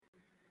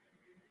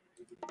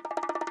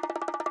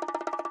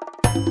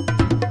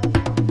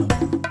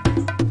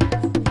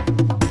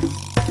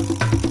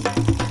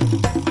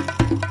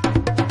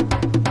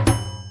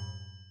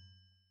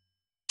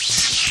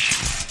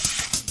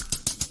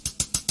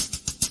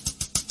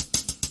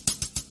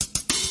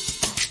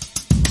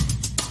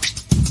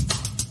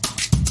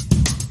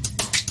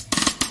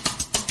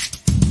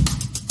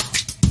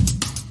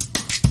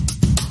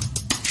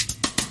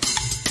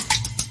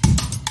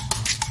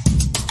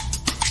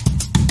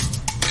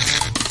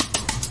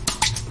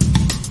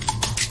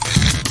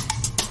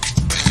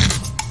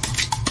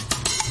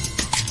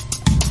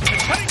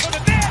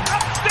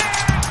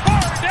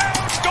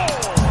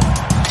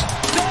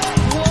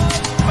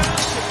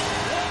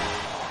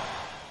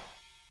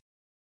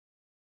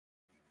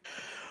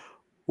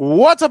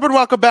What's up and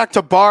welcome back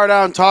to Bar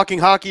Down Talking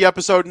Hockey,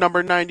 episode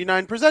number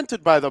 99,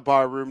 presented by the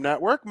Barroom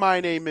Network. My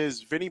name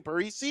is Vinny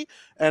Parisi,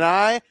 and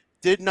I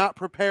did not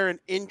prepare an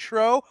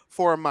intro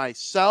for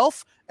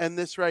myself. And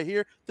this right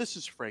here, this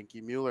is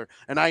Frankie Mueller.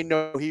 And I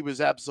know he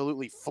was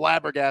absolutely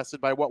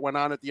flabbergasted by what went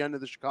on at the end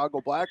of the Chicago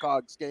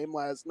Blackhawks game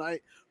last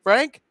night.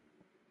 Frank,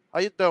 how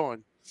you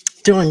doing?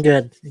 Doing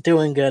good.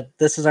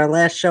 This is our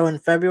last show in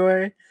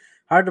February.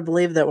 Hard to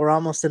believe that we're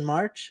almost in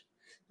March.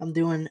 I'm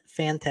doing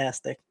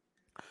fantastic.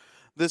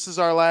 This is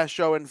our last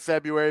show in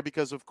February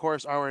because, of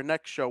course, our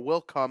next show will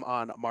come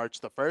on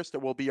March the 1st.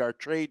 It will be our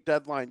trade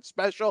deadline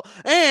special,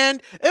 and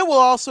it will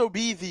also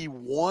be the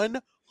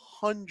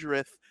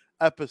 100th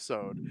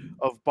episode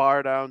of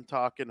Bar Down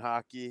Talking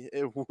Hockey.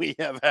 We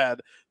have had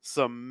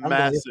some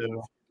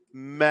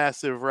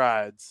massive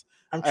rides.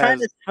 I'm trying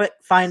to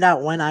find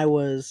out when I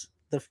was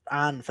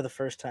on for the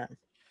first time.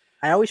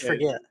 I always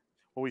forget.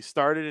 Well, we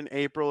started in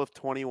April of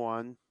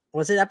 21.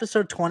 Was it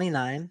episode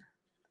 29?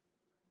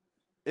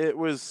 It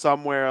was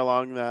somewhere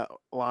along that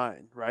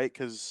line, right?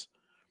 Because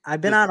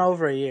I've been on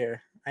over a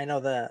year. I know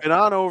that. Been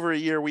on over a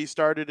year. We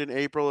started in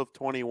April of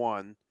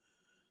 21.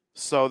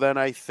 So then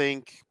I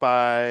think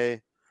were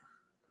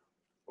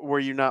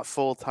you not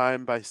full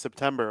time by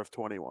September of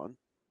 21?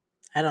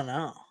 I don't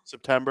know.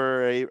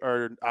 September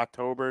or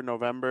October,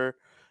 November.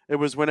 It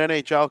was when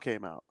NHL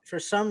came out. For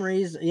some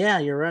reason, yeah,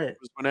 you're right. It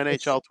was when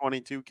NHL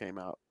 22 came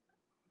out.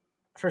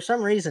 For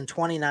some reason,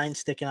 29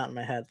 sticking out in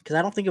my head because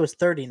I don't think it was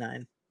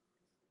 39.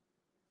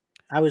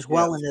 I was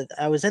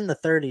I was in the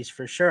 30s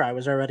for sure. I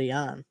was already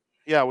on.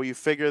 Yeah, well, you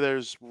figure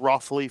there's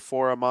roughly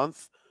 4 a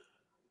month.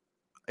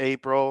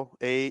 April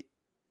 8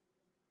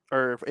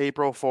 or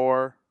April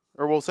 4,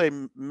 or we'll say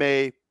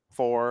May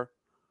 4,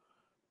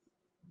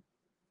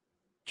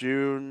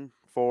 June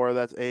 4.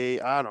 That's 8.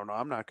 I don't know.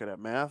 I'm not good at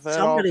math.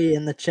 Somebody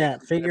in the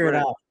chat, figure it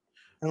out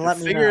and let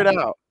me know. Figure it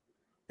out.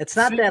 It's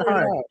not that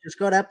hard. Just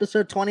go to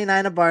episode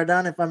 29 of Bar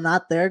Down. If I'm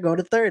not there, go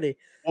to 30.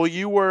 Well,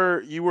 you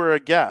were a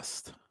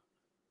guest.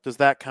 Does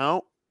that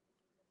count?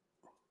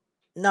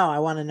 No, I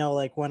want to know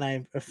like when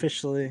I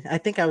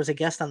think I was a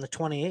guest on the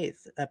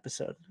 28th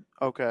episode.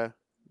 Okay.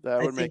 That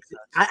would make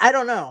sense. I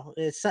don't know.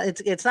 It's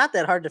not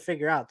that hard to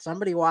figure out.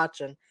 Somebody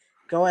watching,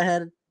 go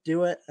ahead,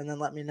 do it, and then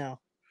let me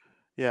know.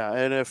 Yeah,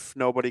 and if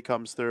nobody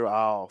comes through,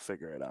 I'll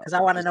figure it out. Because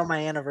I want to know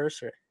my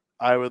anniversary.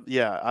 I would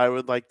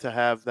like to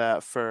have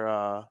that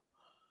for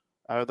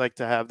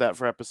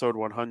episode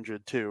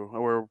 100 too.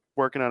 We're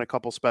working on a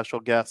couple special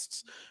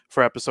guests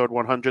for episode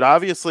 100.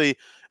 Obviously,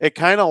 it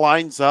kind of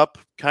lines up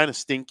kind of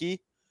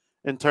stinky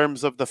in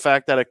terms of the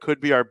fact that it could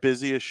be our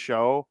busiest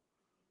show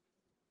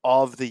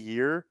of the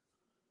year,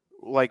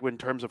 like in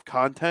terms of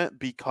content,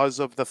 because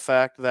of the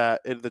fact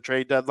that the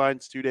trade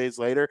deadline's 2 days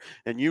later,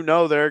 and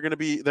there's going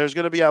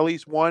to be at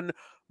least one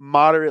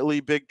moderately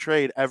big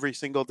trade every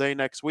single day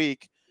next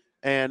week.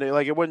 And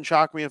it wouldn't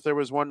shock me if there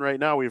was one right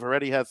now. We've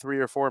already had 3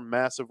 or 4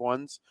 massive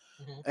ones.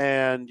 Mm-hmm.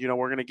 And,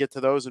 we're going to get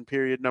to those in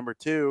period number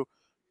 2.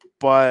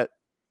 But,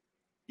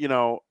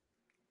 we're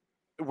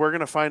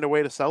going to find a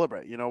way to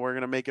celebrate. We're going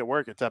to make it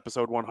work. It's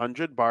episode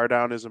 100. Bar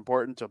Down is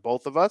important to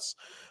both of us.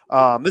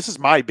 This is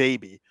my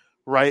baby,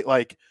 right?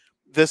 Like,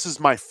 this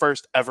is my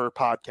first ever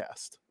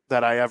podcast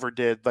that I ever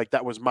did. Like,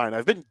 that was mine.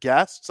 I've been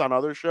guests on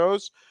other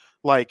shows.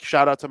 Like,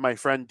 shout out to my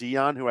friend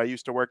Dion, who I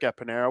used to work at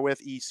Panera with,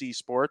 EC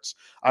Sports.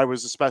 I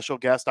was a special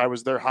guest. I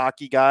was their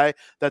hockey guy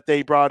that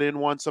they brought in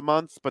once a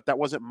month, but that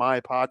wasn't my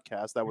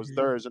podcast. That was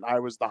theirs, and I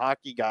was the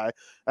hockey guy.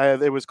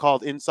 It was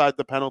called Inside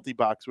the Penalty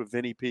Box with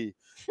Vinny P.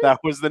 That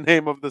was the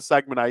name of the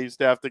segment. I used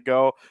to have to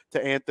go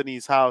to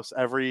Anthony's house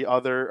every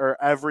 4.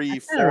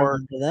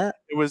 It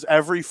was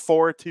every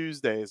 4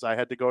 Tuesdays. I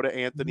had to go to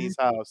Anthony's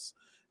house.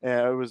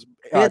 And it was.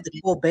 You had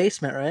the full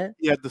basement, right?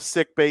 Yeah, the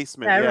sick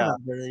basement. Yeah, I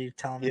remember you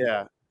telling me.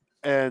 Yeah.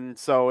 And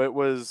so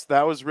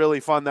that was really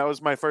fun. That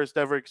was my first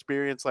ever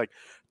experience, like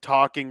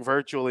talking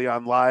virtually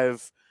on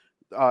live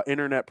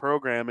internet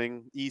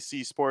programming,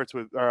 EC Sports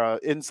with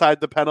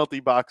Inside the Penalty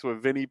Box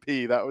with Vinny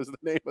P. That was the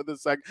name of the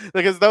segment,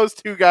 because those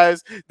two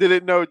guys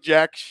didn't know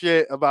jack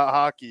shit about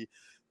hockey.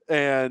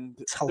 And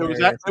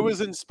it was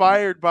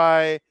inspired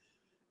by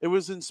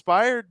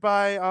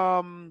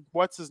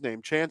what's his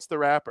name? Chance the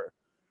Rapper.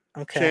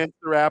 Okay. Chance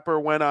the Rapper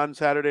went on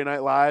Saturday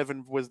Night Live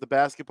and was the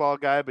basketball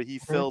guy, but he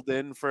filled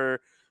in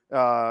for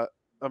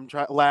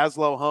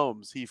Laszlo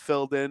Holmes. He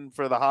filled in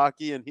for the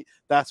hockey, and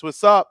that's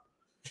what's up.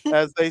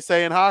 As they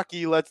say in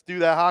hockey, let's do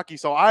that hockey.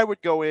 So I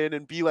would go in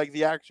and be like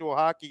the actual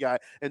hockey guy,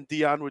 and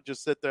Dion would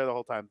just sit there the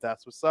whole time.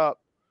 That's what's up.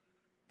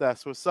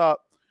 That's what's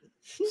up.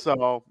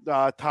 So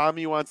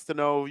Tommy wants to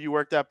know, you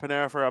worked at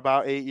Panera for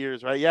about 8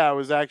 years, right? Yeah, it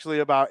was actually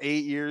about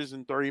 8 years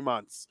and 3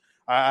 months.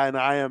 And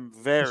I am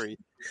very,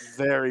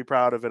 very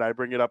proud of it. I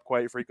bring it up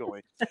quite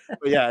frequently.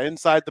 But yeah,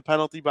 inside the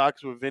penalty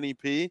box with Vinny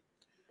P,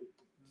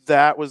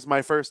 that was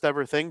my first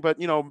ever thing. But,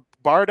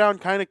 Bar Down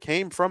kind of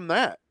came from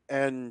that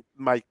and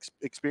my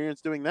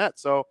experience doing that.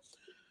 So,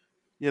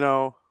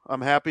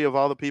 I'm happy of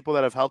all the people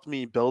that have helped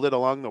me build it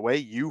along the way.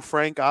 You,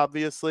 Frank,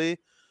 obviously.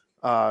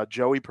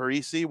 Joey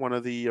Parisi, one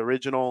of the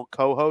original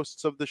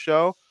co-hosts of the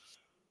show.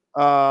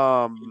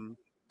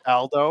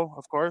 Aldo,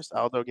 of course,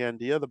 Aldo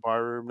Gandia, the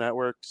Barroom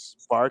Network's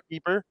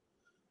barkeeper.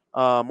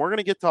 We're going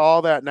to get to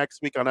all that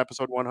next week on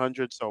episode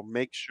 100, so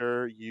make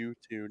sure you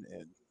tune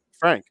in.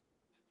 Frank,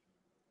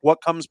 what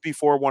comes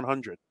before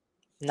 100?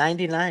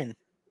 99.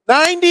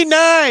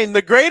 99,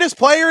 the greatest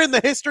player in the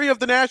history of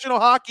the National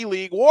Hockey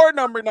League, war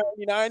number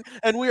 99,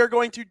 and we are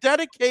going to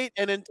dedicate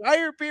an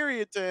entire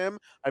period to him.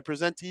 I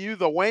present to you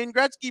the Wayne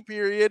Gretzky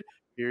period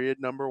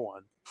number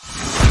 1.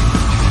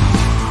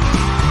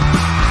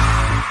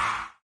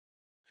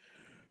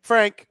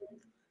 Frank,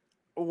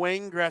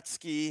 Wayne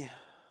Gretzky.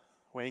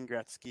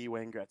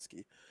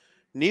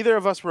 Neither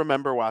of us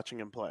remember watching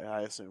him play,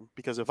 I assume,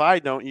 because if I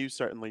don't, you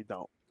certainly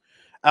don't.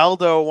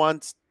 Aldo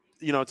wants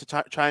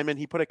to chime in.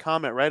 He put a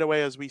comment right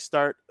away as we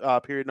start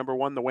period number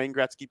 1, the Wayne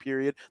Gretzky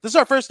period. This is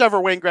our first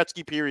ever Wayne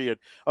Gretzky period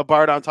of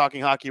Bar Down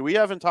Talking Hockey. We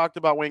haven't talked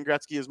about Wayne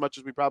Gretzky as much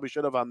as we probably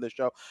should have on this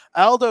show.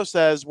 Aldo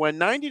says, when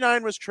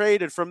 99 was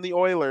traded from the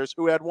Oilers,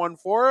 who had won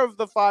 4 of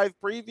the 5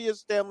 previous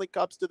Stanley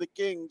Cups to the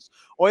Kings,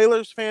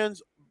 Oilers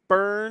fans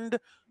burned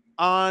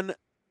on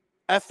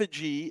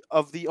effigy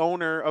of the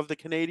owner of the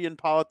Canadian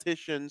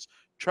politicians,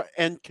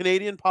 and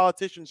Canadian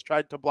politicians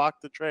tried to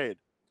block the trade.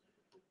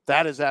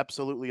 That is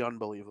absolutely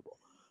unbelievable.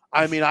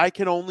 I mean, I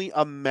can only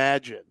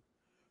imagine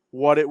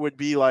what it would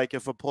be like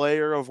if a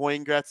player of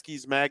Wayne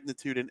Gretzky's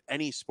magnitude in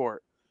any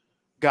sport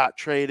got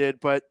traded.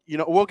 But,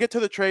 we'll get to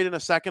the trade in a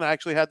second. I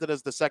actually had that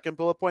as the second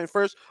bullet point.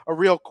 First, a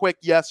real quick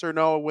yes or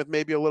no with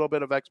maybe a little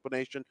bit of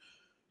explanation.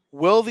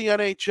 Will the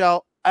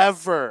NHL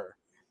ever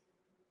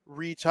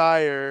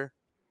retire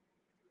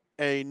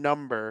a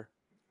number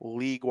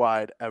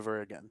league-wide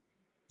ever again?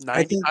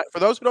 99, for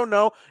those who don't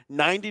know,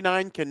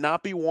 99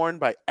 cannot be worn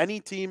by any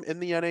team in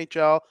the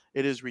NHL.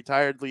 It is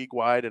retired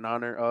league-wide in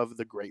honor of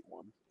the great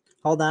one.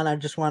 Hold on, I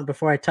just want,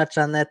 before I touch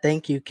on that,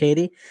 thank you,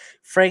 Katie.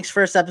 Frank's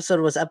first episode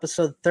was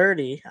episode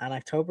 30 on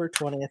October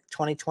 20th,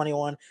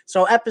 2021.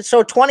 So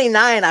episode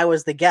 29, I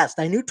was the guest.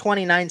 I knew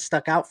 29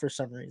 stuck out for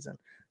some reason.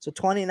 So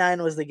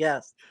 29 was the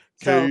guest.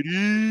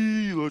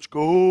 Katie, let's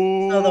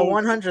go. So the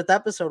 100th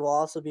episode will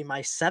also be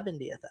my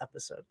 70th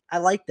episode. I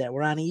like that.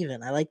 We're on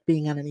even. I like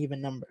being on an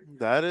even number.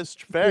 That is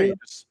fair. You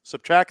just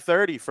subtract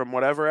 30 from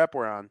whatever ep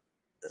we're on.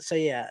 So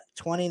yeah,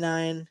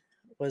 29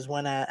 was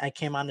when I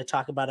came on to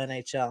talk about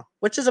NHL,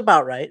 which is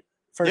about right.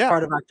 First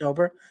part of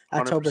October.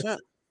 100%.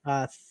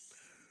 October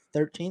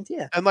 13th,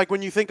 yeah. And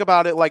when you think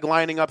about it,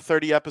 lining up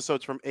 30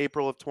 episodes from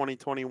April of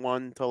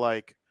 2021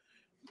 to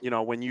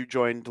when you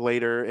joined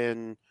later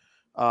in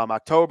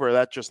October,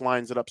 that just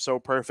lines it up so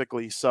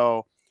perfectly.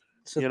 So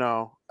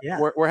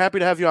we're happy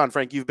to have you on,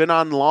 Frank. You've been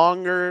on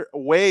longer,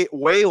 way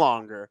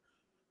longer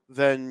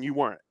than you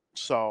weren't.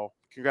 So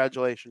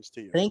congratulations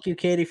to you. Thank you,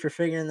 Katie, for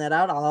figuring that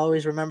out. I'll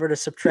always remember to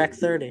subtract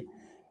 30.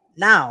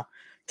 Now,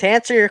 to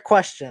answer your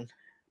question,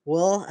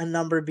 will a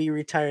number be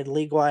retired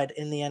league-wide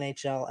in the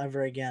NHL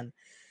ever again?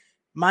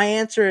 My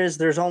answer is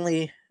there's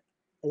only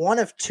one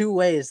of 2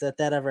 ways that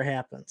ever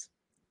happens.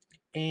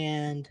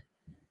 And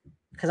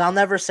because I'll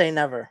never say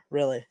never,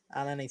 really,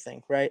 on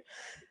anything, right?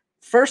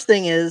 First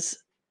thing is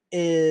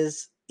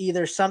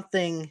either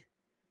something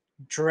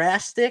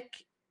drastic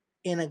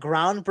in a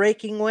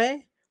groundbreaking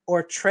way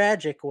or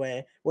tragic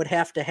way would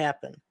have to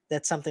happen,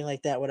 that something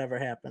like that would ever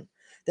happen,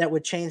 that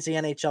would change the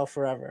NHL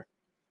forever.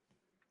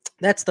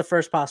 That's the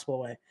first possible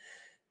way.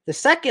 The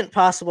second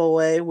possible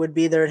way would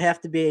be there'd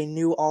have to be a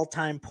new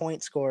all-time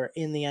point scorer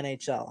in the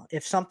NHL.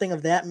 If something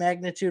of that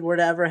magnitude were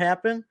to ever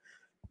happen,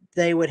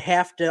 they would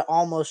have to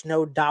almost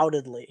no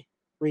doubtedly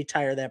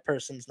retire that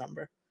person's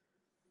number.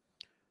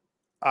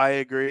 I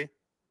agree.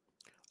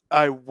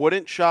 I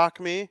wouldn't shock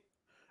me.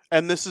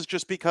 And this is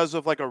just because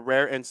of a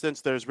rare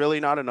instance. There's really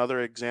not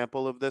another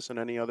example of this in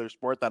any other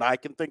sport that I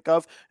can think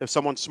of. If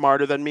someone's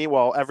smarter than me,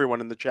 well,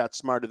 everyone in the chat's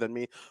smarter than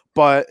me.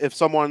 But if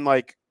someone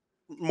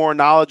more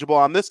knowledgeable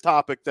on this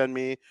topic than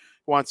me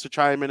wants to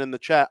chime in the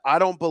chat, I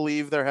don't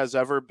believe there has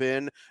ever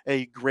been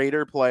a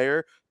greater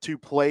player to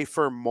play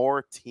for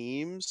more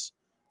teams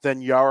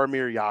than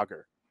Jaromir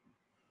Jagr.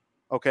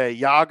 Okay,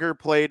 Yager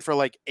played for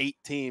like 8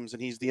 teams,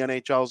 and he's the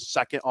NHL's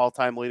second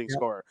all-time leading Yep.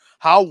 scorer.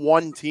 How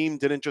one team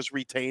didn't just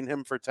retain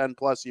him for 10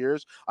 plus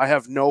years, I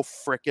have no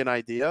freaking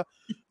idea.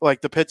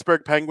 Like the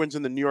Pittsburgh Penguins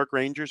and the New York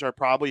Rangers are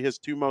probably his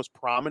 2 most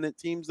prominent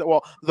teams.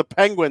 Well, the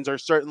Penguins are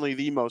certainly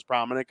the most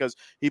prominent because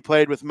he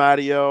played with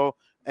Matteo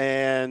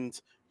and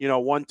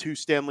won 2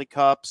 Stanley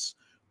Cups.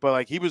 But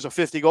like he was a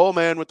 50-goal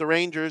man with the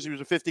Rangers. He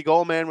was a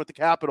 50-goal man with the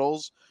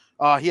Capitals.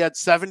 He had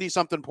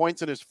 70-something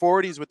points in his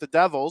 40s with the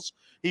Devils.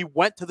 He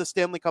went to the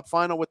Stanley Cup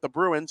final with the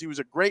Bruins. He was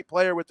a great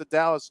player with the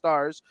Dallas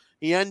Stars.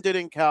 He ended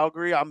in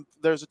Calgary.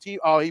 There's a team.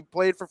 Oh, he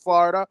played for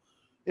Florida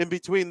in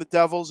between the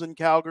Devils and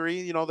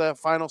Calgary. The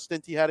final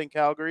stint he had in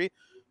Calgary.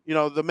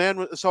 The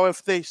man. So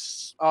if they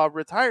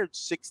retired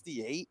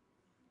 68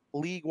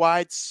 league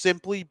wide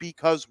simply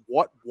because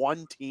what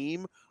one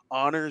team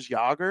honors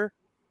Yager,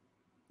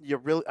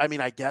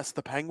 I guess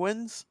the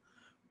Penguins.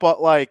 But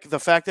like the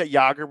fact that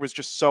Yager was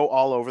just so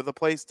all over the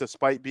place,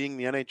 despite being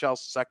the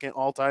NHL's second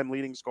all-time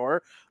leading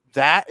scorer,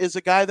 that is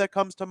a guy that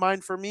comes to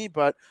mind for me.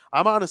 But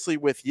I'm honestly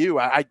with you.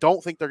 I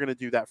don't think they're going to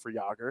do that for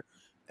Yager.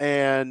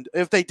 And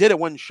if they did, it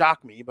wouldn't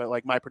shock me. But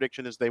like my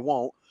prediction is they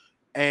won't.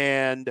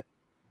 And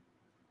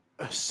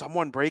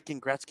someone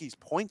breaking Gretzky's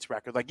points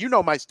record. Like,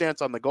 my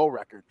stance on the goal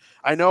record.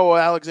 I know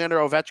Alexander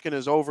Ovechkin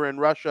is over in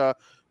Russia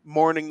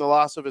mourning the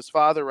loss of his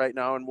father right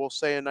now, and we'll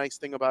say a nice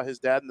thing about his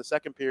dad in the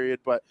second period.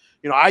 But,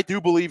 I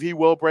do believe he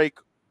will break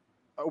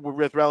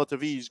with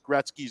relative ease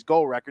Gretzky's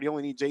goal record. He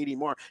only needs 80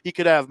 more. He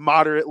could have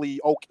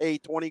moderately okay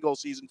 20-goal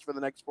seasons for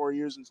the next 4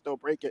 years and still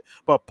break it.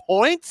 But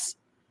points?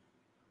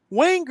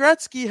 Wayne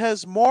Gretzky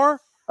has more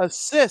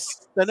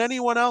assists than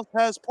anyone else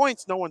has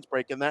points. No one's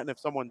breaking that, and if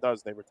someone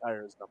does, they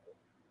retire his number.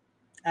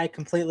 I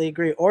completely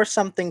agree. Or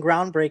something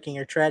groundbreaking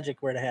or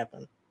tragic were to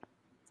happen.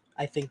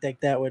 I think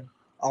that would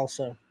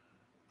also.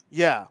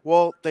 Yeah,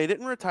 well, they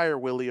didn't retire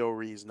Willie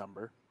O'Ree's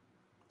number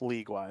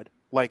league-wide,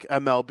 like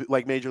MLB,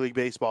 like Major League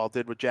Baseball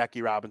did with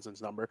Jackie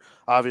Robinson's number.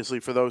 Obviously,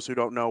 for those who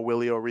don't know,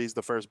 Willie O'Ree's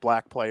the first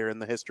black player in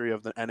the history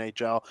of the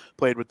NHL,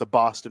 played with the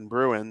Boston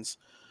Bruins.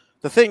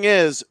 The thing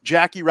is,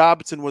 Jackie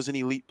Robinson was an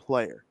elite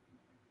player.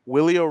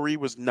 Willie O'Ree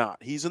was not.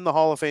 He's in the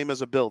Hall of Fame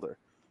as a builder.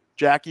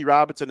 Jackie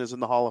Robinson is in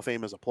the Hall of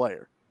Fame as a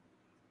player.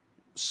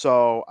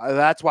 So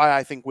that's why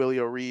I think Willie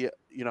O'Ree,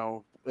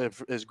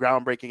 as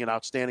groundbreaking and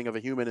outstanding of a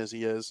human as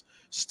he is,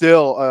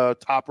 still a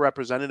top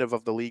representative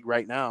of the league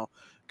right now.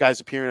 Guys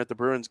appearing at the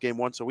Bruins game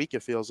once a week,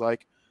 it feels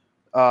like.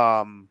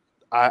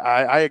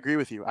 I agree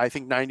with you. I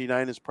think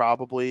 99 is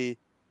probably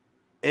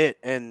it.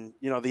 And,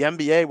 the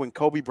NBA, when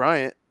Kobe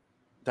Bryant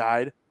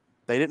died,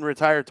 they didn't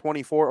retire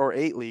 24 or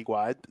 8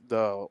 league-wide.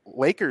 The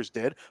Lakers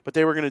did, but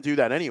they were going to do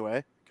that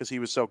anyway because he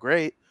was so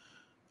great.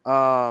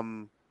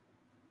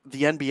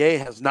 The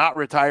NBA has not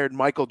retired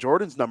Michael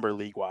Jordan's number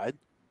league-wide,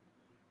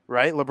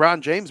 right?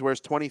 LeBron James wears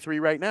 23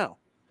 right now.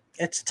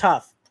 It's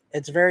tough.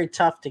 It's very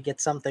tough to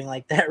get something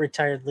like that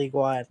retired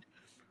league-wide.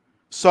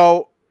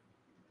 So,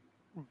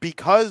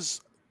 because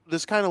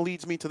this kind of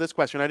leads me to this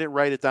question. I didn't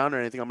write it down or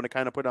anything. I'm going to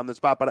kind of put it on the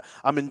spot, but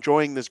I'm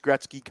enjoying this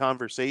Gretzky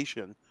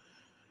conversation.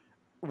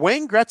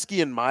 Wayne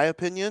Gretzky, in my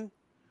opinion,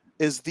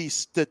 is the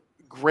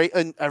great,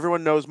 and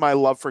everyone knows my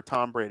love for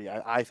Tom Brady.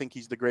 I think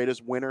he's the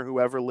greatest winner who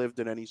ever lived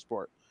in any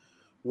sport.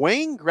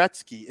 Wayne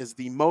Gretzky is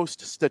the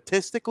most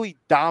statistically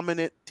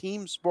dominant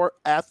team sport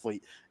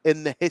athlete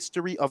in the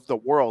history of the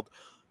world.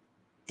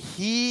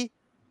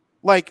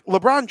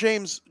 LeBron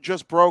James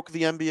just broke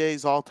the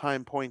NBA's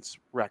all-time points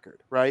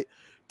record, right?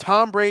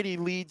 Tom Brady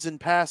leads in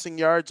passing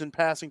yards and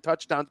passing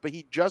touchdowns, but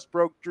he just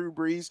broke Drew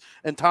Brees,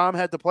 and Tom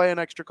had to play an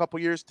extra couple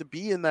years to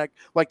be in that.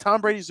 Like, Tom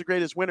Brady's the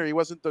greatest winner. He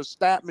wasn't the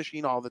stat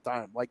machine all the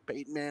time, like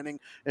Peyton Manning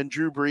and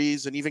Drew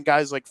Brees, and even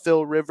guys like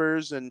Phil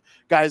Rivers and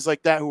guys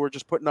like that who were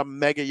just putting up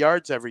mega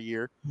yards every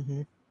year.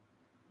 Mm-hmm.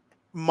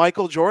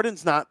 Michael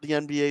Jordan's not the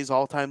NBA's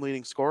all-time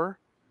leading scorer.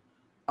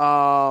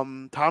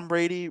 Tom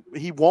Brady,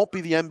 he won't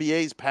be the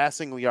NBA's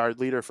passing yard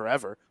leader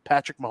forever.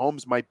 Patrick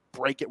Mahomes might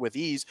break it with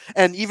ease.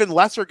 And even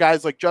lesser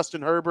guys like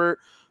Justin Herbert,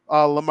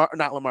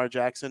 Lamar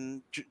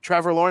Jackson,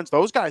 Trevor Lawrence,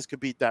 those guys could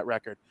beat that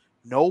record.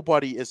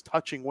 Nobody is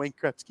touching Wayne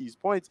Gretzky's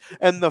points.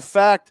 And the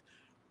fact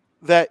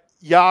that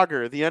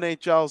Yager, the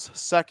NHL's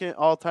second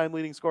all-time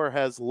leading scorer,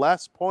 has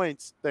less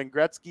points than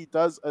Gretzky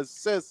does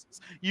assists.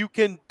 You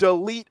can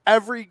delete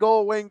every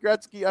goal Wayne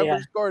Gretzky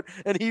ever scored,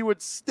 and he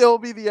would still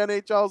be the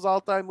NHL's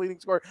all-time leading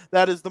scorer.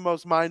 That is the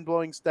most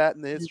mind-blowing stat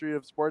in the history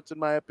of sports, in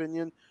my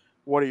opinion.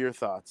 What are your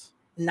thoughts?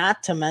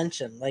 Not to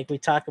mention, like we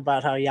talk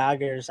about how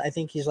Yager's, I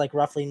think he's like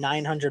roughly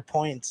 900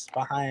 points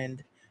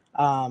behind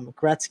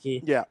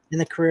Gretzky in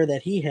the career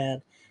that he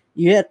had.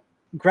 You had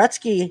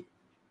Gretzky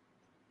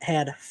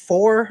had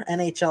 4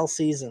 NHL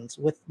seasons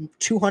with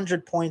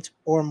 200 points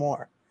or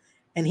more,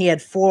 and he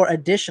had 4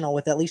 additional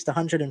with at least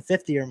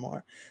 150 or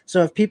more.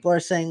 So if people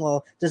are saying,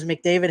 well, does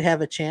McDavid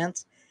have a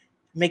chance?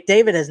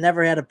 McDavid has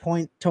never had a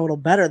point total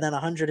better than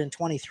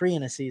 123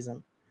 in a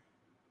season.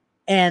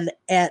 And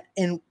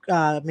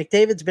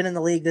McDavid's been in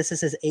the league. This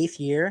is his 8th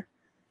year.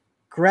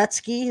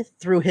 Gretzky,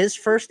 through his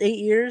first 8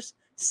 years,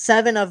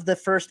 7 of the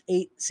first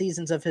 8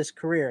 seasons of his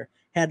career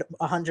had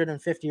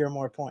 150 or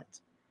more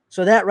points.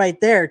 So that right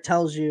there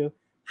tells you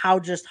how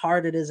just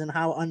hard it is and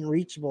how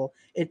unreachable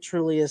it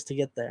truly is to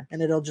get there.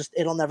 And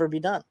it'll never be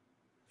done.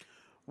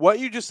 What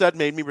you just said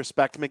made me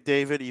respect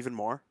McDavid even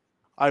more.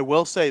 I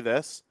will say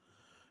this,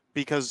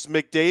 because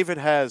McDavid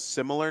has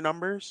similar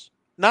numbers.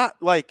 Not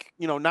like,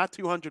 not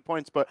 200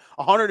 points, but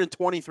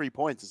 123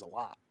 points is a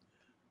lot,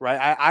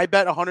 right? I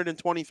bet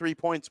 123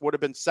 points would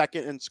have been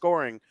second in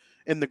scoring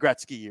in the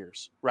Gretzky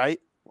years, right?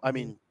 Mm-hmm. I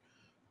mean,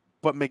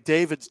 but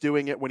McDavid's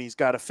doing it when he's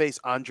got to face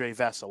Andrei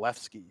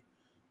Vasilevsky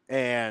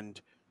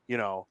and,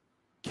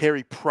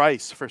 Carey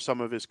Price for some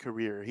of his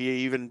career. He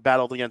even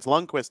battled against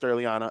Lundqvist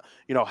early on.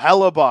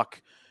 Hellebuck.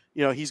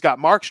 He's got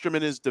Markstrom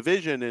in his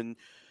division, and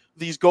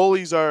these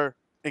goalies are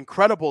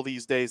incredible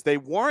these days. They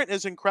weren't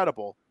as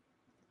incredible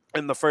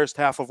in the first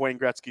half of Wayne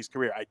Gretzky's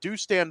career. I do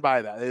stand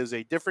by that. It is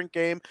a different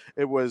game.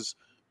 It was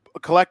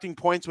collecting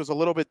points was a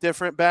little bit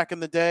different back in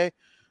the day.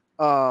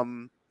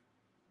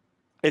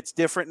 It's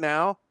different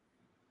now.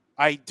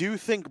 I do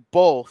think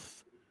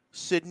both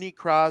Sidney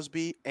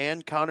Crosby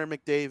and Connor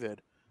McDavid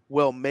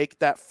will make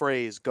that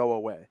phrase go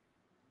away.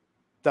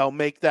 They'll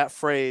make that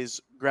phrase,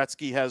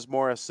 Gretzky has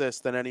more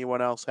assists than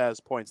anyone else has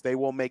points. They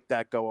will make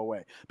that go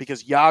away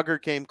because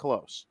Jagr came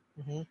close.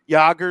 Mm-hmm.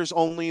 Jagr's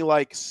only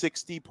like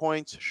 60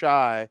 points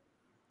shy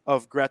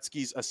of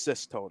Gretzky's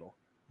assist total.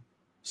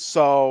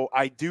 So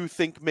I do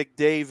think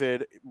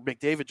McDavid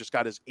just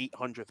got his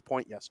 800th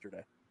point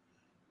yesterday.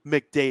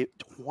 McDavid,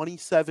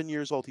 27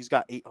 years old, he's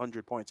got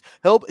 800 points.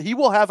 He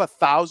will have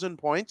 1,000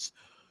 points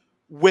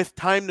with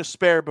time to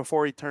spare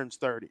before he turns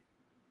 30.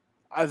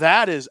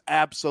 That is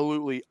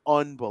absolutely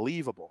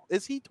unbelievable.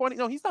 Is he 20?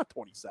 No, he's not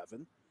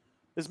 27.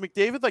 Is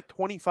McDavid like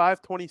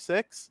 25,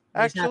 26?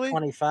 Actually, he's not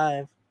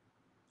 25.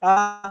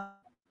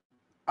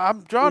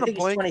 I'm drawing a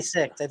blank.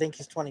 26. I think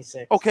he's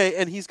 26. Okay,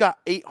 and he's got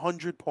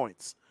 800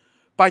 points.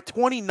 By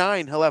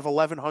 29, he'll have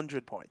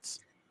 1,100 points.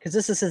 Because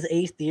this is his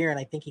 8th year, and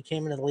I think he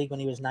came into the league when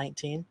he was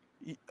 19.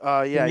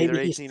 Yeah,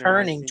 maybe he's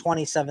turning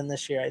 27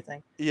 this year, I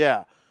think.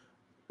 Yeah,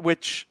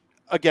 which,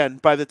 again,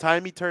 by the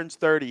time he turns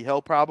 30,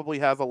 he'll probably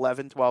have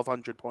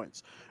 1,200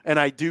 points. And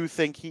I do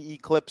think he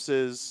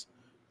eclipses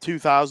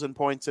 2,000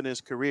 points in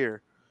his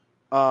career.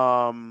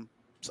 I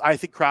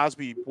think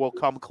Crosby will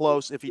come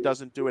close if he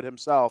doesn't do it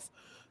himself.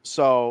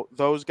 So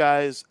those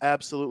guys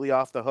absolutely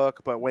off the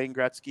hook. But Wayne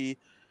Gretzky,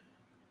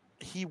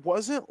 he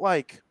wasn't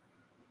like,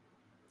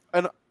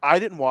 and I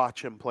didn't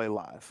watch him play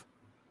live,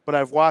 but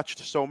I've watched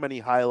so many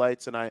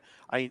highlights, and I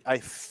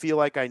feel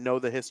like I know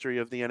the history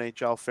of the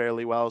NHL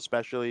fairly well,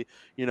 especially,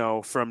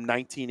 from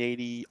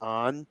 1980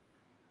 on.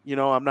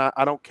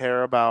 I don't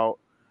care about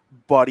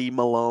Buddy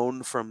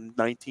Malone from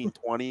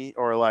 1920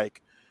 or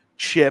like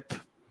Chip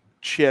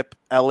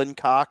Ellen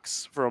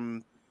Cox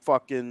from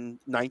fucking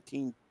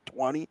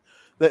 1920.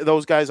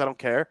 Those guys, I don't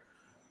care.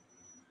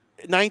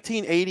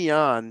 1980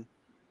 on,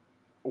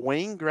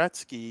 Wayne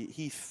Gretzky,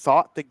 he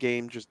thought the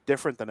game just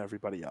different than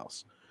everybody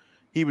else.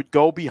 He would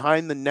go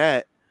behind the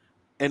net,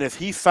 and if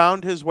he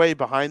found his way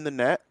behind the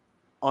net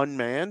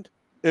unmanned,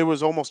 it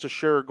was almost a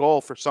sure goal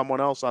for someone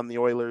else on the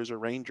Oilers or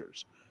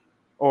Rangers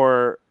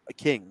or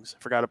Kings.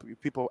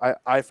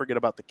 I forget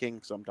about the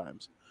Kings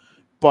sometimes.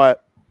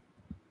 But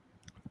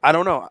I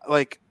don't know.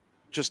 Like,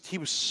 just he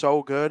was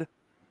so good,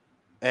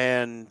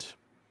 and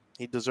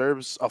he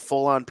deserves a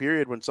full-on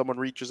period when someone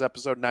reaches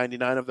episode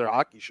 99 of their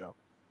hockey show.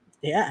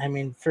 Yeah, I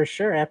mean, for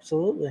sure,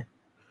 absolutely.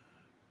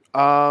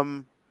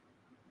 I'm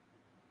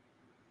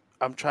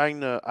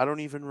trying to, I don't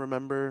even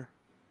remember.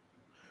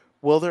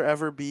 Will there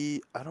ever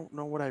be, I don't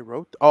know what I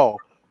wrote. Oh,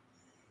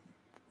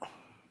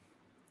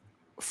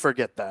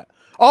 forget that.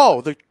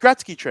 Oh, the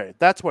Gretzky trade.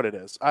 That's what it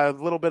is. A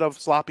little bit of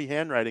sloppy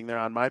handwriting there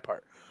on my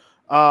part.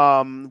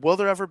 Will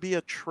there ever be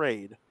a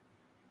trade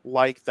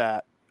like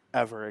that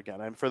ever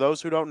again? And for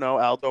those who don't know,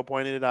 Aldo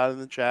pointed it out in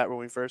the chat when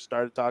we first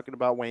started talking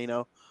about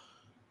Wayno.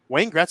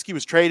 Wayne Gretzky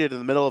was traded in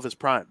the middle of his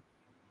prime.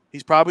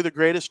 He's probably the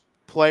greatest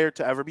player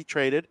to ever be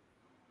traded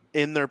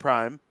in their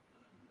prime.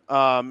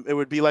 It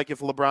would be like if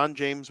LeBron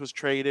James was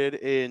traded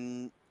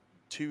in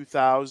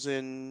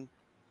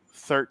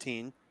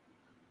 2013.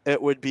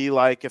 It would be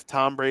like if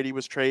Tom Brady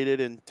was traded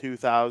in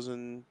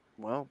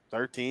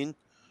 2013.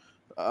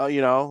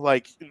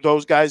 Like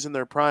those guys in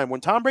their prime.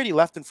 When Tom Brady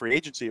left in free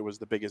agency, it was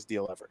the biggest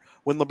deal ever.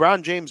 When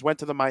LeBron James went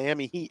to the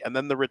Miami Heat and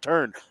then the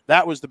return,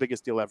 that was the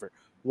biggest deal ever.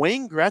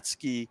 Wayne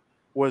Gretzky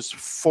was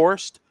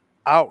forced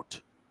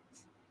out.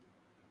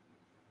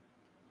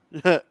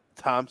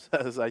 Tom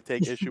says, I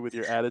take issue with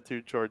your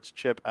attitude towards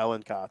Chip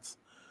Ellencott.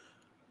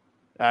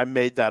 I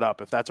made that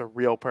up. If that's a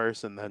real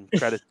person, then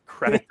credit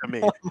to me.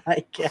 Oh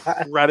my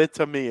God. Credit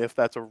to me if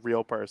that's a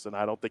real person.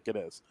 I don't think it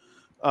is.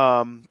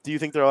 Do you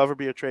think there'll ever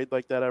be a trade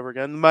like that ever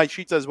again? My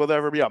sheet says, will there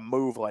ever be a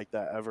move like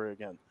that ever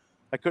again?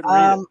 I couldn't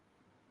read it.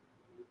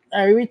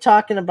 Are we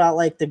talking about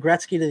like the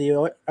Gretzky to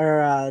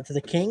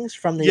the Kings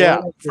from the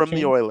Oilers?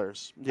 The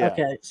Oilers. Yeah.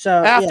 Okay, so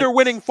after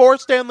winning 4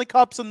 Stanley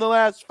Cups in the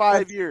last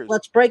 5 years.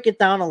 Let's break it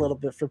down a little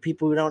bit for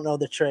people who don't know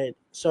the trade.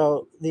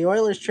 So the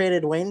Oilers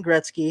traded Wayne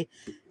Gretzky,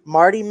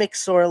 Marty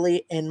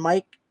McSorley, and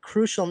Mike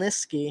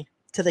Krushelnyski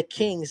to the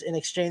Kings in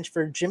exchange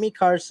for Jimmy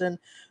Carson,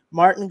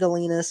 Martin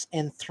Galinas,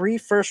 and 3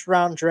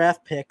 first-round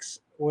draft picks,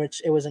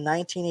 which it was a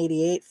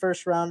 1988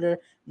 first-rounder,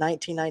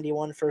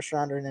 1991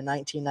 first-rounder, and a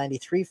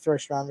 1993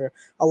 first-rounder,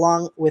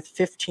 along with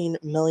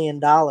 $15 million.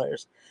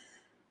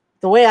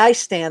 The way I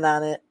stand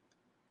on it,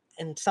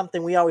 and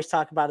something we always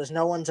talk about, is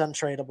no one's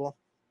untradeable.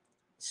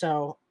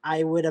 So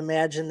I would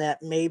imagine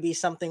that maybe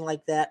something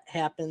like that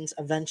happens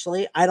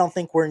eventually. I don't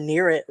think we're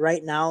near it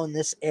right now in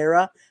this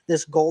era,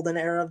 this golden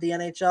era of the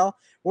NHL.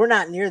 We're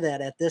not near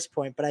that at this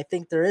point, but I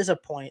think there is a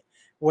point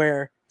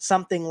where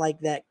something like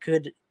that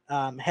could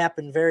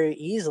happen very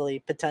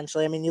easily,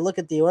 potentially. I mean, you look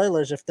at the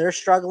Oilers, if they're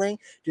struggling,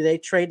 do they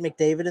trade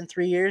McDavid in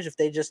 3 years if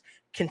they just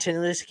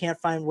continuously can't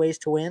find ways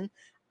to win?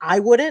 I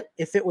wouldn't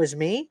if it was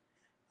me,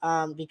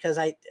 because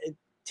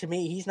to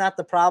me, he's not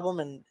the problem,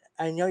 and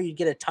I know you'd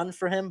get a ton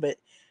for him, but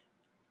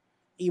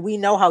we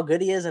know how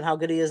good he is and how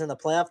good he is in the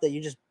playoff, that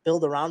you just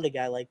build around a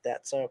guy like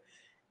that. So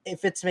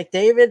if it's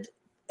McDavid,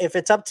 if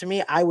it's up to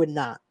me, I would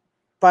not.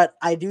 But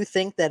I do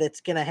think that it's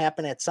going to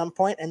happen at some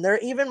point, and there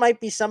even might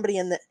be somebody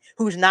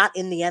who's not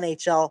in the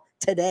NHL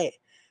today,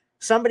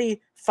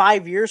 somebody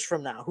 5 years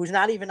from now who's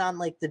not even on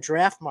like the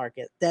draft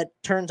market that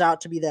turns out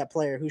to be that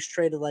player who's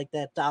traded like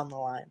that down the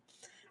line.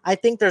 I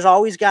think there's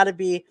always got to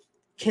be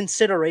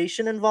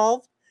consideration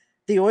involved.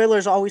 The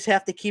Oilers always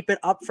have to keep it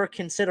up for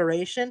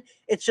consideration.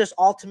 It's just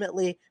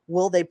ultimately,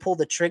 will they pull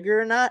the trigger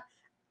or not?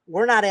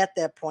 We're not at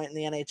that point in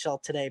the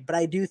NHL today, but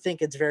I do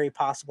think it's very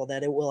possible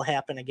that it will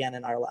happen again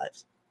in our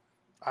lives.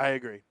 I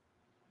agree.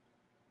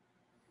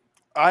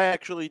 I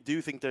actually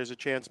do think there's a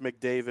chance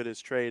McDavid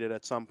is traded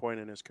at some point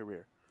in his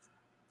career.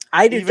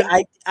 I do.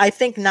 I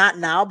think not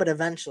now, but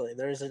eventually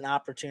there's an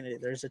opportunity.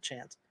 There's a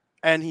chance.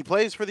 And he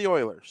plays for the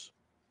Oilers,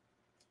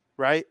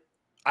 right?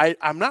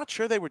 I'm not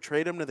sure they would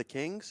trade him to the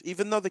Kings,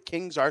 even though the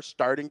Kings are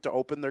starting to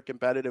open their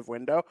competitive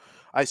window.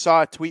 I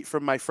saw a tweet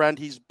from my friend.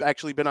 He's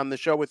actually been on the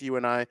show with you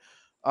and I,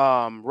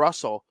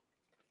 Russell.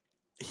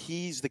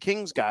 He's the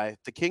Kings guy.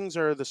 The Kings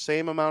are the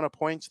same amount of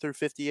points through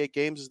 58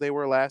 games as they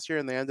were last year,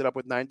 and they ended up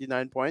with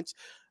 99 points.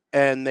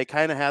 And they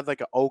kind of had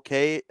like an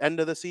okay end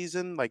of the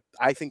season. Like,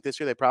 I think this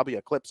year they probably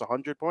eclipse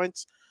 100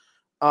 points,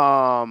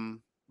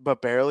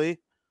 but barely.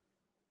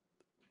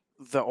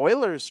 The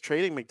Oilers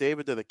trading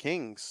McDavid to the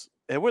Kings,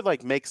 it would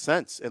like make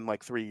sense in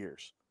like 3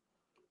 years.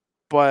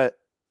 But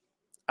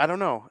I don't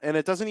know. And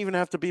it doesn't even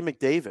have to be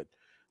McDavid.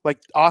 Like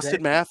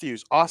Austin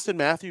Matthews. Austin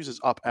Matthews is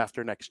up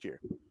after next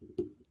year.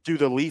 Do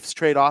the Leafs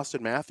trade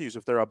Austin Matthews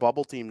if they're a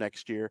bubble team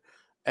next year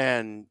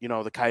and, you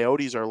know, the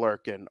Coyotes are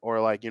lurking, or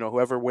like, you know,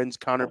 whoever wins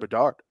Connor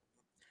Bedard?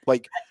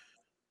 Like,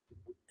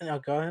 no,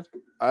 go ahead.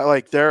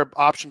 There are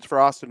options for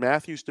Austin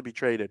Matthews to be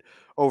traded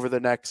over the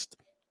next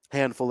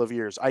handful of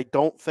years. I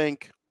don't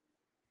think,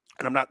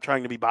 and I'm not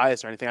trying to be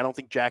biased or anything, I don't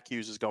think Jack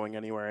Hughes is going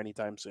anywhere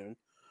anytime soon.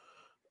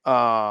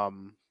 I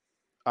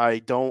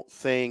don't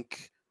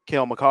think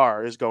Cale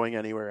Makar is going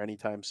anywhere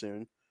anytime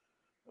soon.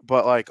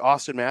 But like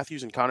Austin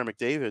Matthews and Connor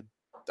McDavid,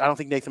 I don't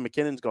think Nathan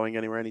McKinnon's going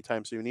anywhere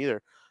anytime soon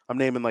either. I'm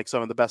naming like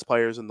some of the best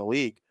players in the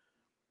league.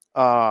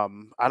 I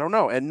don't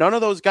know. And none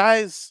of those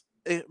guys,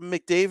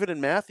 McDavid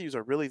and Matthews,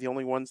 are really the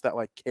only ones that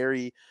like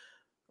carry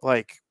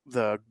like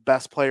the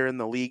best player in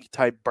the league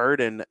type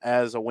burden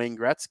as a Wayne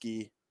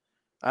Gretzky.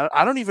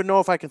 I don't even know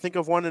if I can think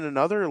of one in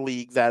another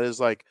league that is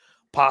like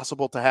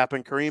possible to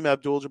happen. Kareem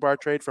Abdul-Jabbar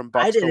trade from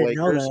Bucks to Lakers.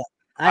 Know that.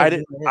 I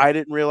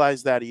didn't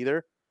realize that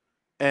either.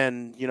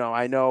 And, you know,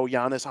 I know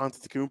Giannis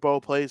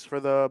Antetokounmpo plays for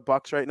the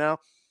Bucks right now.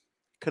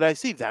 Could I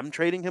see them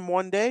trading him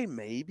one day?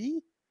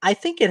 Maybe. I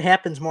think it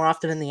happens more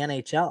often in the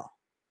NHL,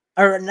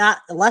 or not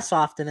less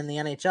often in the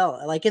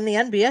NHL. Like in the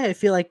NBA, I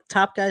feel like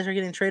top guys are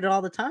getting traded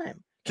all the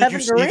time. Kevin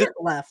Durant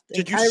left.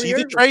 Did you see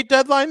the trade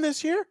deadline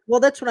this year?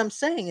 Well, that's what I'm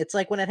saying. It's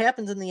like when it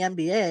happens in the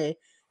NBA,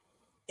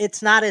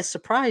 it's not as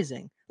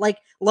surprising. Like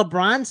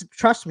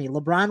trust me,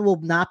 LeBron will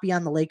not be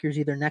on the Lakers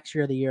either next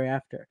year or the year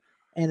after.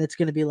 And it's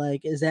going to be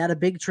like, is that a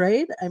big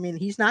trade? I mean,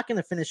 he's not going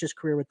to finish his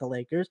career with the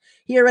Lakers.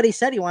 He already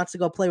said he wants to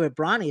go play with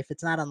Bronny if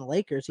it's not on the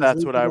Lakers.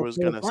 That's what I was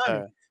going to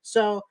say.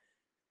 So,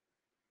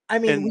 I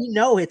mean, we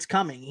know it's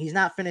coming. He's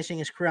not finishing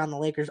his career on the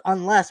Lakers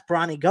unless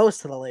Bronny goes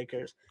to the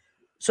Lakers.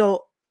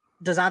 So,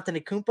 does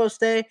Antetokounmpo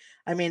stay?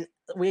 I mean,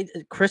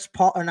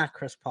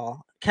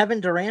 Kevin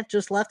Durant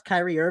just left.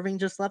 Kyrie Irving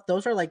just left.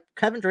 Those are like,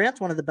 Kevin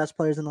Durant's one of the best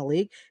players in the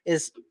league.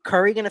 Is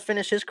Curry going to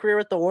finish his career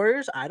with the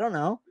Warriors? I don't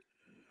know.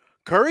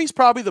 Curry's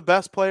probably the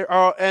best player,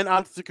 and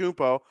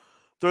Antetokounmpo.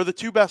 They're the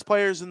two best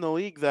players in the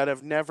league that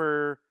have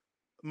never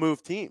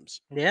moved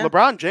teams. Yeah.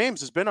 LeBron James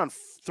has been on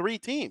 3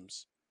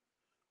 teams.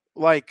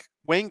 Like,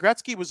 Wayne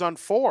Gretzky was on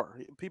 4.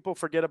 People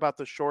forget about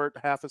the short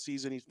half a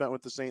season he spent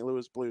with the St.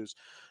 Louis Blues.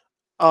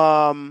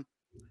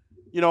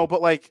 You know,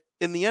 but like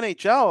in the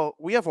NHL,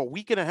 we have a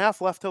week and a half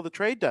left till the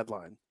trade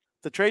deadline.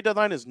 The trade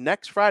deadline is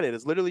next Friday. It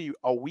is literally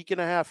a week and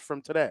a half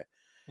from today.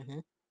 Mm-hmm.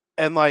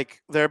 And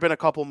like there have been a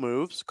couple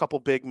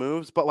big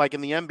moves, but like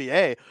in the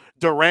NBA,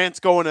 Durant's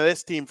going to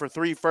this team for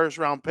 3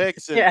 first-round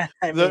picks, and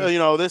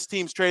this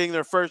team's trading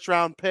their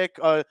first-round pick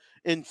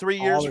in 3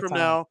 years from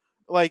now.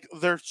 like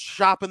they're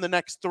shopping the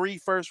next 3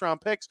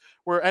 first-round picks,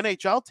 where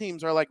NHL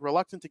teams are like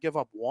reluctant to give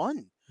up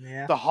one.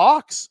 Yeah. The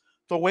Hawks,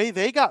 the way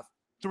they got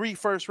 3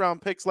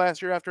 first-round picks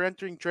last year after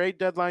entering trade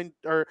deadline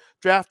or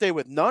draft day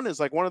with none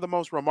is like one of the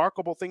most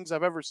remarkable things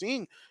I've ever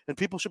seen. And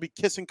people should be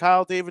kissing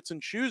Kyle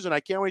Davidson's shoes. And I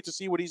can't wait to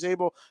see what he's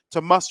able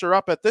to muster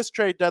up at this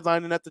trade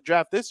deadline and at the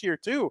draft this year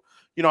too.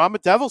 You know, I'm a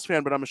Devils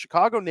fan, but I'm a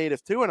Chicago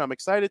native too, and I'm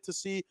excited to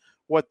see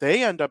what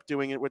they end up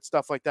doing it with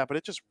stuff like that. But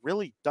it just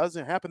really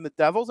doesn't happen. The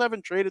Devils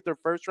haven't traded their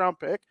first-round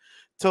pick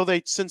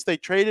since they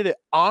traded it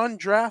on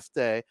draft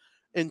day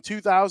in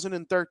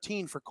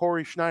 2013 for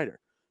Corey Schneider.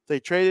 They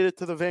traded it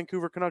to the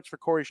Vancouver Canucks for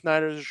Corey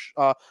Schneider.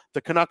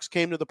 The Canucks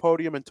came to the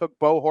podium and took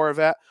Bo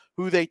Horvat,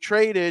 who they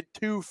traded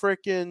to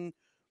freaking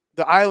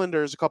the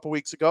Islanders a couple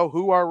weeks ago,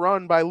 who are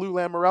run by Lou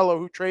Lamoriello,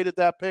 who traded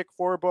that pick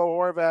for Bo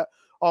Horvat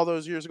all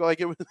those years ago.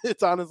 Like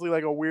it's honestly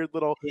like a weird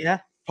little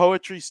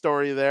poetry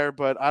story there,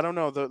 but I don't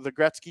know. The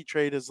Gretzky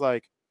trade is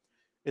like,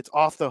 it's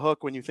off the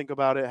hook when you think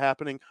about it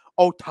happening.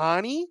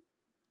 Ohtani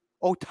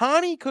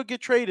could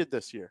get traded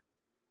this year.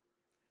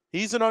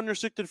 He's an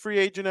unrestricted free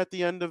agent at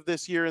the end of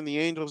this year, and the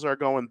Angels are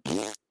going,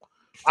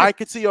 I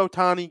could see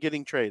Ohtani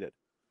getting traded.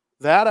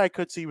 That I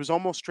could see. He was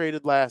almost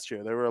traded last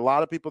year. There were a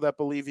lot of people that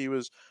believe he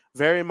was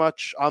very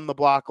much on the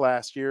block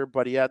last year,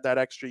 but he had that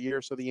extra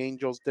year, so the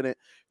Angels didn't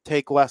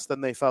take less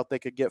than they felt they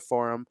could get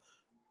for him.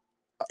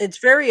 It's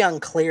very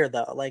unclear,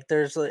 though. Like,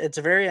 it's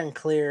very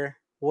unclear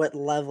what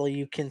level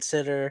you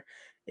consider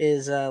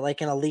is like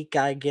an elite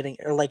guy getting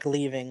or like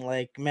leaving,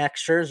 like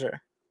Max Scherzer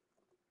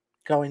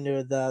going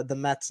to the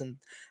Mets, and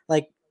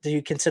like, do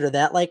you consider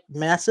that like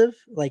massive,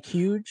 like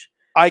huge?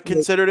 I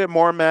considered it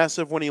more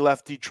massive when he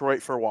left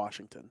Detroit for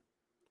Washington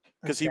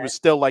because he was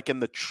still like in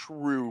the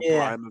true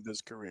prime of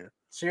his career.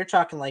 So you're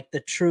talking like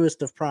the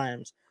truest of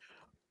primes.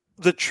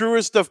 The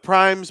truest of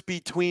primes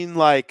between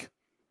like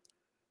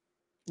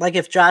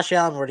if Josh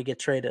Allen were to get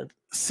traded.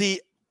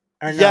 See,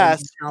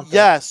 yes.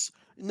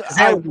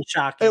 That would be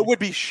shocking. It would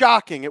be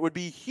shocking. It would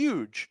be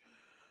huge.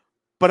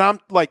 But I'm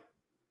like,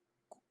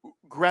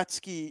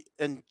 Gretzky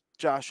and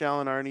Josh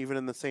Allen aren't even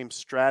in the same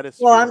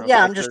stratosphere. Well,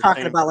 I'm just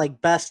talking about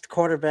like best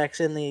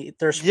quarterbacks in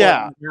their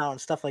sport now and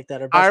stuff like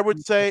that. I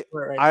would say,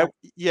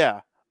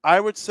 I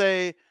would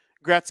say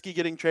Gretzky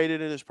getting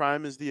traded in his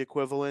prime is the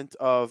equivalent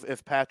of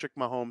if Patrick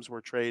Mahomes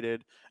were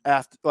traded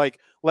after, like,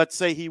 let's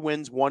say he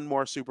wins one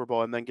more Super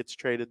Bowl and then gets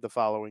traded the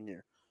following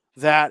year.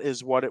 That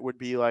is what it would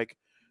be like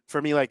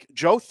for me. Like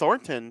Joe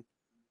Thornton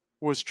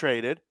was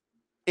traded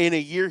in a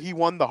year he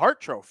won the Hart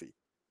Trophy.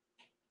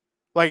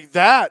 Like,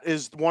 that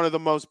is one of the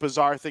most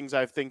bizarre things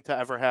I think to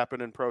ever happen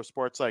in pro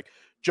sports. Like,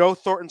 Joe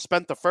Thornton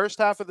spent the first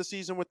half of the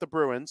season with the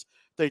Bruins.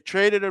 They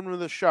traded him to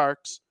the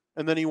Sharks,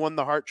 and then he won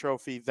the Hart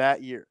Trophy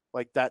that year.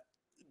 Like, that,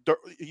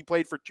 he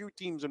played for 2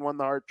 teams and won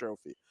the Hart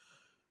Trophy.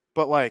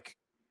 But, like,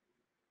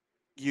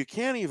 you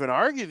can't even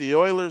argue the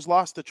Oilers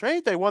lost the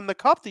trade. They won the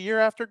Cup the year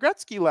after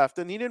Gretzky left,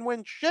 and he didn't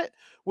win shit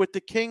with the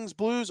Kings,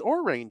 Blues,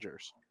 or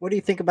Rangers. What do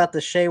you think about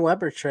the Shea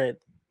Weber trade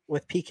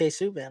with PK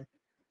Subban?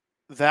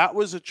 That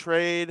was a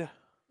trade...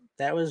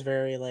 That was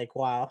very like,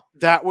 wow.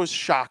 That was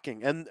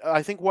shocking. And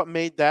I think what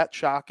made that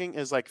shocking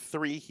is like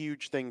 3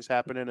 huge things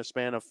happened in a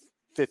span of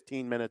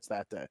 15 minutes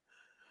that day.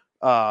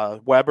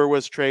 Weber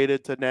was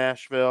traded to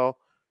Nashville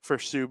for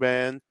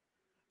Subban.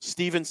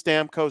 Steven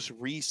Stamkos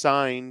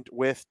re-signed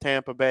with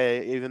Tampa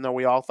Bay, even though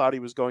we all thought he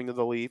was going to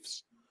the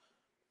Leafs.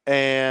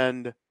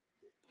 And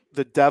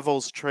the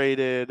Devils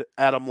traded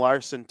Adam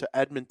Larson to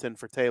Edmonton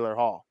for Taylor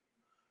Hall.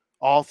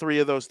 All 3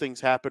 of those things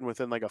happened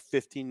within like a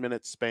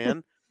 15-minute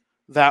span.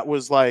 That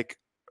was like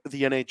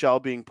the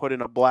NHL being put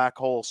in a black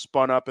hole,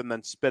 spun up, and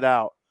then spit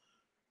out,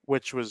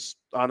 which was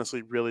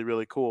honestly really,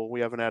 really cool. We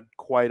haven't had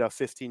quite a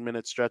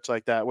 15-minute stretch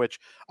like that,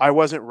 which I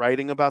wasn't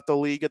writing about the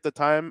league at the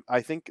time.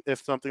 I think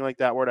if something like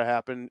that were to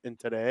happen in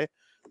today,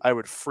 I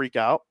would freak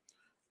out.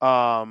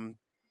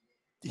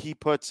 He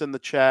puts in the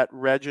chat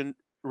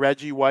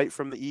Reggie White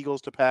from the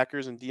Eagles to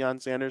Packers and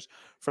Deion Sanders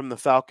from the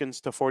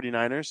Falcons to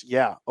 49ers.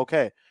 Yeah,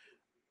 okay.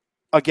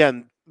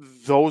 Again,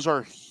 those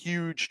are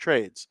huge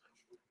trades.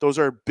 Those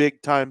are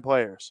big-time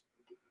players.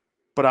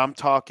 But I'm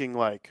talking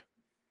like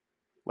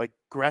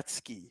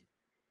Gretzky,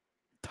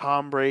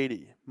 Tom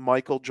Brady,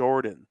 Michael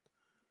Jordan,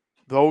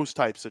 those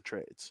types of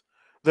trades.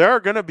 There are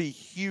going to be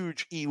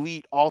huge,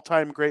 elite,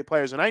 all-time great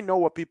players. And I know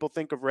what people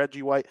think of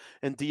Reggie White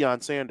and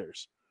Deion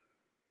Sanders.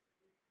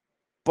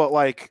 But,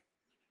 like,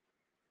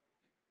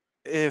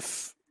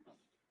 if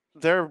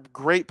there are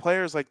great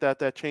players like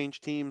that change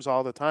teams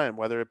all the time,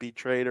 whether it be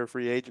trade or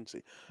free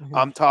agency. Mm-hmm.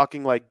 I'm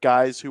talking like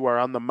guys who are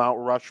on the Mount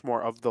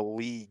Rushmore of the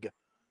league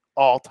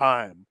all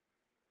time.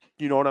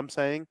 You know what I'm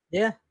saying?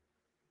 Yeah.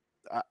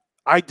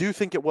 I do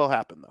think it will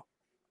happen, though,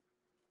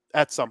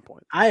 at some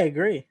point. I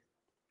agree.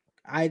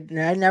 I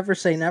never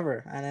say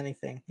never on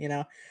anything,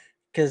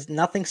 because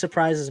nothing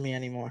surprises me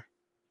anymore.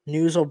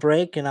 News will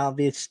break and I'll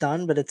be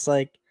stunned, but it's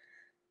like,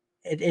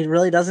 it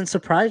really doesn't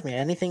surprise me.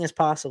 Anything is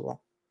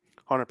possible.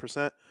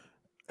 100%.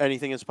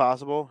 Anything is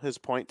possible. His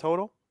point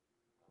total?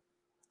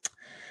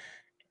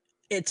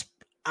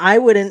 I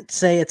wouldn't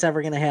say it's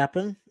ever going to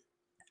happen.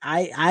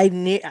 I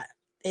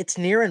it's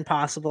near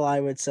impossible, I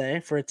would say,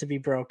 for it to be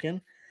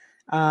broken.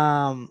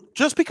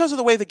 Just because of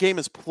the way the game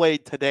is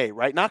played today,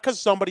 right? Not because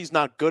somebody's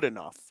not good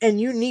enough. And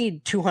you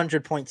need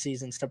 200-point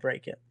seasons to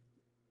break it.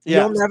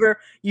 Yes.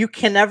 You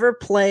can never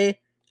play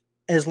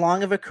as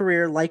long of a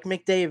career like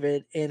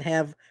McDavid and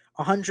have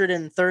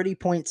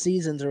 130-point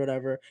seasons or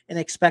whatever and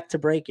expect to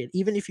break it,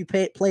 even if you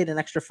played an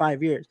extra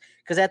 5 years.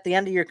 Because at the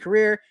end of your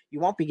career, you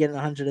won't be getting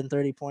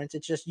 130 points.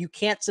 It's just you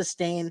can't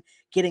sustain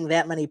getting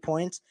that many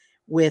points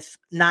with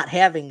not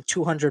having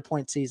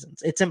 200-point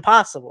seasons. It's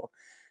impossible.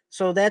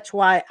 So that's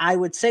why I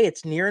would say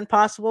it's near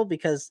impossible,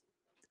 because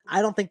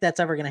I don't think that's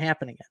ever going to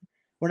happen again.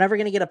 We're never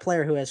going to get a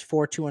player who has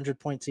 4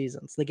 200-point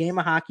seasons. The game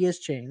of hockey has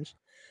changed.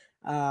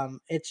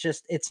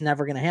 It's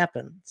never going to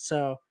happen.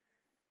 So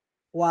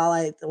while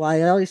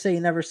I always say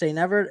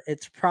never,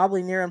 it's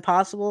probably near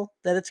impossible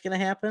that it's going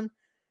to happen.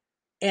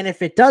 And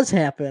if it does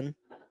happen,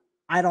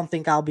 I don't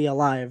think I'll be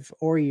alive,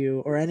 or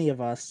you, or any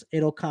of us.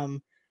 It'll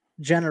come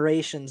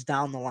generations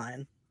down the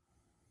line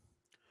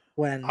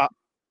when, I,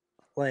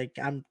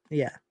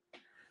 yeah.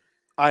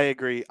 I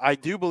agree. I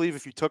do believe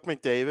if you took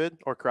McDavid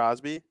or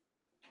Crosby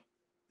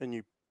and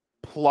you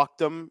plucked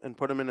them and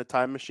put them in a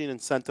time machine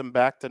and sent them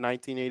back to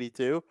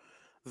 1982,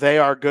 they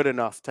are good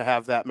enough to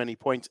have that many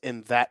points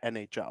in that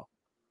NHL.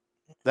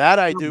 That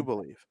I do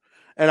believe.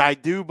 And I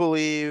do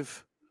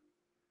believe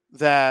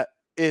that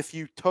if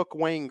you took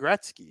Wayne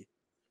Gretzky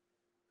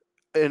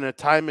in a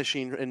time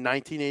machine in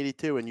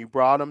 1982 and you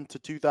brought him to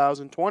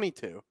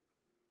 2022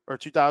 or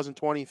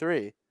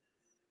 2023,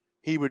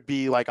 he would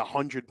be like a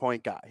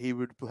 100-point guy. He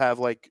would have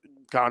like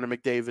Connor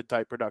McDavid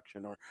type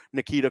production or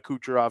Nikita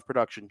Kucherov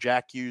production,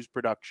 Jack Hughes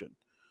production.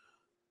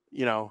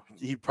 You know,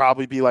 he'd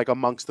probably be like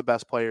amongst the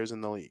best players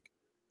in the league.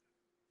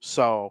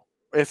 So,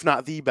 if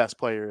not the best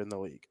player in the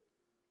league.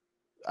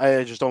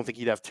 I just don't think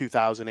he'd have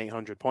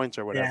 2,800 points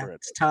or whatever.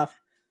 It's tough.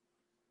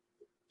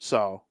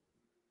 So,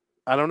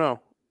 I don't know.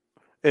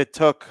 It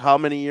took how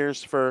many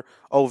years for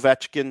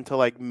Ovechkin to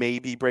like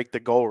maybe break the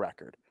goal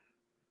record?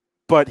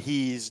 But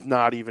he's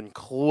not even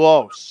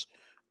close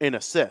in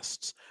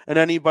assists. And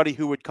anybody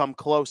who would come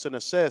close in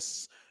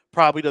assists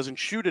probably doesn't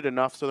shoot it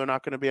enough, so they're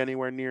not going to be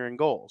anywhere near in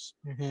goals.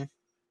 Mm-hmm.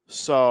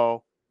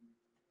 So,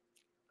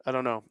 I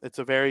don't know. It's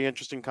a very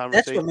interesting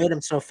conversation. That's what made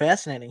him so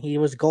fascinating. He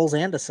was goals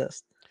and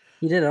assists.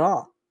 He did it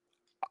all.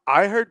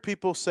 I heard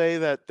people say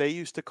that they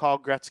used to call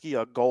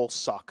Gretzky a goal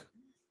suck,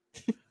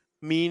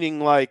 meaning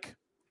like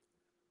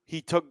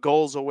he took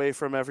goals away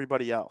from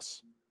everybody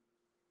else.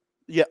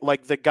 Yeah,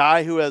 like the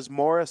guy who has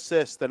more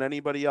assists than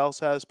anybody else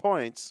has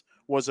points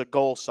was a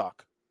goal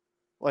suck.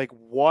 Like,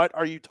 what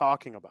are you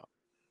talking about?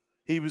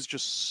 He was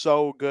just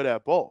so good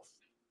at both.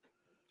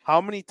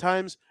 How many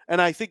times?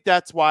 And I think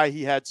that's why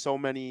he had so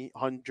many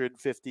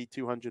 150,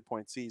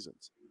 200-point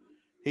seasons.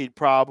 He'd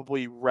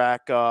probably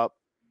rack up,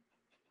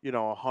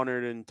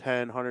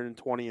 110,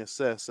 120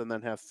 assists and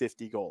then have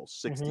 50 goals,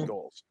 60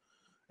 goals.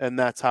 And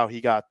that's how he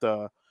got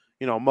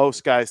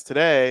most guys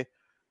today.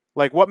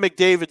 Like what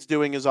McDavid's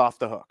doing is off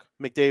the hook.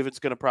 McDavid's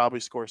going to probably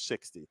score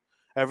 60.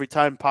 Every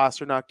time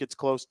Pastrnak gets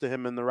close to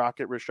him in the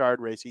Rocket Richard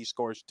race, he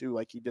scores 2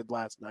 like he did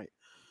last night.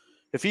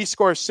 If he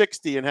scores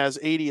 60 and has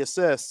 80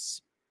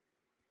 assists,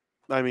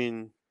 I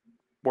mean,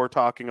 we're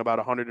talking about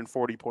a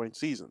 140-point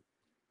season.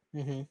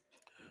 Mm-hmm.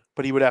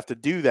 But he would have to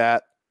do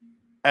that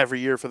every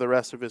year for the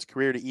rest of his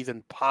career to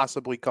even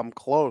possibly come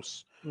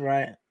close.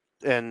 Right.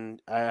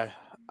 And I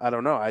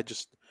don't know.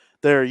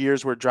 There are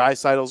years where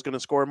Draisaitl's going to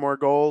score more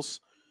goals.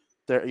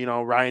 There,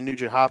 Ryan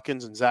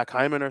Nugent-Hopkins and Zach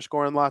Hyman are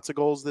scoring lots of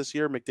goals this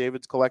year.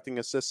 McDavid's collecting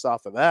assists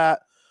off of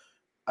that.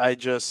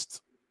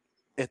 It's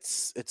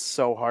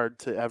so hard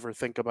to ever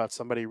think about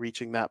somebody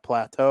reaching that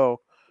plateau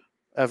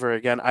ever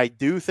again. I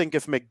do think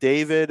if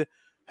McDavid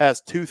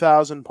has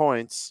 2,000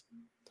 points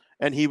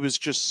and he was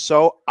just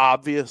so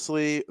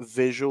obviously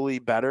visually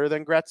better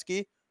than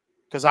Gretzky,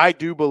 because I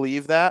do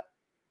believe that.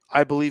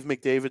 I believe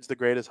McDavid's the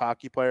greatest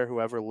hockey player who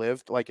ever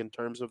lived, like in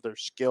terms of their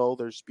skill,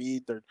 their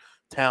speed, their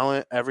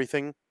talent,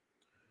 everything.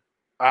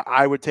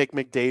 I would take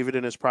McDavid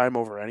in his prime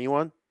over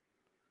anyone.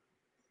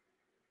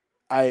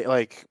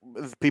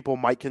 People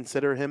might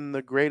consider him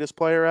the greatest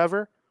player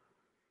ever,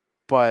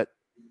 but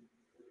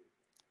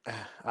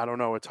I don't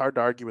know. It's hard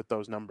to argue with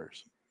those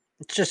numbers.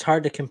 It's just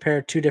hard to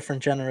compare two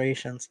different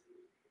generations.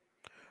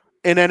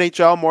 In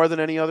NHL more than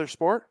any other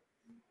sport?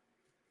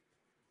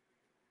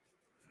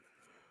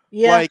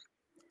 Yeah.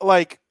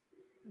 Like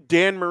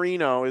Dan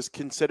Marino is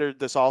considered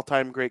this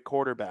all-time great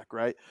quarterback,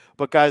 right?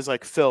 But guys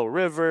like Phil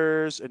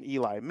Rivers and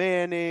Eli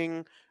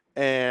Manning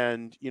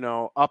and,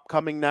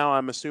 upcoming now,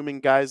 I'm assuming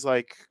guys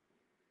like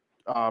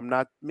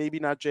not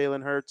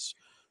Jalen Hurts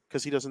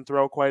because he doesn't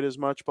throw quite as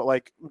much, but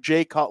like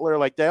Jay Cutler,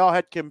 like they all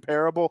had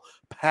comparable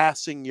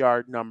passing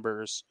yard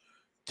numbers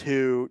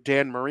to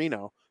Dan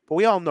Marino. But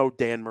we all know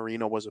Dan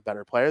Marino was a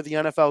better player. The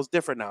NFL is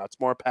different now.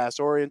 It's more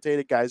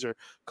pass-orientated. Guys are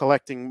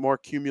collecting more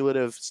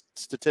cumulative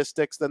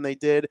statistics than they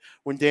did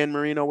when Dan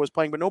Marino was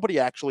playing. But nobody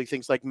actually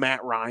thinks like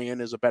Matt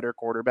Ryan is a better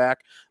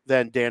quarterback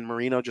than Dan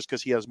Marino just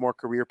because he has more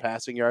career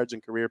passing yards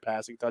and career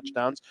passing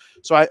touchdowns.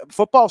 So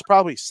football's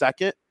probably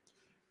second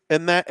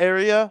in that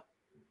area.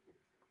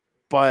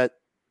 but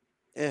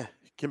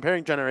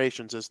comparing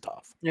generations is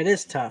tough. It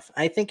is tough.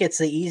 I think it's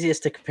the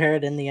easiest to compare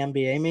it in the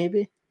NBA,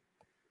 maybe.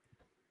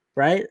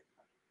 Right?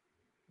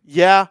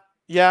 Yeah,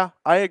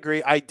 I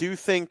agree. I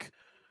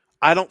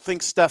don't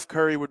think Steph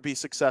Curry would be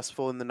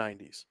successful in the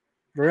 90s.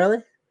 Really?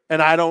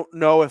 And I don't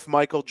know if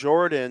Michael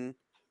Jordan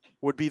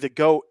would be the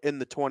GOAT in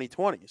the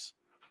 2020s.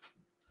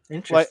 Like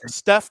Interesting.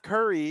 Steph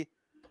Curry,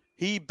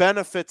 he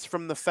benefits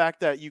from the fact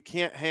that you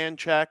can't hand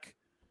check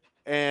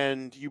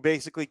and you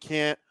basically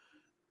can't,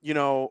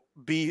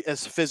 be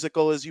as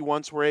physical as you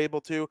once were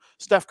able to.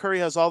 Steph Curry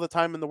has all the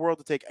time in the world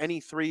to take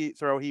any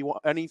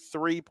any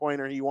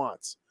 3-pointer he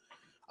wants.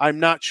 I'm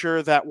not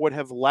sure that would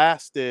have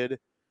lasted.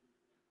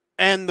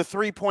 And the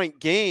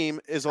 3-point game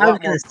is a I was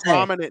lot gonna more say,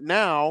 prominent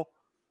now.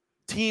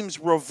 Teams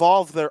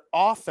revolve their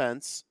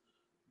offense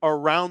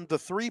around the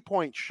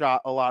 3-point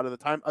shot a lot of the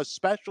time,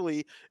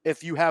 especially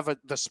if you have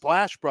the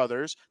Splash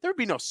Brothers. There would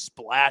be no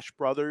Splash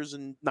Brothers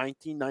in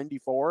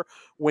 1994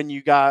 when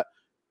you got,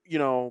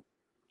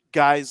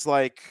 guys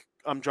like,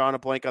 I'm drawing a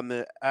blank on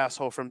the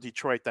asshole from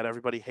Detroit that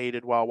everybody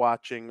hated while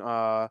watching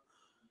The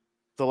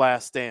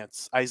Last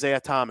Dance,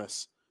 Isaiah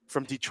Thomas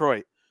from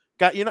Detroit.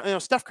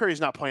 Steph Curry's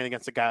not playing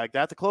against a guy like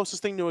that. The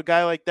closest thing to a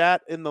guy like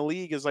that in the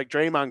league is like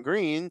Draymond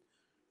Green,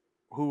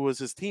 who was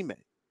his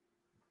teammate.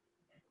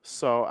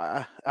 So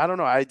I don't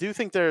know. I do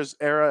think there's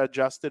era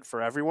adjusted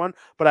for everyone,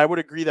 but I would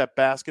agree that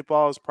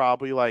basketball is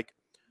probably like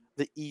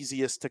the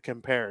easiest to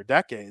compare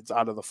decades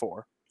out of the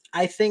four.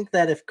 I think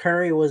that if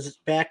Curry was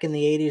back in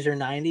the 80s or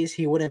 90s,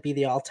 he wouldn't be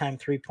the all-time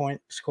 3-point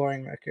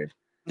scoring record.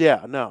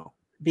 Yeah, no.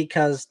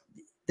 Because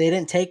they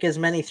didn't take as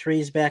many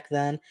threes back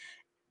then.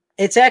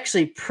 It's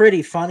actually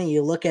pretty funny.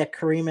 You look at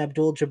Kareem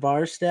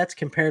Abdul-Jabbar's stats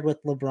compared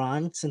with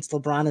LeBron, since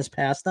LeBron has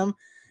passed them,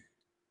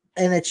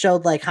 and it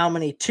showed like how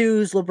many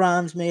twos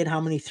LeBron's made, how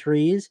many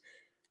threes.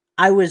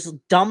 I was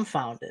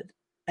dumbfounded,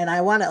 and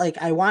I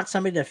want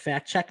somebody to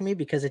fact check me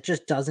because it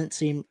just doesn't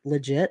seem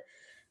legit.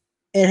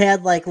 It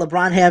had like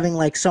LeBron having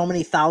like so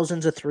many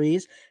thousands of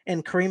threes,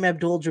 and Kareem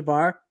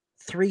Abdul-Jabbar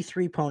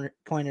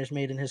 3-pointers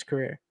made in his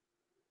career.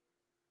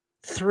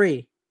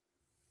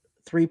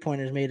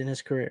 3-pointers made in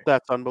his career.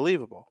 That's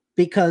unbelievable.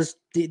 Because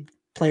the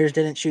players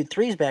didn't shoot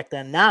threes back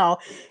then. Now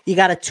you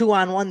got a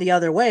 2-on-1 the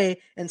other way.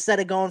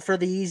 Instead of going for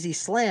the easy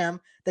slam,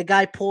 the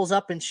guy pulls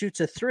up and shoots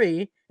a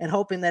 3 and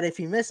hoping that if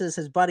he misses,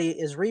 his buddy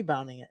is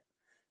rebounding it.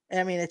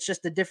 I mean, it's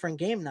just a different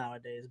game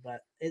nowadays, but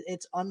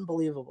it's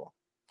unbelievable.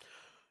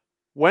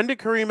 When did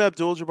Kareem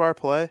Abdul-Jabbar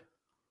play?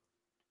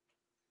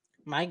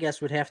 My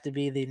guess would have to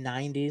be the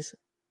 90s.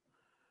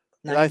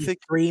 I think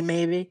 93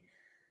 maybe.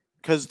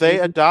 because they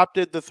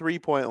adopted the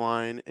 3-point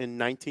line in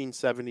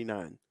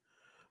 1979.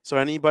 So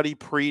anybody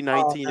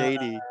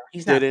pre-1980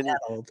 he's not didn't. that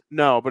old.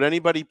 No, but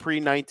anybody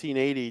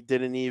pre-1980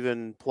 didn't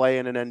even play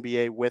in an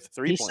NBA with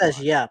 3-point He says,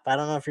 line. yep. I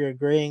don't know if you're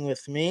agreeing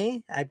with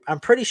me. I'm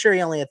pretty sure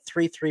he only had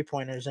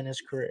 3-pointers in his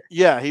career.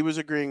 Yeah, he was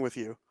agreeing with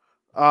you.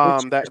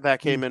 That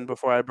came in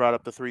before I brought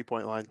up the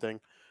 3-point line thing.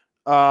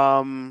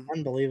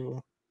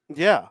 Unbelievable.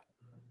 Yeah,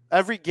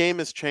 every game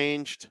has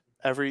changed.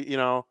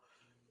 Nobody,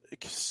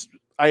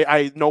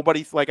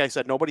 like I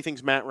said, nobody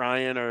thinks Matt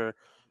Ryan or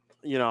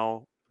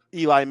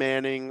Eli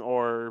Manning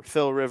or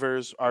Phil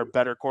Rivers are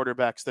better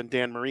quarterbacks than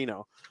Dan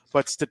Marino,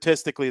 but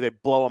statistically they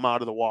blow them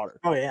out of the water.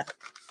 Oh yeah.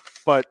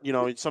 But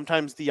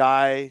sometimes the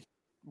eye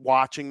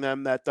watching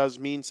them, that does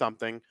mean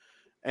something.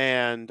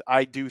 And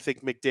I do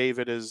think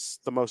McDavid is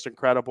the most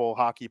incredible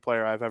hockey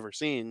player I've ever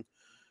seen,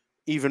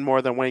 even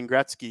more than Wayne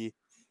Gretzky.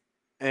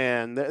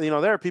 And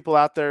there are people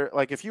out there,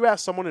 like if you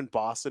ask someone in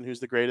Boston who's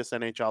the greatest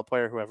NHL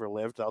player who ever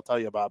lived, they'll tell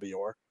you Bobby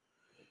Orr.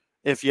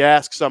 If you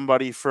ask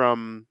somebody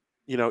from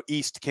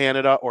East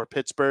Canada or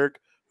Pittsburgh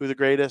who the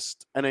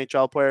greatest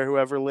NHL player who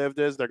ever lived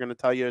is, they're going to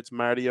tell you it's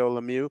Mario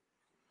Lemieux.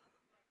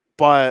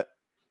 But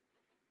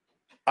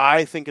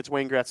I think it's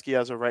Wayne Gretzky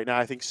as of right now.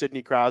 I think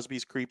Sidney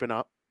Crosby's creeping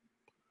up.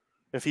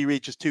 If he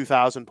reaches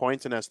 2,000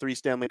 points and has 3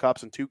 Stanley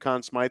Cups and 2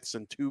 Conn Smythes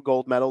and 2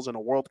 gold medals and a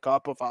World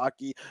Cup of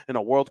hockey and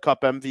a World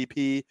Cup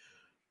MVP,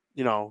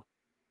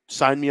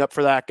 sign me up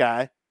for that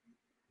guy.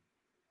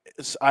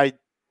 I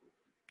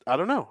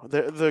don't know.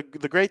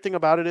 The great thing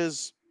about it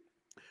is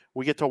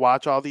we get to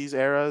watch all these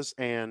eras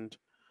and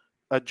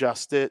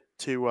adjust it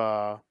to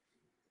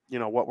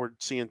what we're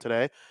seeing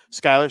today.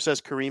 Skylar says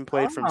Kareem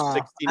played from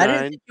 69. I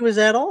didn't think he was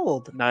that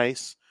old.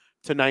 Nice.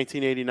 To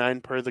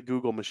 1989 per the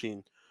Google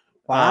machine.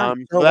 Wow.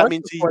 So that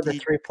means before the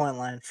 3-point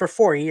line for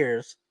 4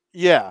 years.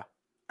 Yeah.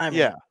 I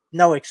mean,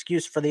 no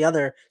excuse for the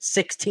other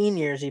 16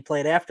 years he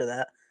played after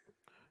that.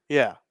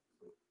 Yeah.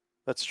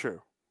 That's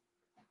true.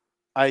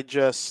 I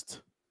don't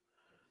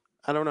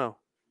know.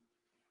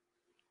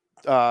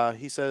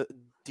 He said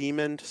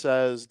Demon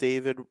says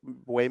David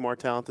way more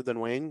talented than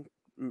Wayne.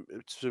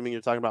 Assuming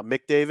you're talking about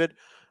McDavid.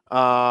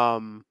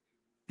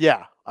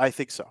 Yeah, I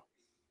think so.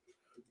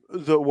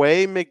 The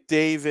way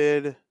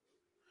McDavid,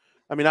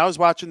 I mean, I was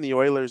watching the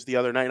Oilers the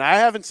other night, and I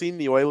haven't seen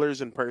the Oilers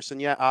in person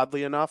yet,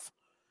 oddly enough.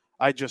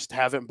 I just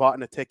haven't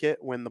bought a ticket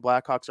when the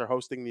Blackhawks are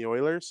hosting the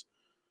Oilers.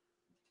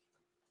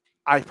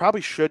 I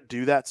probably should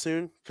do that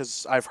soon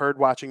because I've heard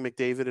watching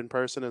McDavid in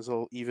person is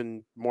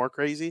even more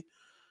crazy.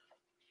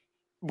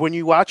 When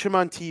you watch him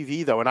on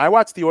TV, though, and I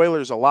watch the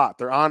Oilers a lot,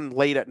 they're on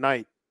late at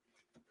night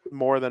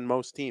more than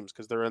most teams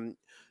because they're in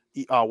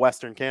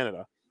Western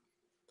Canada.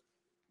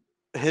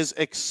 His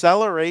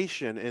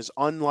acceleration is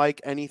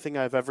unlike anything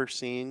I've ever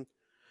seen,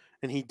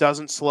 and he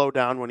doesn't slow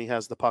down when he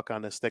has the puck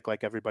on his stick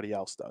like everybody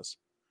else does.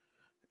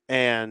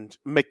 And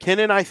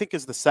McKinnon, I think,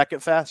 is the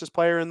second fastest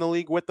player in the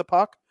league with the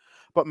puck,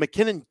 but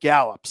McKinnon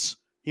gallops.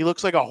 He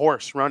looks like a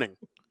horse running.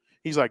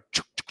 He's like,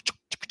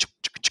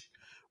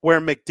 where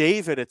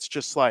McDavid, it's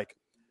just like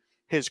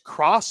his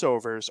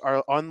crossovers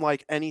are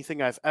unlike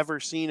anything I've ever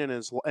seen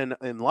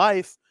in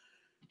life.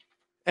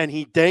 And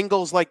he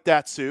dangles like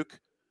Datsuk.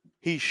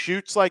 He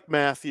shoots like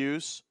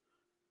Matthews.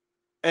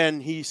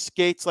 And he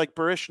skates like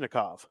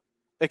Barishnikov,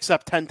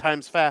 except 10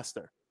 times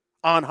faster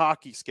on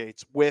hockey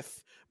skates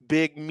with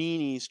big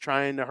meanies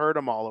trying to hurt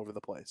him all over the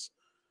place.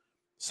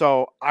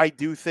 So I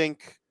do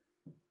think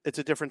it's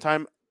a different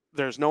time.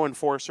 There's no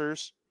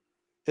enforcers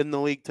in the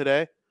league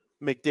today.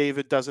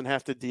 McDavid doesn't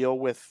have to deal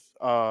with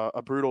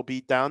a brutal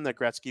beatdown that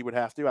Gretzky would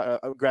have to.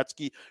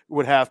 Gretzky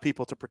would have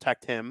people to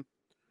protect him.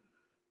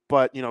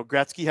 But,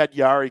 Gretzky had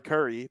Yari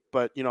Curry.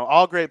 But,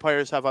 all great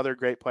players have other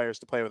great players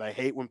to play with. I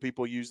hate when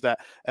people use that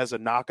as a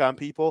knock on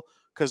people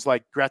because,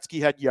 like,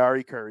 Gretzky had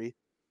Yari Curry.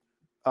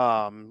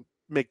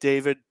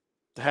 McDavid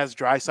has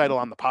Draisaitl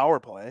on the power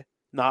play,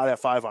 not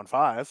at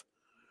 5-on-5.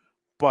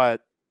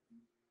 But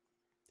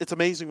it's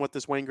amazing what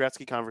this Wayne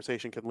Gretzky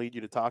conversation can lead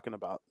you to talking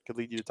about. Could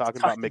lead you to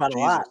talking about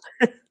McJesus.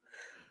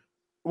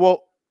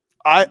 Well,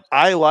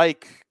 I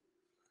like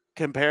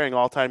comparing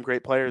all-time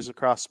great players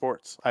across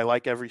sports. I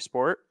like every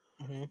sport.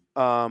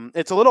 Mm-hmm.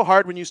 It's a little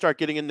hard when you start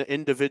getting into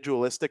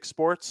individualistic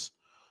sports,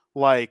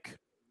 like,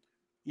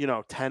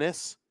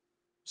 tennis.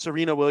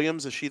 Serena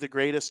Williams, is she the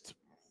greatest?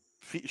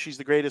 She's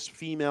the greatest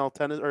female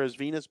tennis, or is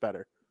Venus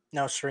better?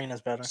 No,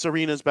 Serena's better.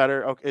 Serena's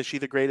better. Okay, is she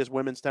the greatest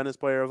women's tennis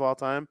player of all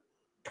time?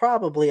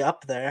 Probably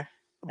up there.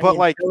 But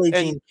Billie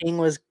Jean King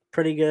was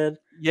pretty good.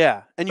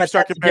 Yeah, and you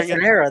start comparing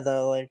different era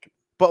though,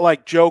 But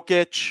like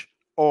Jokic,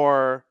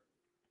 or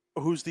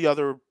who's the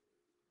other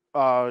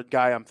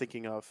guy I'm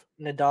thinking of?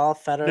 Nadal,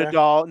 Federer.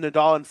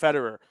 Nadal and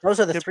Federer. Those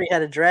are the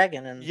three-headed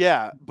dragon. And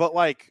yeah, but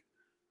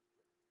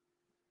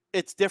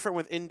it's different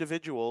with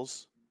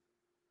individuals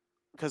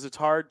because it's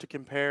hard to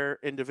compare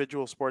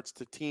individual sports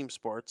to team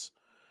sports.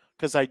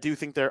 Because I do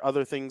think there are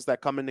other things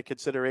that come into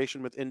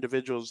consideration with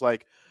individuals.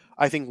 Like,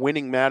 I think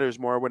winning matters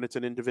more when it's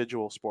an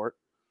individual sport.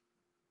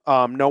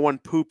 No one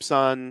poops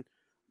on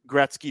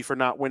Gretzky for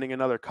not winning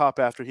another cup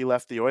after he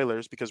left the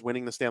Oilers because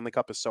winning the Stanley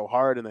Cup is so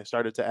hard, and they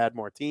started to add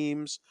more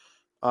teams.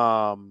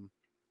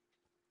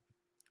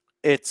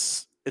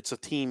 It's a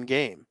team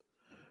game.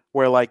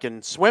 Where, like,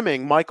 in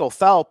swimming, Michael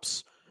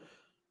Phelps,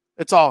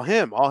 it's all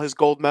him. All his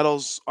gold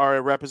medals are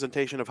a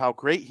representation of how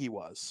great he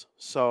was.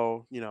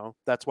 So,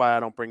 that's why I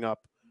don't bring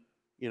up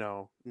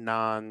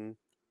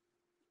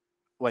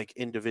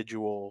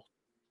individual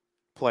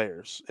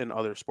players in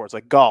other sports,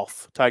 like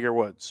golf, Tiger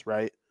Woods,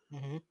 right?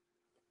 Mm-hmm.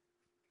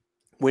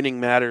 Winning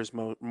matters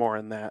more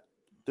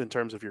in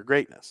terms of your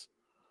greatness.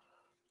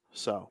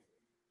 So,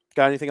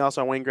 got anything else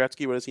on Wayne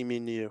Gretzky? What does he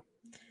mean to you?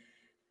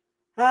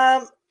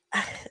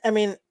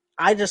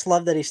 I just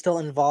love that he's still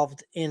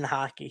involved in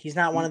hockey. He's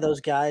not one of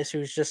those guys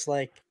who's just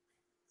like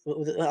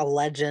a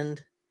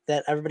legend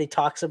that everybody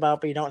talks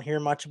about, but you don't hear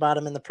much about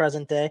him in the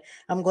present day.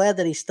 I'm glad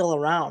that he's still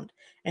around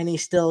and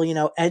he's still,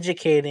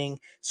 educating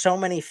so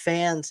many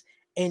fans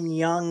and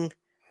young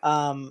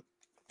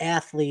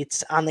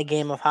athletes on the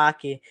game of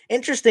hockey.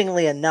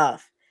 Interestingly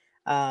enough,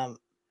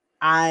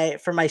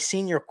 for my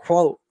senior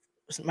quote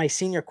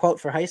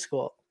for high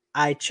school,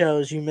 I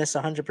chose "You miss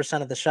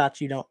 100% of the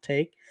shots you don't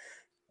take."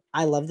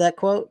 I love that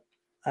quote.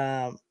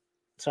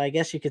 So I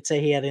guess you could say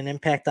he had an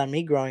impact on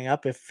me growing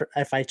up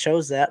if I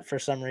chose that for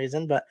some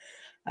reason, but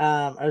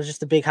I was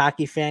just a big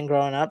hockey fan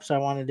growing up, so I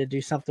wanted to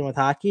do something with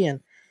hockey, and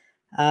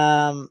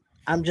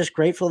I'm just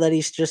grateful that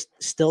he's just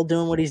still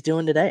doing what he's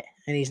doing today,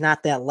 and he's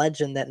not that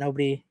legend that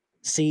nobody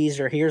sees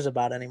or hears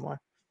about anymore.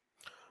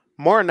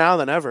 More now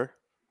than ever,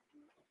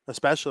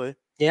 especially.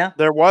 Yeah.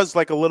 There was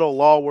like a little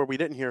lull where we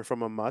didn't hear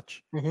from him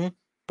much, mm-hmm.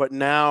 but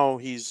now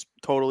he's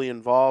totally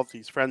involved.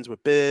 He's friends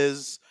with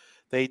Biz.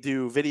 They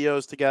do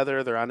videos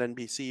together. They're on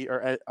NBC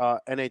or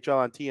NHL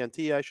on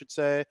TNT, I should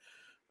say.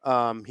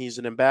 He's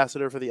an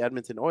ambassador for the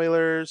Edmonton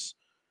Oilers.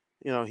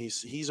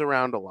 He's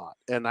around a lot.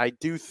 And I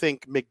do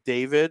think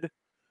McDavid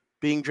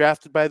being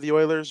drafted by the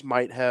Oilers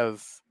might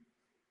have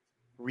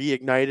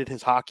reignited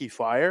his hockey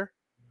fire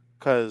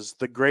because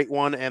the great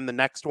one and the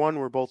next one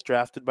were both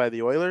drafted by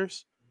the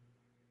Oilers.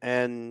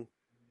 And,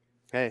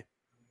 hey,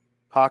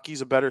 hockey's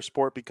a better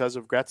sport because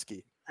of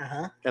Gretzky.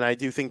 Uh-huh. And I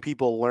do think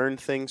people learned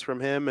things from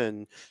him,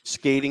 and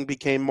skating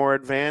became more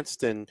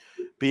advanced, and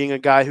being a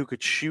guy who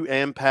could shoot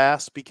and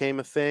pass became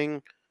a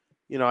thing.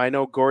 I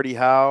know Gordie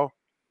Howe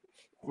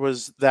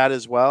was that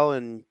as well,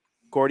 and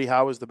Gordie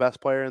Howe was the best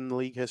player in the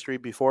league history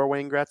before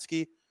Wayne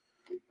Gretzky.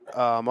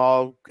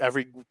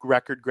 Every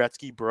record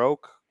Gretzky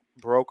broke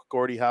broke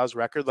Gordie Howe's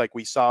record. Like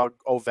we saw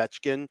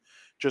Ovechkin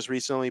just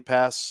recently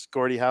pass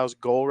Gordie Howe's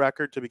goal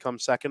record to become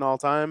second all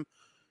time.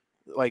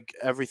 Like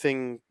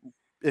everything,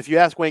 if you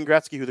ask Wayne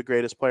Gretzky who the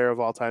greatest player of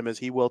all time is,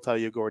 he will tell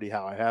you Gordie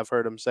Howe. I have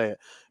heard him say it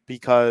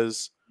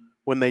because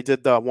when they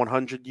did the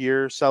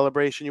 100-year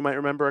celebration, you might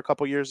remember a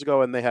couple years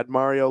ago, and they had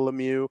Mario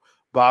Lemieux,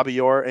 Bobby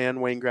Orr,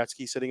 and Wayne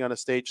Gretzky sitting on a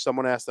stage.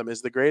 Someone asked them,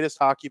 is the greatest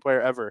hockey player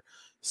ever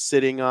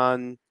sitting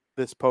on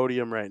this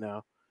podium right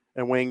now?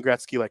 And Wayne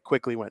Gretzky like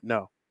quickly went,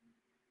 no.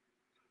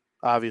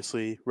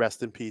 Obviously,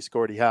 rest in peace,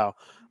 Gordie Howe.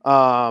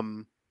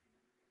 Wayne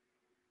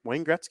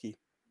Gretzky,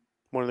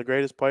 one of the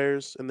greatest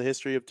players in the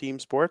history of team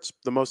sports,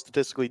 the most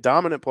statistically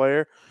dominant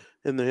player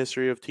in the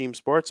history of team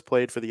sports,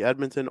 played for the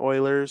Edmonton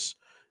Oilers,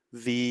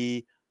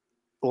 the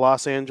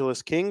Los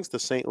Angeles Kings, the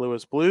St.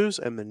 Louis Blues,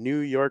 and the New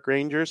York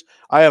Rangers.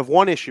 I have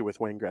one issue with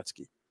Wayne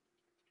Gretzky.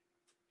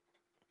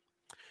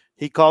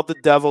 He called the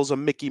Devils a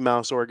Mickey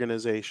Mouse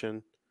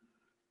organization.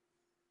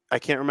 I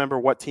can't remember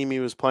what team he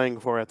was playing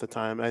for at the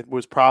time. It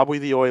was probably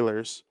the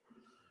Oilers,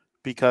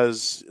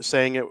 because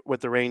saying it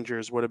with the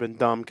Rangers would have been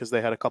dumb because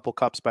they had a couple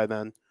cups by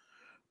then.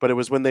 But it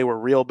was when they were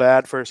real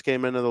bad, first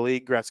came into the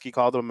league, Gretzky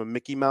called them a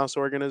Mickey Mouse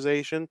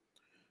organization.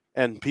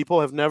 And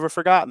people have never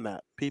forgotten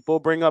that. People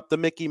bring up the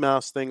Mickey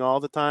Mouse thing all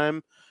the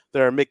time.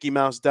 There are Mickey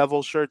Mouse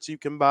Devil shirts you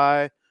can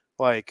buy.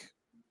 Like,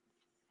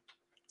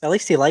 At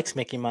least he likes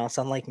Mickey Mouse,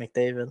 unlike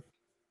McDavid.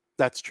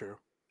 that's true.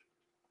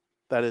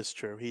 That is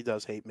true. He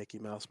does hate Mickey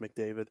Mouse,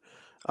 McDavid.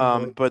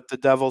 Mhm. But the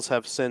Devils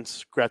have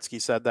since,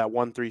 Gretzky said that,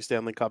 won 3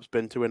 Stanley Cups,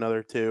 been to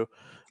another 2.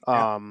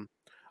 Yeah.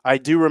 I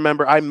do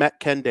remember I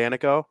met Ken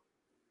Danico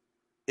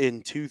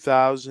in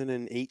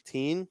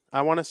 2018,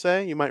 I want to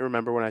say. You might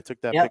remember when I took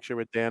that Yep. picture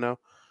with Dano.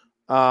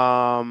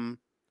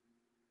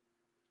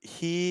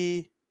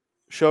 He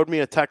showed me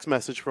a text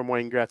message from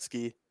Wayne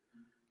Gretzky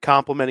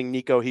complimenting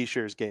Nico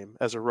Heischer's game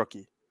as a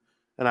rookie.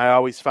 And I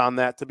always found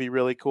that to be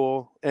really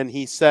cool. And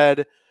he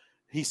said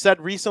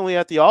recently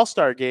at the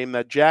All-Star game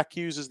that Jack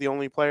Hughes is the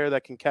only player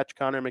that can catch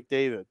Connor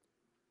McDavid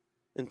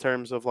in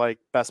terms of like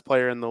best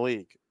player in the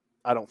league.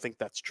 I don't think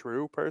that's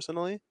true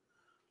personally.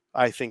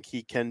 I think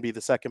he can be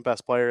the second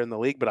best player in the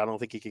league, but I don't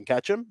think he can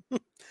catch him.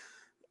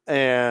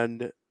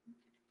 And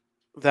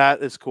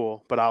that is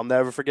cool. But I'll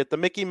never forget the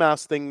Mickey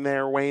Mouse thing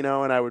there,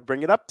 Wayno, and I would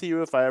bring it up to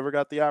you if I ever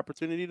got the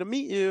opportunity to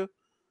meet you.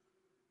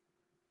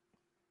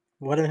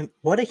 What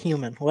a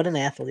human. What an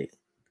athlete.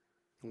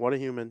 What a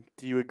human.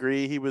 Do you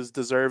agree he was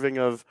deserving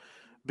of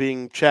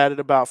being chatted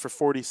about for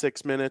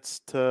 46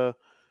 minutes to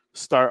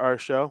start our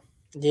show?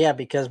 Yeah,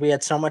 because we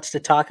had so much to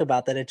talk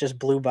about that it just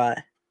blew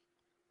by.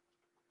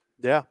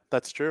 Yeah,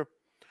 that's true.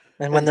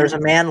 And when there's a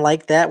man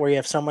like that where you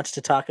have so much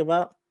to talk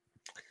about,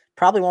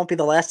 probably won't be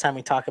the last time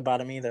we talk about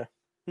him either.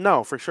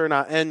 No, for sure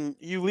not. And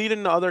you lead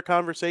into other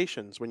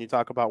conversations when you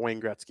talk about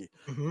Wayne Gretzky.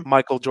 Mm-hmm.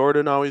 Michael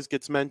Jordan always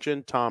gets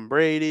mentioned. Tom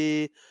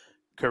Brady,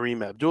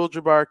 Kareem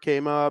Abdul-Jabbar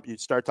came up. You'd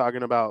start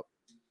talking about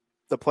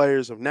the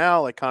players of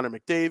now, like Connor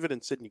McDavid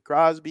and Sidney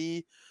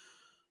Crosby.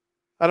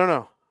 I don't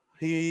know.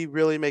 He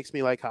really makes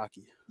me like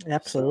hockey.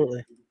 Absolutely.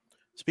 So,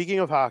 speaking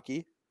of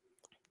hockey,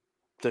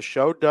 the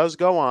show does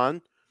go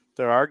on.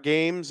 There are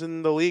games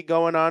in the league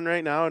going on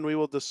right now, and we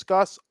will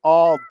discuss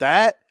all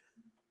that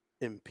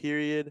in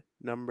period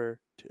number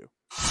 2.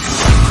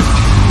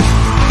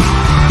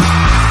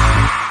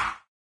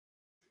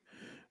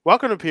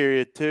 Welcome to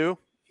period 2.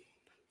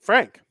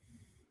 Frank,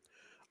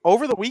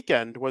 over the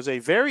weekend was a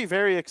very,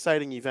 very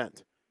exciting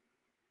event.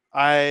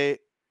 I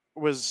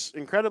was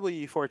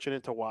incredibly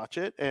fortunate to watch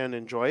it and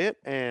enjoy it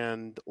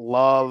and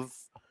love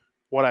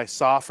what I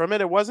saw from it.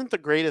 It wasn't the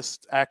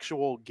greatest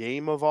actual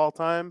game of all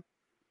time,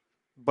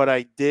 but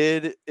I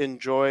did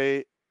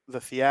enjoy the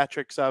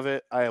theatrics of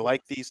it. I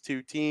like these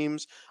two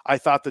teams. I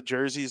thought the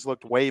jerseys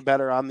looked way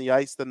better on the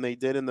ice than they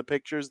did in the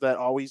pictures. That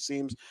always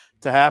seems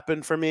to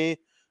happen for me.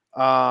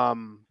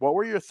 What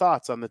were your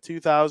thoughts on the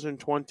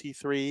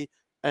 2023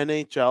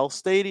 NHL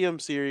Stadium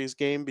Series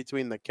game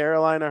between the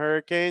Carolina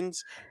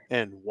Hurricanes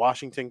and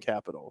Washington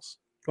Capitals?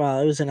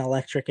 Wow, it was an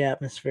electric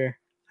atmosphere.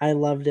 I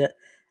loved it.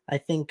 I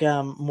think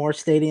more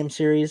stadium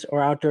series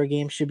or outdoor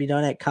games should be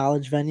done at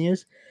college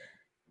venues.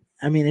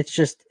 I mean,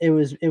 it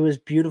was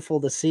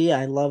beautiful to see.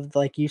 I loved,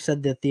 like you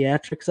said, the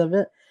theatrics of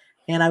it,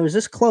 and I was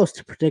this close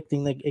to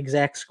predicting the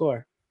exact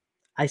score.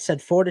 I said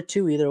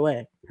 4-2 either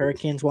way.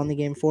 Hurricanes won the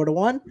game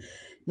 4-1.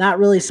 Not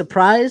really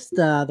surprised.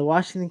 The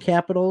Washington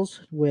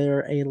Capitals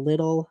were a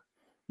little,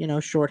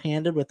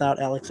 shorthanded without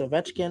Alex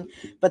Ovechkin,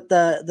 but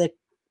the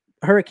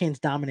Hurricanes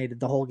dominated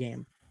the whole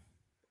game.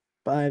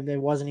 But it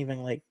wasn't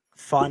even like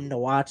fun to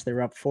watch. They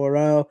were up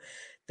 4-0.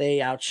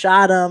 They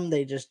outshot them.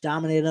 They just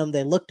dominated them.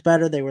 They looked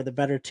better. They were the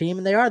better team,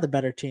 and they are the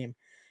better team.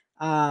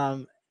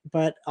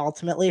 But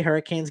ultimately,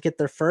 Hurricanes get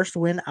their first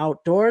win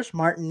outdoors.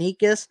 Martin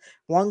Necas,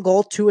 1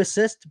 goal, 2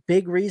 assists.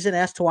 Big reason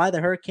as to why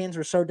the Hurricanes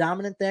were so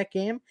dominant that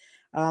game.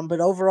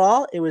 But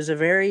overall, it was a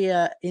very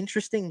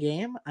interesting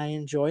game. I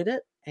enjoyed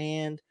it,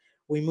 and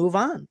we move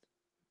on.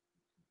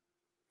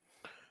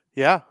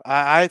 Yeah,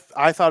 I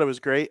thought it was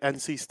great.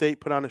 NC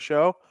State put on a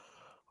show.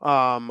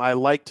 I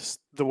liked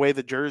the way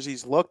the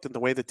jerseys looked and the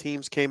way the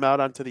teams came out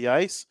onto the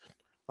ice.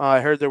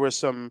 I heard there was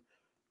some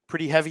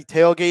pretty heavy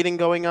tailgating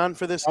going on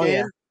for this Oh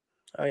yeah. game.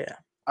 Oh yeah.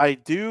 I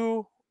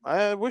do.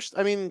 I wish.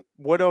 I mean,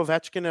 would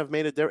Ovechkin have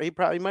made a difference? He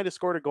probably might have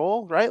scored a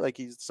goal, right? Like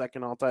he's the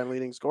second all-time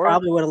leading scorer.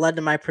 Probably would have led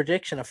to my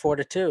prediction of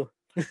 4-2.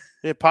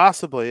 Yeah,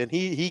 possibly, and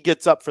he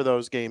gets up for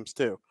those games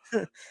too.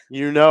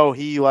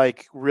 He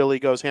like really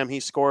goes ham. He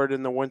scored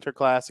in the Winter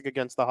Classic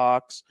against the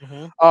Hawks.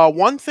 Mm-hmm.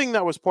 One thing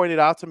that was pointed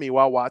out to me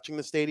while watching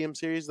the Stadium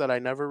Series that I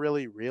never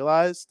really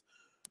realized.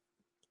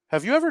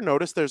 Have you ever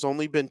noticed there's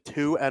only been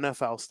 2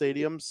 NFL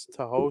stadiums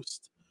to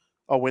host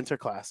a Winter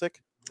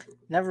Classic?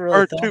 Never really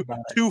Or thought about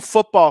it. 2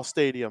 football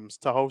stadiums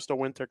to host a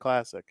Winter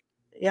Classic.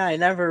 Yeah, I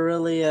never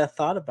really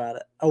thought about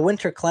it. A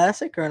Winter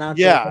Classic or an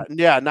outdoor Yeah, game?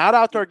 yeah, not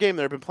outdoor game.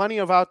 There have been plenty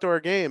of outdoor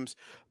games,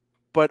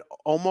 but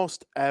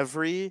almost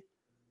every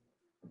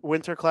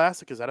Winter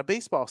Classic is at a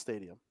baseball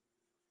stadium.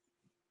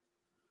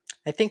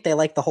 I think they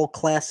like the whole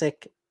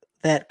classic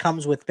that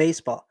comes with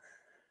baseball.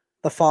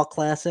 The Fall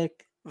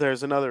Classic.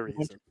 There's another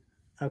reason.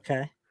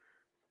 Okay.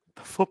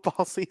 The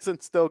football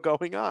season's still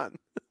going on.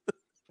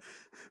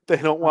 They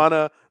don't want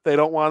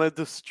to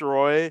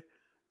destroy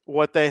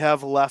what they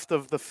have left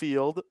of the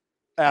field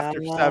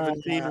after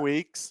 17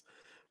 weeks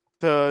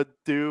to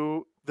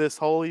do this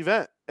whole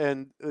event.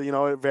 And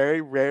it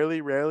very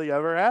rarely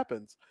ever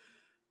happens.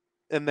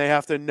 And they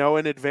have to know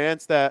in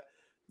advance that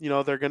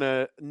they're going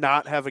to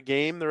not have a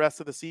game the rest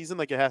of the season.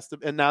 Like it has to.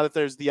 And now that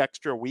there's the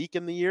extra week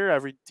in the year,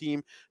 every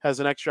team has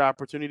an extra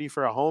opportunity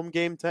for a home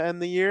game to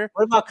end the year.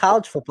 What about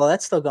college football?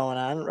 That's still going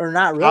on, or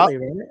not really,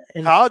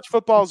 right? College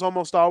football is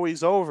almost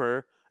always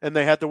over, and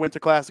they had the Winter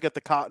Classic at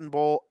the Cotton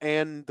Bowl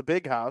and the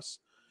Big House.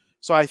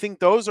 So I think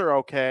those are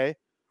okay.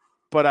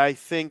 But I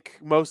think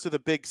most of the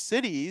big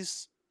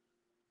cities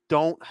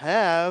don't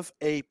have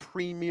a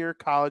premier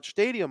college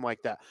stadium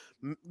like that.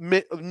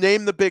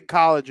 Name the big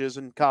colleges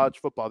in college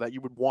football that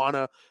you would want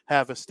to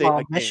have a state.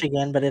 Well,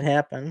 Michigan, but it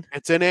happened.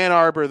 It's in Ann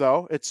Arbor,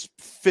 though. It's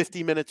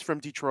 50 minutes from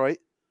Detroit.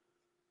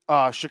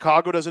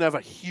 Chicago doesn't have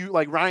a huge,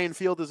 like Ryan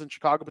Field is in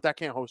Chicago, but that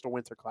can't host a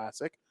Winter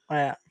Classic. Oh,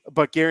 yeah.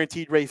 But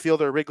guaranteed Ray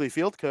Field or Wrigley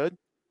Field could.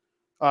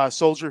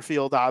 Soldier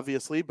Field,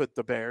 obviously, but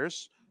the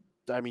Bears.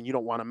 I mean, you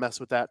don't want to mess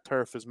with that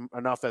turf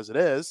enough as it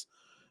is.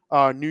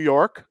 New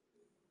York.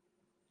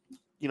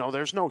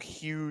 There's no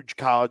huge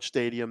college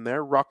stadium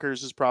there.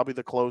 Rutgers is probably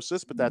the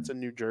closest, but that's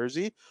in New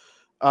Jersey.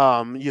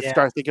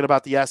 Start thinking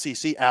about the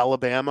SEC,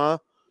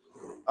 Alabama,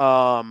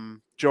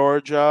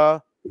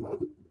 Georgia,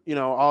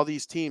 all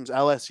these teams,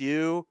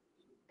 LSU.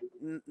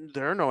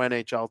 There are no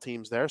NHL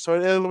teams there.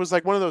 So it was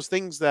like one of those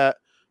things that,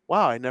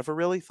 wow, I never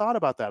really thought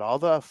about that. All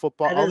the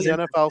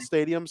NFL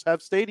stadiums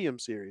have stadium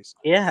series.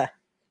 Yeah.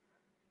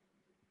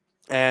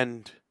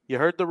 And you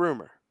heard the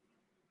rumor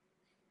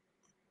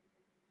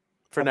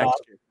for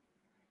next year.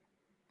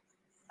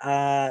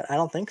 I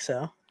don't think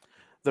so.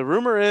 The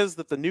rumor is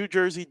that the New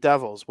Jersey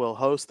Devils will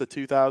host the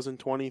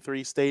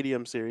 2023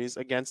 Stadium Series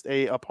against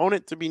a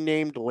opponent to be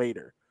named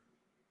later.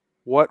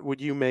 What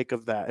would you make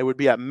of that? It would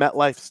be at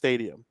MetLife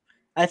Stadium.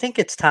 I think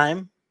it's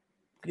time.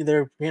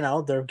 They're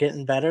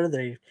getting better.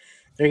 They're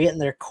getting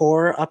their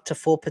core up to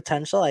full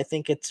potential. I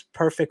think it's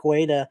perfect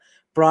way to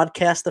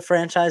broadcast the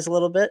franchise a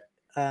little bit.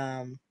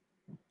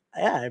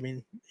 I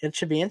mean, it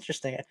should be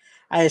interesting.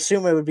 I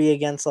assume it would be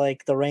against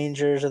like the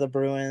Rangers or the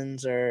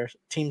Bruins or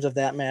teams of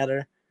that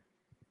matter.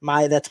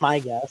 That's my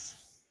guess.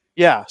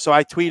 Yeah, so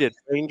I tweeted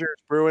Rangers,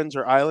 Bruins,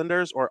 or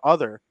Islanders or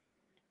other,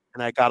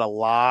 and I got a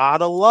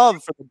lot of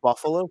love for the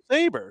Buffalo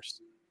Sabres,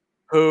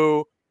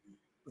 who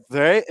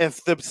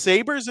if the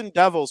Sabres and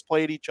Devils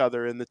played each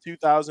other in the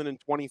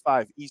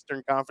 2025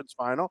 Eastern Conference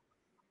Final,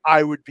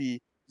 I would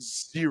be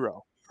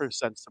 0%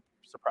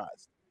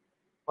 surprised.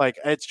 Like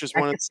it's just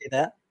I could see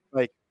that.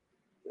 Like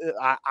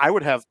I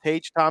would have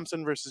Tage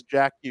Thompson versus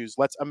Jack Hughes.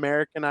 Let's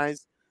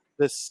Americanize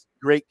this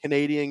great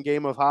Canadian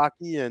game of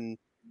hockey and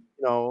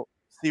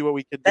see what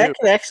we could do. That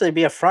could actually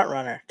be a front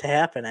runner to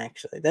happen,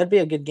 actually. That'd be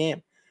a good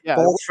game. Yeah.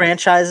 Both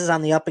franchises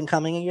on the up and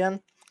coming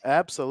again.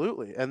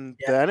 Absolutely. And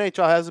the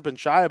NHL hasn't been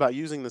shy about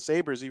using the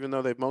Sabres, even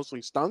though they've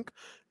mostly stunk.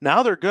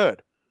 Now they're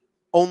good.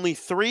 Only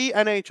 3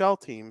 NHL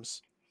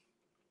teams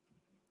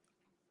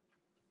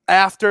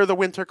after the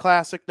Winter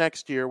Classic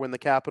next year when the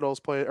Capitals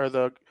play or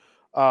the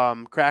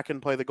Kraken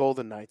play the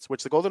Golden Knights,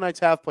 which the Golden Knights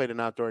have played an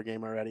outdoor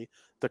game already.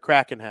 The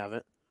Kraken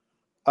haven't.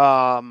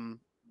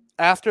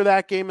 After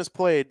that game is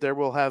played, there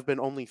will have been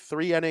only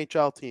 3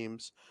 NHL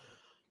teams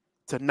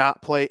to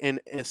not play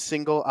in a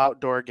single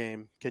outdoor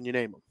game. Can you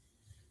name them?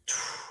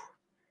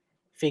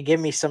 If you give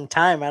me some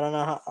time, I don't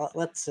know how.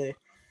 Let's see.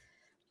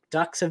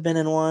 Ducks have been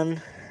in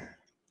one.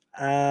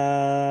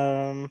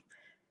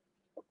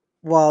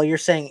 Well, you're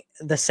saying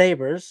the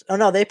Sabres. Oh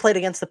no, they played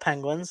against the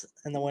Penguins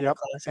in the Winter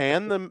Classic.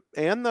 And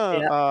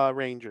the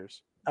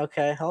Rangers.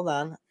 Okay, hold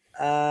on.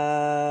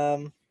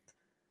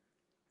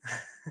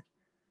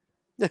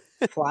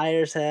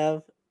 Flyers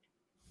have.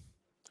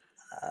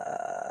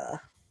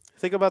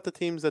 Think about the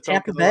teams that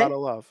don't get a lot of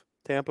love.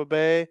 Tampa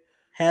Bay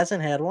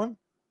hasn't had one,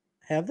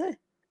 have they?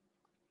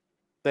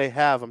 They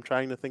have. I'm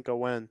trying to think of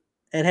when.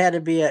 It had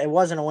to be. It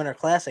wasn't a Winter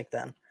Classic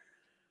then,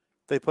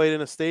 They played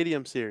in a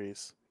stadium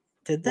series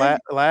did they?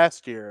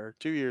 last year or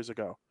 2 years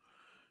ago.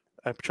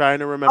 I'm trying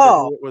to remember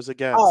Oh, who it was oh,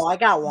 against. I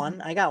got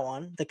one. I got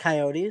one. The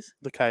Coyotes.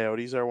 The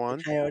Coyotes are The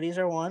one. Coyotes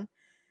are one.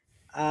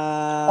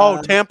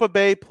 Oh, Tampa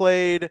Bay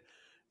played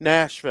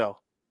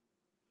Nashville.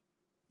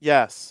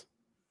 Yes,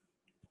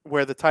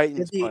 where the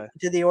Titans play.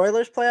 Did the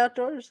Oilers play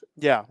outdoors?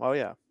 Yeah. Oh,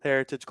 yeah.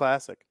 Heritage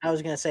Classic. I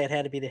was gonna say it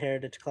had to be the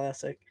Heritage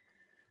Classic.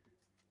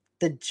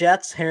 The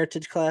Jets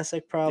Heritage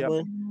Classic,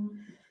 probably.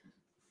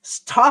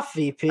 It's tough,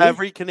 VP.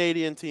 Every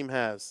Canadian team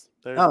has.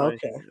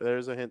 Okay.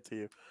 There's a hint to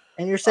you.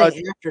 And you're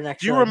saying after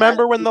next Do you year?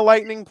 remember when the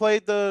Lightning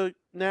played the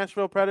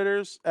Nashville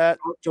Predators at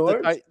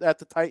outdoors?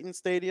 the Titan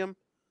Stadium?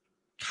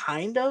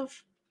 Kind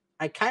of.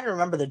 I kind of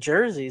remember the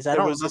jerseys. I It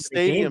don't was a remember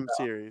stadium the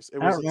game, series.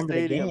 It I was don't a remember the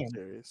stadium game.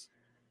 series.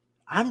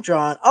 I'm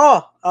drawing.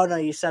 Oh no!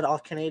 You said all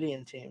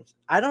Canadian teams.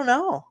 I don't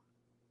know.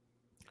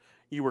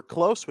 You were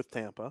close with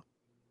Tampa.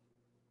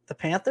 The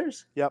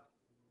Panthers. Yep.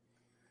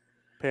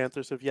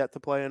 Panthers have yet to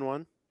play in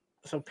one.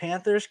 So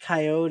Panthers,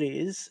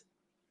 Coyotes.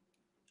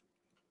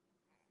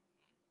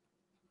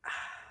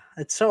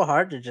 It's so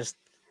hard to just.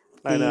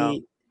 I know.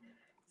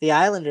 The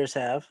Islanders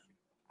have,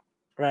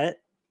 right?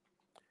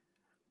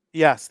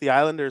 Yes, the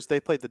Islanders.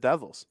 They played the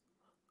Devils.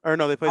 Or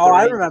no, they played. Oh, the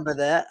I Rangers. remember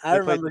that. I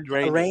They played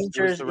remember the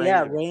Rangers. It was Rangers. the Yeah,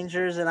 Rangers.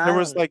 Rangers and There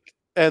Islanders. was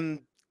and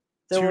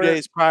There 2 were-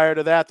 days prior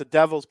to that, the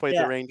Devils played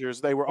Yeah. the Rangers.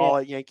 They were all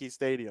at Yankee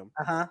Stadium.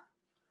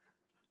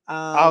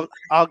 I'll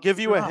give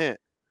you a hint.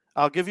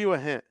 I'll give you a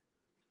hint.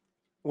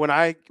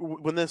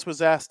 When this was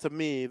asked to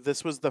me,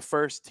 this was the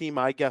first team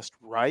I guessed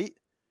right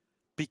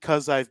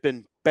because I've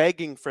been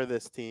begging for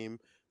this team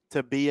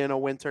to be in a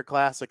Winter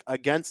Classic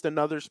against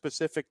another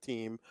specific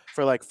team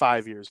for like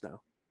 5 years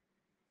now.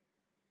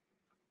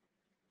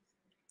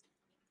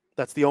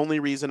 That's the only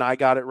reason I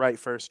got it right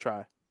first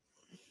try.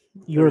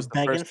 You were was the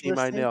begging first for team this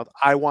I team? nailed.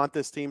 I want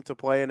this team to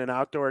play in an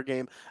outdoor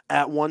game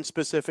at one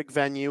specific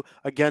venue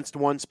against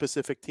one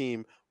specific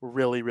team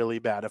really, really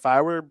bad. If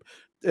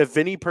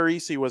Vinny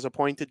Parisi was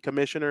appointed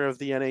commissioner of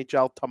the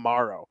NHL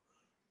tomorrow,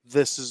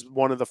 this is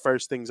one of the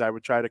first things I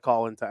would try to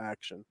call into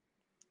action.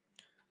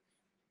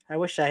 I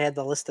wish I had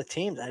the list of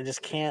teams. I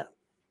just can't.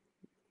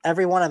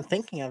 Everyone I'm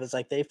thinking of is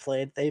like they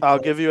played. I'll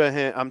give you a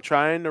hint. I'm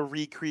trying to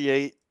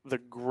recreate the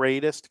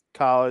greatest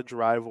college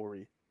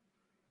rivalry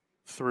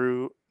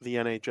through the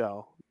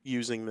NHL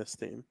using this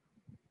team.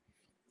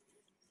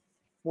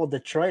 Well,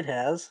 Detroit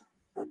has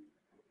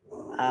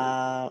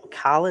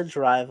college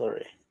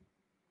rivalry.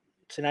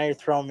 So now you're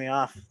throwing me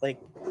off. Like,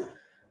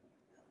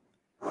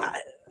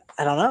 I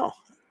don't know.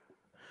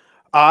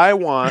 I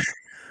want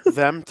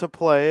them to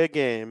play a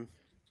game.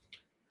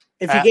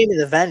 If you gave me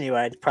the venue,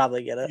 I'd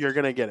probably get it. You're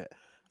going to get it.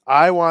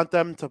 I want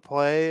them to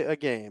play a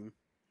game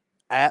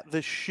at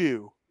the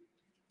Shoe.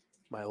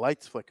 My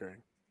light's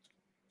flickering.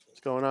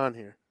 What's going on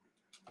here?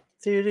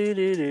 You're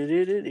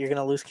going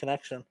to lose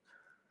connection.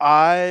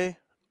 I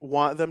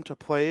want them to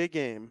play a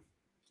game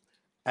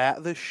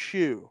at the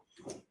Shoe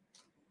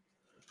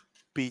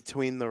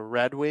between the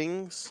Red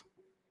Wings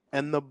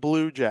and the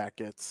Blue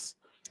Jackets.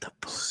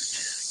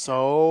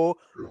 So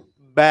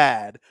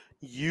bad.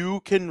 You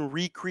can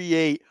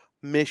recreate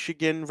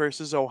Michigan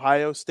versus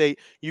Ohio State.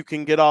 You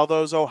can get all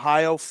those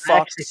Ohio fucks I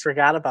actually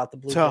forgot about the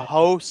Blue Jackets.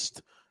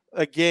 host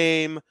a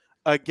game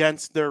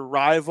against their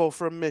rival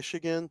from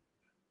Michigan.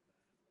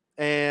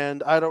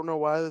 And I don't know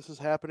why this is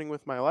happening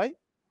with my light.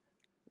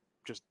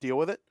 Just deal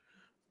with it.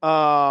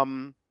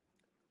 That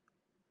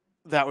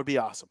would be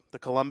awesome. The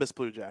Columbus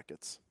Blue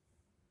Jackets.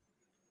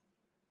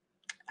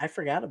 I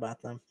forgot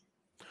about them.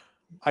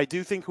 I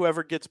do think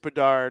whoever gets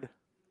Bedard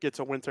gets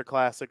a Winter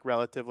Classic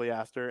relatively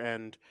after,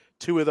 and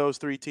 2 of those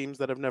 3 teams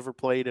that have never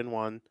played in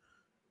one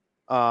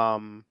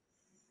are,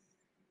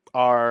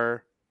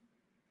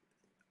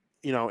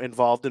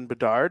 involved in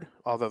Bedard,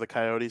 although the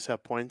Coyotes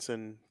have points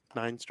in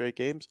 9 straight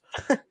games.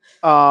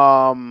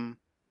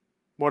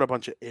 What a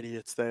bunch of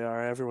idiots they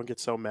are. Everyone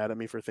gets so mad at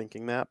me for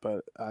thinking that,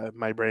 but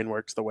my brain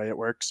works the way it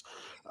works.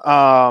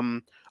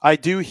 I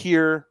do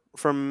hear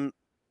from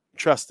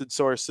trusted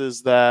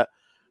sources that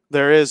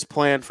there is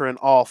plan for an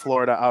all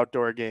Florida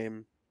outdoor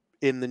game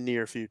in the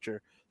near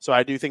future. So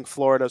I do think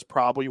Florida is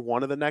probably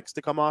one of the next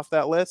to come off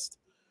that list.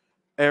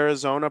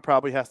 Arizona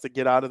probably has to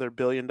get out of their $1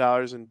 billion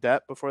in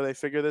debt before they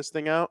figure this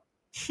thing out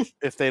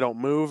if they don't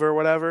move or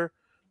whatever.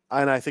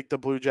 And I think the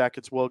Blue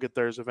Jackets will get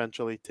theirs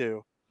eventually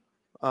too.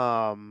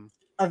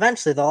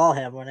 Eventually, they'll all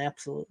have one.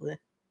 Absolutely.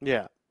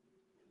 Yeah.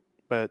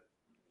 But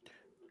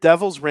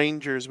Devils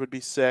Rangers would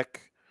be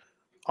sick.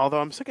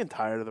 Although I'm sick and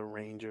tired of the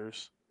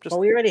Rangers. Well,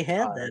 we already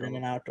had that in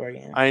an outdoor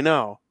game. I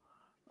know.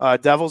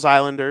 Devils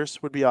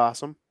Islanders would be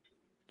awesome.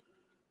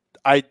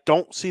 I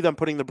don't see them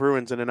putting the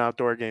Bruins in an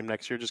outdoor game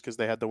next year just because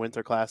they had the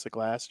Winter Classic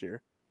last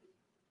year.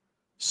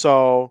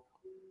 Or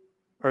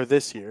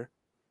this year.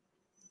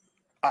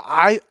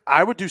 I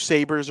would do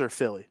Sabres or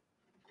Philly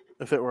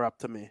if it were up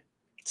to me.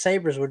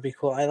 Sabres would be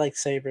cool. I like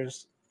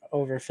Sabres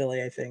over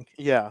Philly, I think.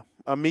 Yeah,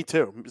 me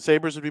too.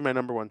 Sabres would be my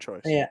number 1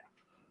 choice. Yeah.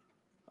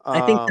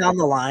 I think down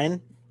the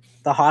line,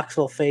 the Hawks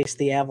will face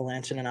the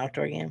Avalanche in an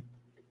outdoor game.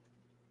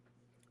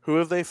 Who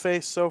have they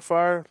faced so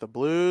far? The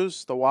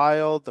Blues, the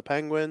Wild, the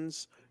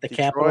Penguins, The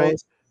Detroit,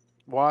 Capitals.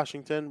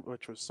 Washington,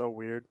 which was so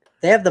weird.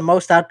 They have the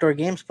most outdoor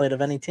games played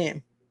of any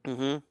team.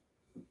 Mm-hmm.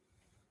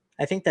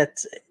 I think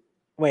that's.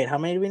 Wait, how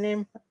many do we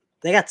name?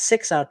 They got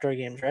 6 outdoor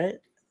games, right?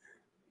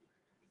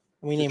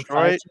 We named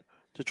 5.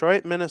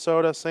 Detroit,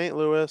 Minnesota, St.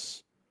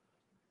 Louis,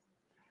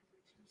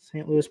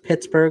 St. Louis,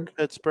 Pittsburgh,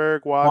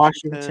 Pittsburgh,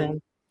 Washington.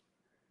 Washington.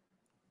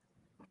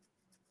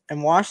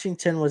 And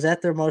Washington, was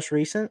that their most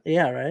recent?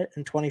 Yeah, right?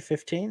 In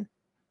 2015?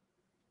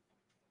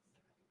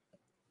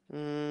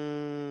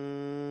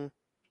 Or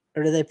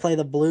did they play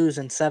the Blues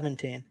in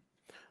 17?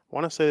 I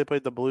want to say they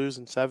played the Blues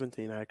in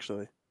 17,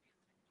 actually.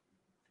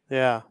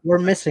 Yeah. We're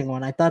missing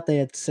one. I thought they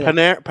had 6.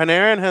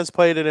 Panarin has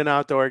played in an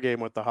outdoor game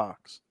with the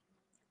Hawks.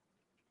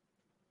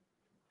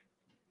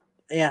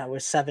 Yeah, it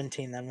was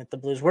 17 then with the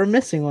Blues. We're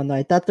missing one, though.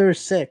 I thought there were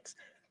 6.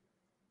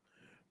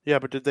 Yeah,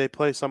 but did they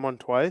play someone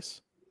twice?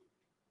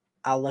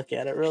 I'll look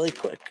at it really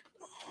quick.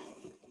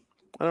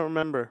 I don't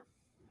remember.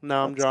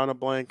 Now I'm drawing a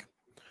blank.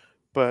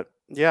 But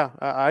yeah,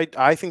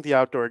 I think the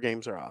outdoor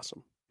games are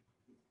awesome.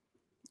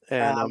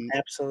 And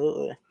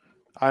absolutely.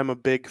 I'm a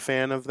big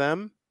fan of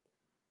them.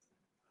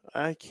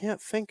 I can't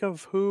think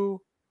of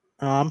who.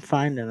 Oh, I'm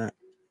finding it.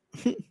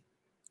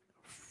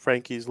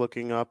 Frankie's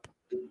looking up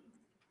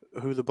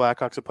who the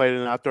Blackhawks have played in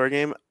an outdoor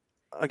game.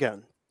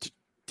 Again,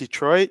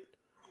 Detroit,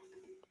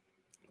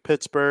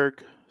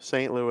 Pittsburgh,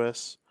 St.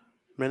 Louis,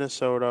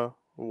 Minnesota,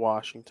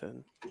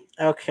 Washington.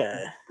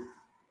 Okay.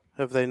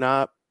 Have they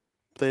not?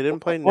 They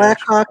didn't play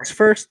Blackhawks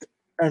first,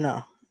 or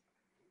no?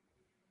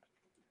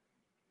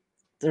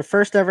 Their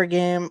first ever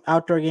game,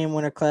 outdoor game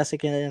winner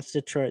classic against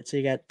Detroit. So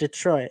you got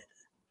Detroit,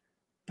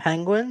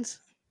 Penguins,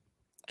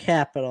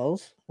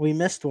 Capitals. We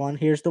missed one.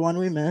 Here's the one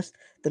we missed.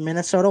 The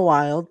Minnesota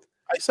Wild.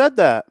 I said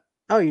that.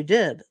 Oh, you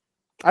did.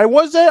 I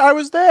was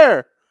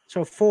there.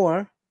 So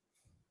 4.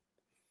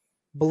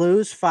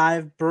 Blues,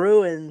 5.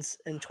 Bruins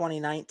in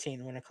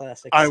 2019 win a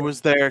classic. I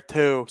was there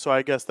too, so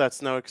I guess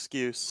that's no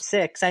excuse.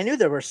 6. I knew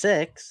there were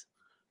 6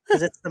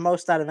 because it's the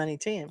most out of any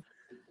team.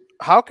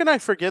 How can I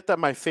forget that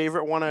my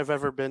favorite one I've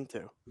ever been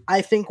to?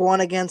 I think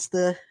one against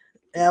the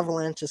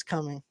Avalanche is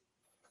coming.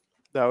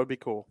 That would be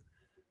cool.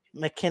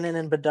 McKinnon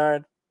and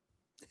Bedard.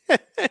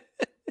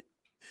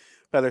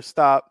 Better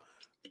stop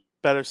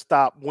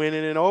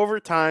winning in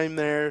overtime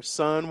there,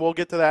 son. We'll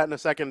get to that in a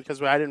second because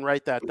I didn't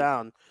write that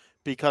down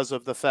because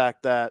of the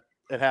fact that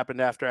it happened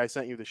after I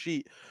sent you the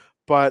sheet.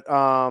 But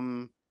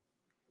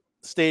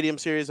Stadium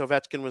Series,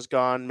 Ovechkin was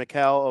gone.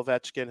 Mikhail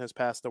Ovechkin has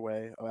passed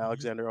away.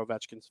 Alexander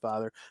Ovechkin's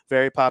father.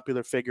 Very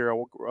popular figure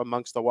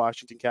amongst the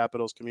Washington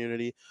Capitals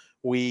community.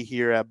 We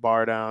here at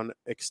Bar Down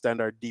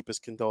extend our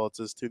deepest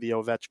condolences to the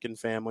Ovechkin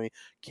family.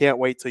 Can't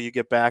wait till you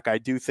get back. I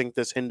do think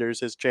this hinders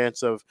his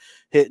chance of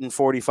hitting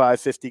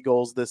 45, 50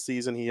 goals this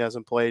season. He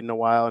hasn't played in a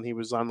while, and he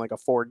was on like a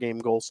 4-game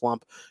goal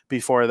slump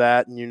before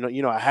that. And you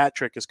know, a hat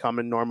trick is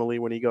coming normally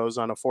when he goes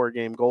on a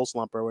 4-game goal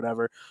slump or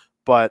whatever.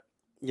 But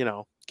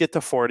get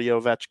to 40,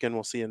 Ovechkin.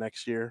 We'll see you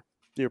next year.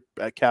 Your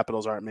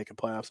Capitals aren't making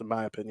playoffs, in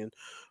my opinion.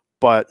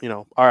 But,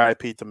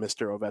 RIP to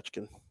Mr.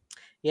 Ovechkin.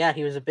 Yeah,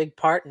 he was a big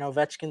part in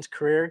Ovechkin's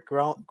career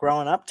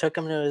growing up. Took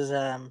him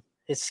to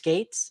his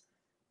skating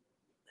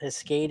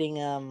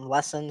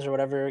lessons or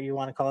whatever you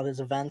want to call it, his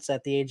events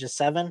at the age of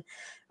 7.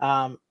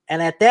 And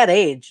at that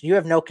age, you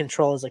have no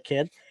control as a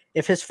kid.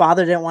 If his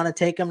father didn't want to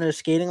take him to his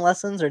skating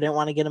lessons or didn't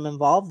want to get him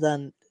involved,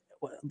 then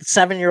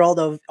 7-year-old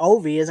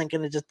Ovi isn't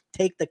going to just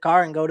take the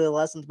car and go to the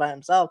lessons by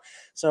himself.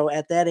 So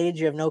at that age,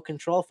 you have no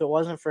control. If it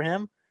wasn't for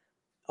him,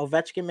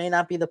 Ovechkin may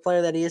not be the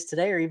player that he is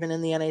today or even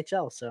in the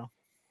NHL. So,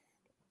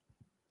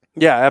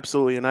 yeah,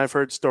 absolutely. And I've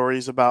heard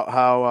stories about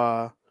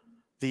how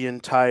the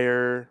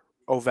entire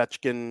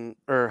Ovechkin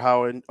or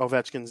how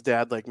Ovechkin's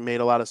dad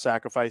made a lot of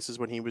sacrifices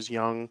when he was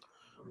young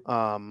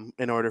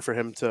in order for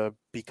him to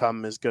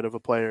become as good of a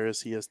player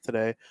as he is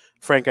today.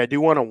 Frank, I do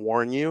want to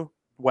warn you.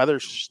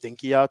 Weather's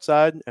stinky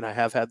outside, and I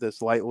have had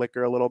this light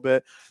liquor a little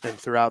bit, and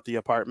throughout the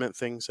apartment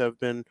things have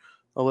been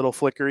a little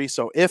flickery.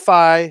 So if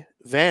I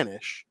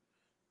vanish,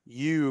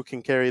 you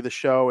can carry the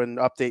show and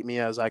update me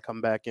as I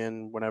come back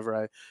in whenever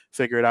I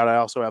figure it out. I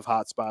also have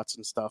hotspots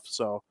and stuff,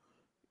 so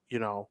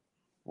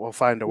we'll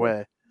find a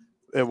way.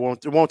 It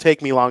won't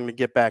take me long to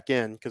get back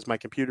in because my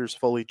computer's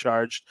fully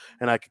charged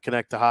and I could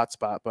connect to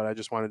hotspot. But I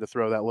just wanted to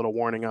throw that little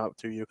warning out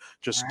to you.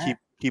 Just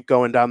keep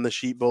going down the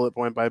sheet bullet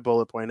point by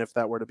bullet point if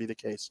that were to be the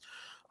case.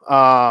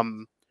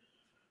 We'll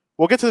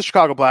get to the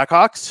Chicago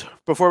Blackhawks.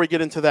 Before we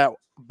get into that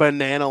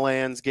Banana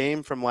Lands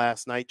game from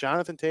last night,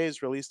 Jonathan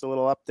Toews released a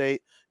little update.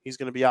 He's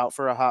going to be out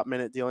for a hot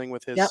minute dealing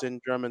with his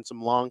syndrome and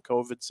some long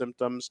COVID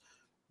symptoms.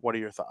 What are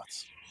your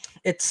thoughts?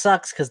 It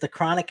sucks because the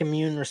chronic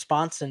immune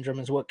response syndrome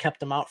is what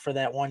kept him out for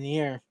that 1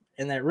 year.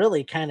 And that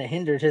really kind of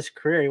hindered his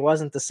career. He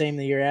wasn't the same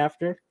the year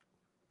after.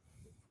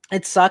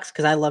 It sucks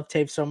because I love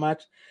Toews so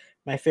much.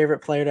 My favorite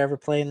player to ever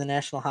play in the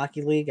National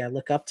Hockey League. I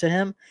look up to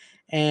him.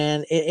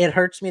 And it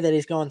hurts me that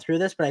he's going through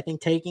this, but I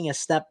think taking a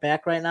step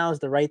back right now is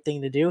the right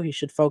thing to do. He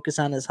should focus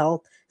on his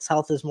health. His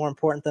health is more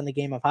important than the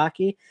game of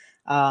hockey.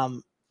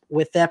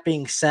 With that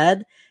being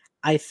said,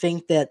 I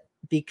think that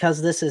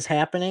because this is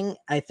happening,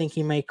 I think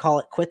he may call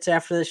it quits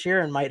after this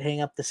year and might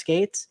hang up the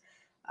skates.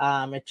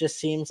 It just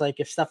seems like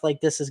if stuff like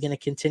this is going to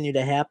continue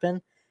to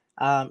happen,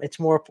 it's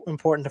more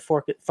important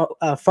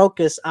to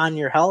focus on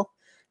your health.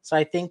 So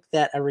I think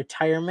that a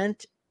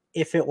retirement,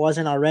 if it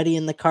wasn't already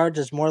in the cards,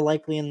 is more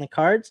likely in the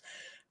cards.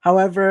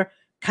 However,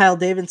 Kyle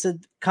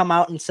Davidson come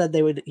out and said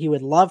he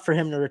would love for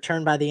him to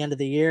return by the end of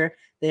the year.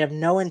 They have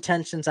no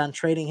intentions on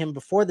trading him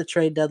before the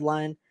trade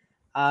deadline.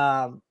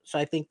 So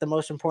I think the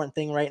most important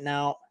thing right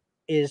now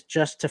is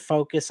just to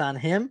focus on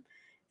him.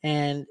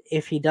 And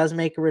if he does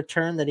make a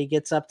return, that he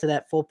gets up to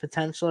that full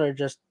potential, or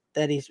just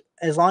that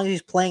as long as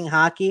he's playing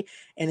hockey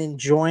and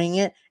enjoying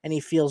it and he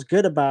feels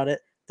good about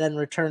it, then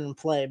return and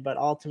play. But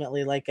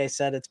ultimately, like I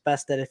said, it's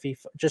best that if he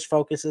just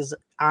focuses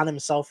on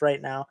himself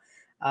right now,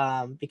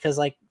 because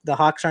like the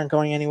Hawks aren't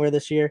going anywhere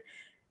this year.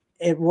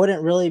 It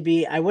wouldn't really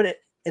be,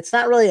 it's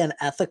not really an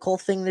ethical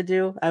thing to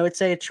do, I would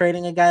say,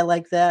 trading a guy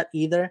like that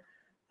either.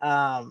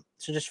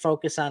 So just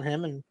focus on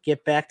him and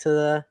get back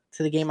to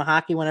the game of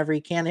hockey whenever he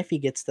can, if he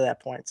gets to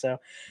that point. So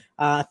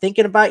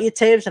thinking about you,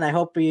 Taves, and I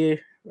hope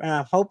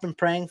hope and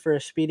praying for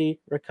a speedy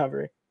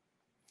recovery.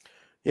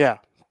 Yeah.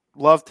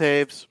 Love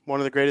Taves,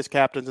 one of the greatest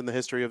captains in the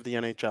history of the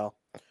NHL.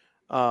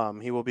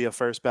 He will be a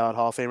first ballot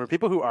Hall of Famer.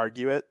 People who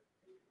argue it,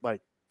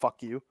 like,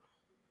 fuck you.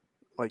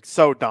 Like,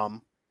 so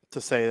dumb to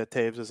say that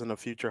Taves isn't a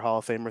future Hall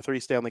of Famer. 3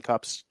 Stanley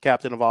Cups,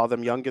 captain of all of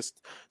them,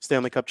 youngest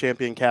Stanley Cup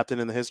champion captain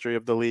in the history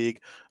of the league.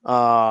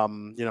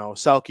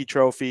 Selke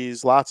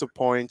trophies, lots of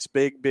points,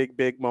 big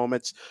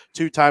moments.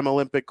 2-time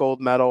Olympic gold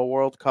medal,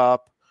 World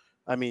Cup.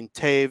 I mean,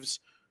 Taves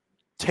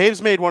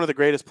made one of the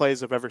greatest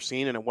plays I've ever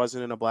seen, and it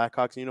wasn't in a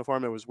Blackhawks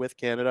uniform. It was with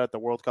Canada at the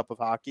World Cup of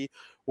Hockey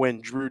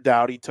when Drew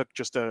Doughty took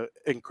just an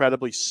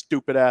incredibly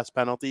stupid-ass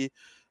penalty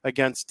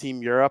against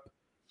Team Europe.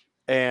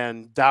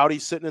 And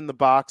Doughty's sitting in the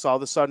box. All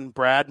of a sudden,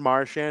 Brad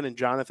Marchand and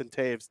Jonathan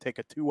Toews take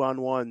a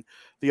 2-on-1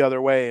 the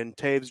other way, and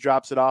Toews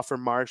drops it off for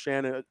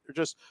Marchand. And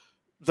just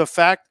the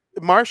fact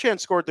Marchand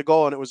scored the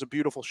goal, and it was a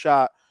beautiful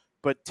shot,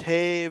 but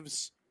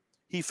Toews,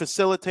 he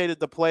facilitated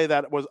the play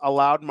that was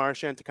allowed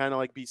Marchand to kind of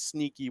like be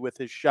sneaky with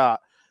his shot.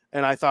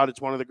 And I thought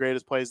it's one of the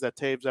greatest plays that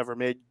Toews ever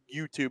made.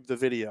 YouTube the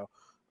video.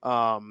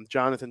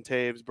 Jonathan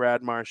Toews,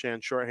 Brad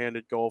Marchand,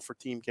 shorthanded goal for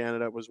Team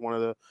Canada. It was one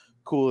of the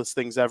coolest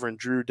things ever. And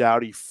Drew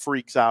Doughty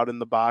freaks out in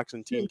the box,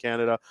 and Team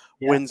Canada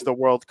wins the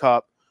World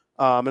Cup.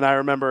 And I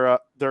remember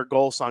their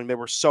goal song. They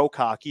were so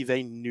cocky.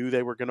 They knew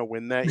they were going to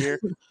win that year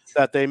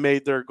that they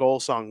made their goal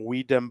song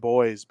 "We Dem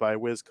Boys" by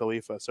Wiz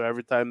Khalifa. So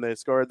every time they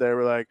scored, they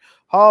were like,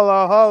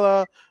 "Holla,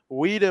 holla,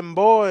 we dem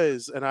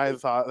boys." And I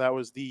thought that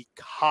was the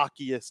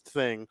cockiest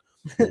thing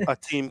a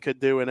team could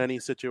do in any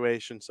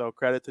situation. So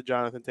credit to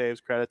Jonathan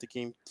Toews, credit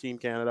to Team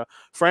Canada.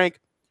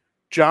 Frank,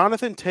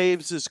 Jonathan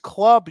Toews'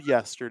 club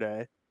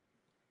yesterday,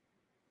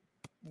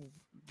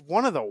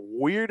 one of the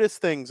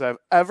weirdest things I've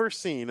ever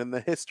seen in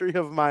the history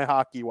of my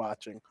hockey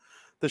watching.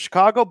 The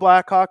Chicago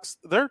Blackhawks,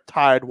 they're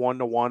tied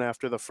 1-1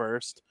 after the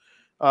first.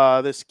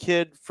 This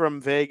kid from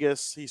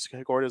Vegas, he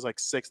scored his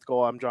 6th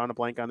goal. I'm drawing a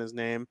blank on his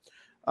name.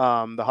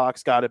 The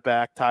Hawks got it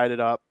back, tied it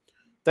up.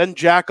 Then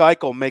Jack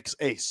Eichel makes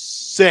a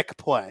sick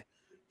play.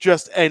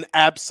 Just an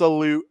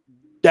absolute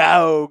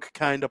dog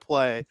kind of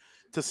play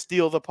to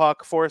steal the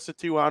puck, force a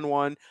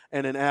 2-on-1,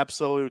 and an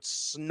absolute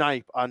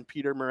snipe on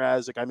Peter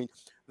Mrazek. I mean,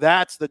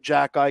 that's the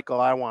Jack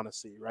Eichel I want to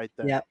see right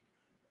there. Yep.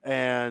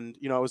 And,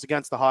 it was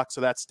against the Hawks,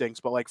 so that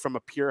stinks. But, from a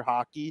pure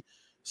hockey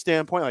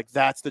standpoint,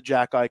 that's the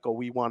Jack Eichel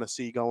we want to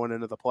see going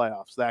into the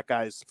playoffs. That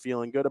guy's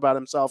feeling good about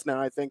himself now,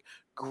 I think.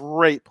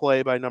 Great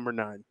play by number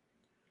 9.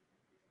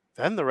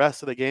 Then the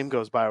rest of the game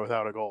goes by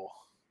without a goal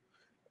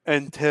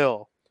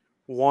until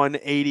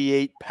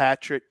 188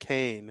 Patrick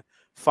Kane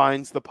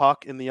finds the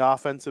puck in the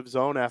offensive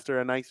zone after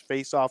a nice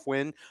face-off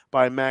win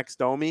by Max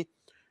Domi,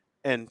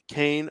 and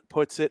Kane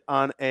puts it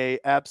on a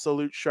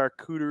absolute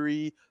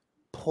charcuterie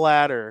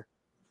platter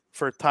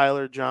for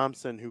Tyler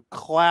Johnson, who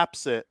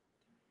claps it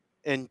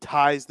and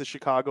ties the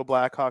Chicago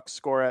Blackhawks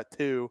score at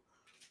 2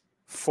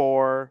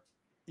 for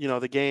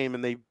the game,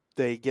 and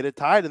they get it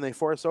tied and they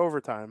force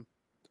overtime.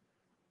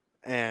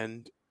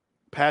 And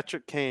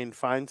Patrick Kane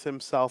finds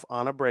himself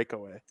on a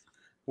breakaway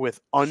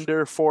with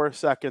under 4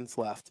 seconds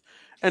left.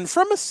 And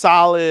from a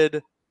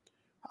solid,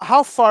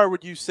 how far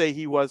would you say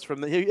he was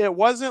from it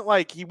wasn't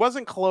like he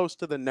wasn't close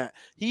to the net.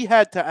 He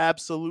had to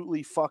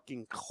absolutely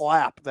fucking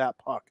clap that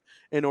puck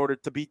in order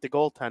to beat the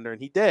goaltender, and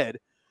he did.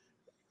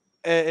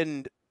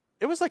 And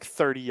it was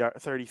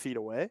 30 feet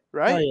away,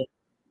 right? Oh,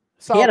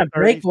 yeah. He had a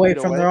breakaway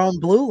from their own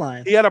blue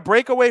line. He had a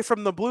breakaway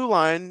from the blue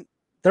line.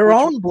 Their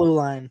own blue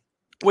line.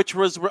 Which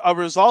was a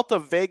result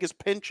of Vegas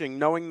pinching,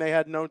 knowing they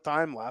had no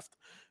time left.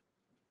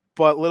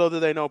 But little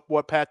did they know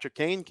what Patrick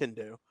Kane can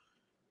do.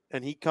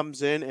 And he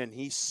comes in and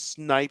he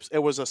snipes. It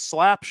was a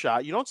slap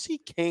shot. You don't see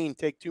Kane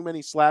take too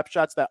many slap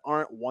shots that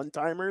aren't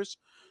one-timers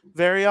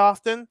very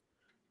often.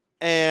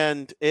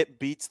 and it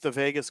beats the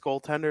Vegas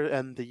goaltender,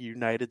 and the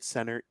United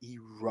Center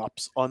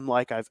erupts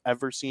unlike I've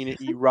ever seen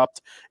it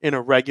erupt in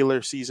a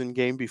regular season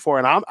game before.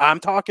 And I'm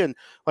talking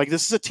like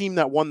this is a team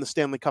that won the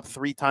Stanley Cup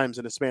 3 times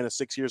in a span of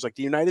 6 years. Like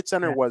the United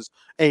Center was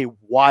a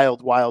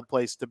wild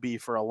place to be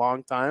for a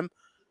long time.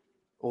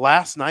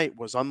 Last night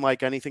was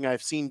unlike anything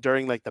I've seen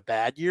during like the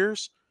bad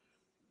years.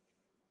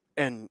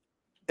 And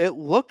it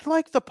looked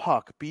like the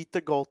puck beat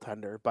the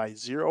goaltender by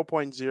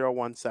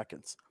 0.01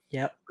 seconds.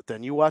 Yep. But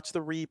then you watch the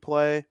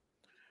replay.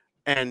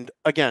 And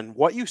again,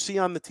 what you see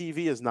on the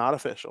TV is not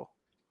official.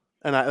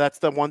 And that's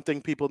the one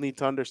thing people need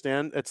to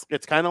understand.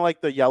 It's kind of like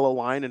the yellow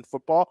line in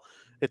football.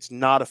 It's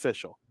not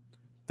official.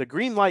 The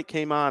green light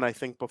came on, I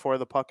think, before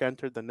the puck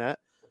entered the net.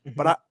 Mm-hmm.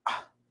 But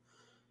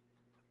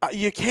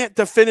you can't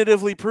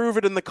definitively prove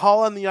it. And the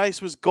call on the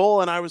ice was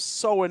goal. And I was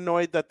so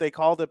annoyed that they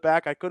called it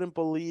back. I couldn't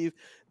believe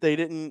they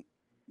didn't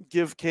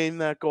give Kane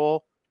that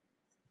goal.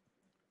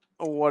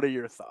 What are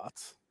your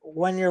thoughts?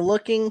 When you're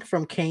looking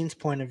from Kane's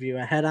point of view,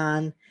 a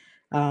head-on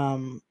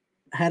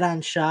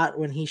shot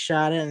when he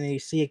shot it and you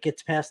see it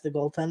gets past the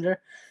goaltender,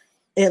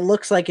 it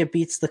looks like it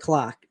beats the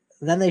clock.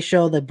 Then they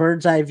show the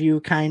bird's eye view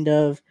kind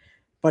of,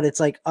 but it's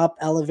like up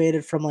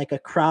elevated from like a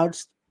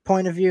crowd's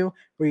point of view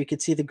where you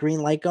could see the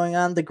green light going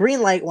on. The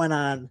green light went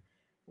on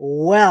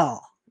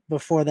well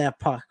before that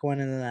puck went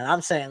in the net.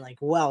 I'm saying like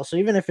well. So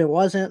even if it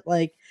wasn't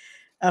like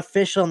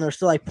official and there's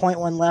still like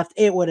 0.1 left,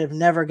 it would have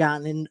never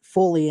gotten in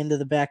fully into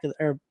the back of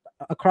or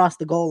across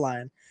the goal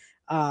line.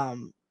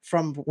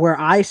 From where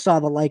I saw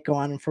the light go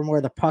on and from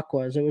where the puck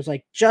was, it was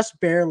like just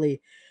barely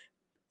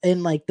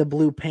in like the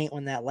blue paint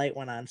when that light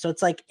went on. So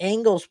it's like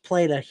angles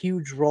played a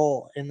huge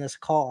role in this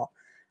call.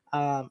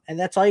 And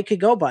that's all you could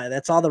go by.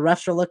 That's all the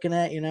refs are looking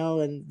at,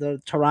 and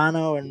the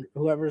Toronto and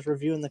whoever's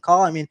reviewing the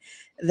call. I mean,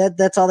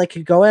 that's all they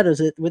could go at is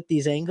it with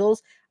these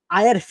angles.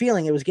 I had a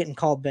feeling it was getting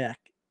called back.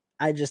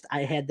 I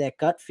had that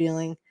gut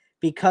feeling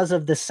because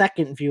of the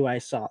second view I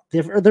saw.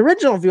 The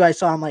original view I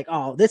saw, I'm like,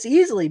 oh, this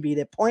easily beat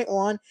it.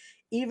 0.1.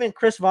 Even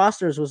Chris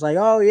Voster's was like,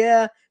 oh,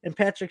 yeah. And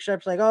Patrick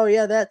Sharp's like, oh,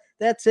 yeah,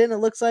 that's in. It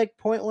looks like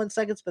 0.1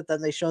 seconds. But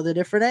then they show the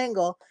different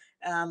angle.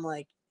 And I'm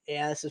like,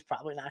 yeah, this is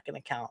probably not going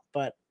to count.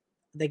 But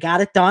they got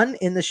it done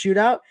in the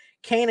shootout.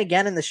 Kane,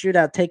 again, in the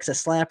shootout, takes a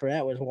slapper.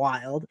 That was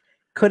wild.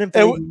 Couldn't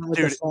believe him with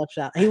the slap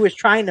shot. He was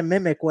trying to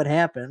mimic what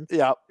happened.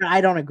 Yeah. I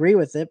don't agree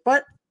with it.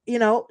 But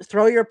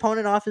throw your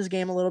opponent off his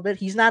game a little bit.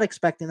 He's not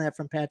expecting that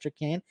from Patrick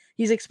Kane.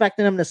 He's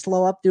expecting him to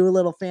slow up, do a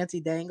little fancy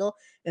dangle,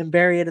 and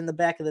bury it in the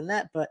back of the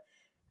net. But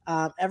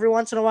every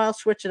once in a while,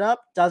 switch it up.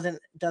 Doesn't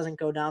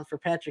go down for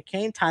Patrick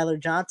Kane. Tyler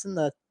Johnson,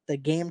 the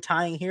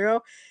game-tying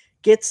hero,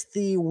 gets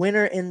the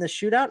winner in the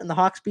shootout, and the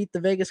Hawks beat the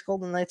Vegas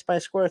Golden Knights by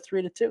a score of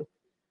 3-2.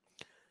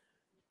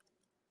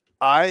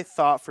 I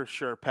thought for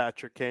sure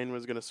Patrick Kane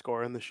was going to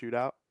score in the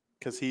shootout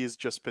because he's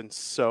just been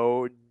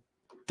so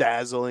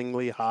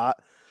dazzlingly hot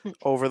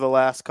over the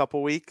last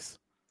couple weeks.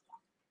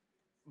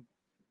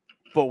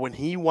 But when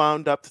he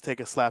wound up to take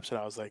a slap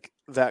shot, I was like,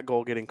 that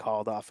goal getting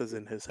called off is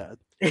in his head.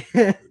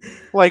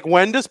 Like,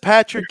 when does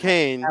Patrick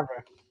Kane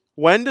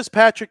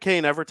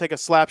ever take a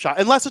slap shot?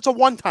 Unless it's a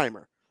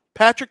one-timer.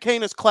 Patrick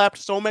Kane has clapped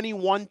so many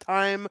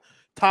one-time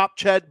top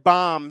Ched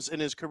bombs in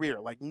his career.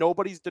 Like,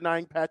 nobody's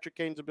denying Patrick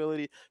Kane's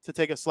ability to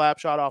take a slap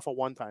shot off a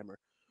one-timer.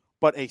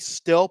 But a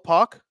still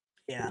puck,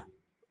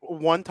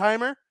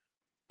 one-timer,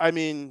 I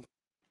mean,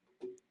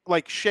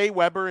 like Shea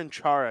Weber and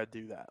Chara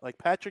do that. Like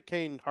Patrick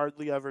Kane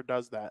hardly ever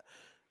does that.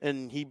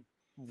 And he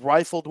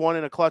rifled one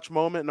in a clutch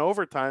moment in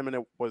overtime, and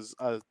it was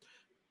a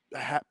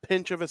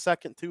pinch of a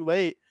second too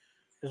late.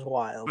 It was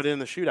wild. But in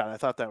the shootout, I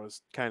thought that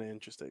was kind of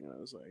interesting. I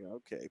was like,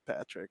 okay,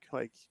 Patrick,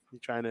 like you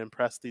trying to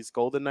impress these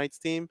Golden Knights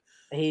team?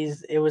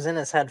 It was in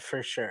his head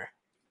for sure.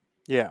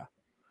 Yeah.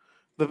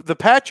 The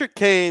Patrick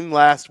Kane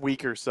last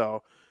week or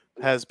so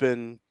has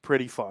been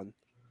pretty fun.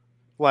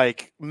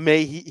 Like,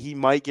 he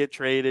might get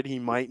traded, he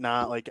might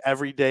not. Like,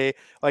 every day.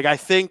 Like, I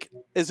think,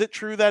 is it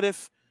true that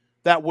if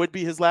that would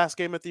be his last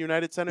game at the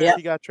United Center if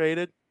he got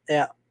traded?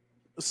 Yeah.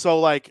 So,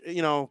 like,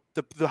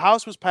 the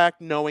house was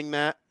packed knowing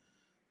that.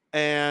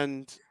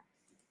 And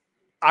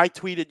I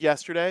tweeted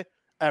yesterday,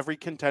 every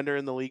contender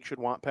in the league should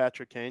want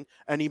Patrick Kane.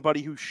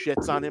 Anybody who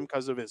shits on him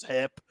because of his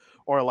hip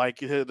or, like,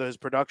 his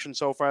production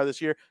so far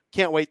this year,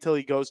 can't wait till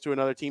he goes to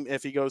another team,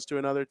 if he goes to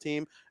another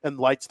team, and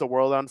lights the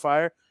world on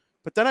fire.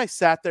 But then I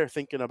sat there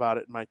thinking about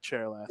it in my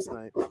chair last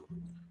night.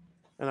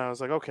 And I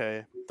was like,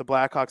 okay, the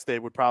Blackhawks, they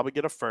would probably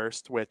get a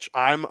first, which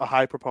I'm a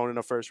high proponent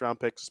of first-round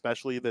picks,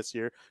 especially this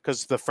year,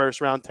 because the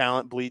first-round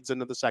talent bleeds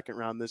into the second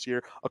round this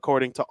year,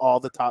 according to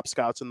all the top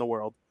scouts in the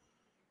world.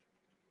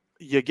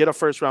 You get a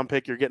first-round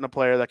pick, you're getting a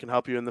player that can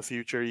help you in the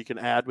future. You can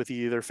add with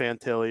either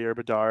Fantilli or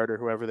Bedard or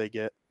whoever they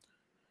get.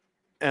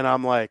 And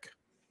I'm like,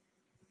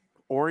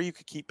 or you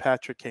could keep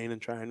Patrick Kane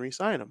and try and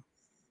re-sign him.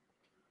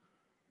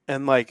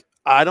 And, like,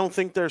 I don't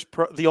think there's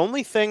the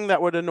only thing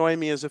that would annoy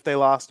me is if they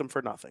lost him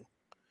for nothing.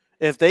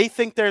 If they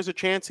think there's a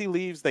chance he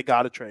leaves, they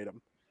got to trade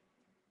him.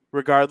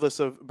 Regardless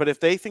of, but if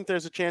they think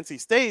there's a chance he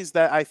stays,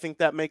 that I think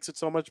that makes it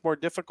so much more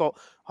difficult.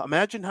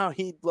 Imagine how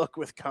he'd look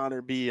with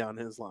Connor B on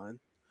his line.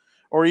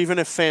 or even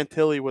if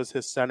Fantilli was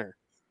his center,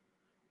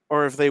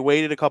 or if they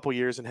waited a couple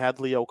years and had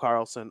Leo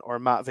Carlson or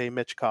Matvey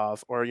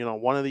Michkov or,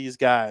 one of these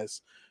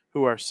guys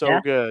who are so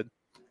good,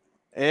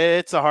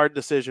 it's a hard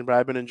decision, but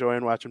I've been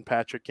enjoying watching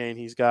Patrick Kane.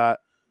 He's got,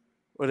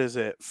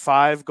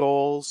 5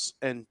 goals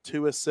and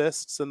 2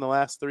 assists in the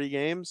last 3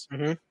 games?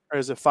 Mm-hmm. Or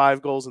is it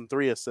 5 goals and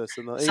 3 assists?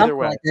 Either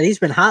way. Like that. He's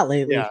been hot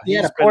lately. Yeah, he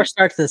had a poor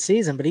start to the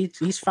season, but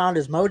he's found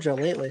his mojo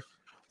lately.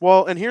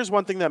 Well, and here's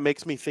one thing that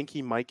makes me think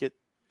he might get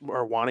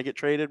or want to get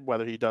traded.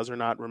 Whether he does or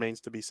not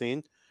remains to be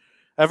seen.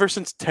 Ever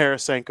since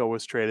Tarasenko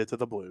was traded to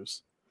the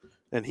Blues,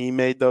 and he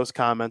made those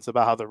comments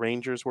about how the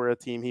Rangers were a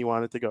team he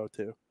wanted to go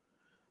to,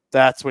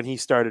 that's when he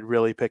started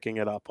really picking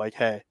it up. Like,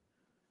 hey,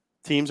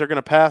 teams are going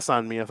to pass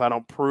on me if I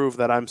don't prove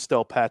that I'm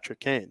still Patrick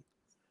Kane.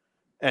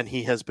 And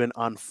he has been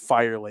on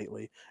fire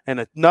lately.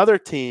 And another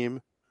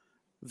team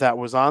that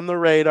was on the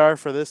radar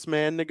for this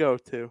man to go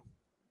to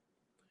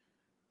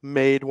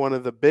made one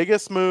of the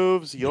biggest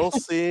moves you'll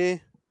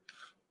see.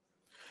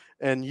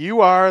 And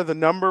you are the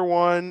number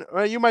one,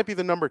 well, you might be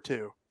the number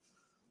 2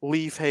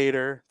 Leaf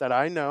hater that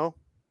I know.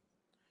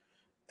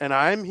 And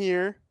I'm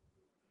here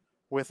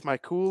with my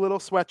cool little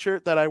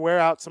sweatshirt that I wear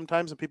out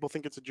sometimes and people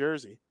think it's a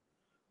jersey.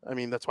 I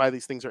mean, that's why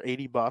these things are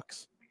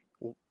 $80,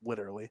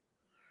 literally.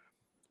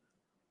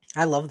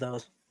 I love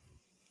those.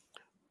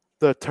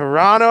 The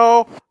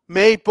Toronto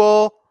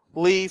Maple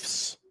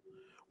Leafs,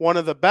 one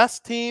of the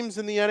best teams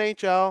in the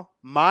NHL.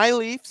 My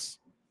Leafs.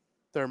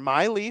 They're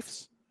my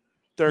Leafs.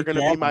 They're going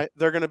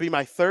to be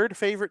my 3rd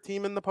favorite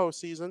team in the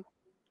postseason.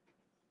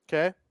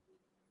 Okay?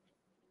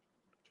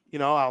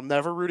 I'll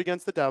never root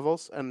against the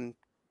Devils, and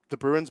the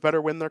Bruins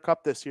better win their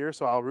cup this year,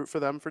 so I'll root for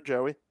them for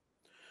Joey.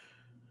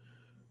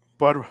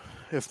 But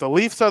if the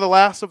Leafs are the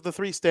last of the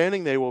 3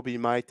 standing, they will be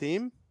my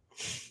team.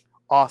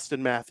 Auston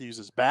Matthews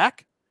is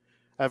back.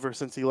 Ever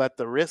since he let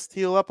the wrist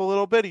heal up a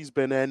little bit, he's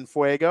been en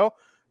fuego.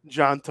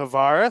 John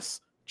Tavares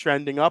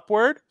trending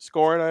upward,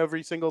 scoring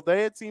every single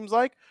day, it seems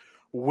like.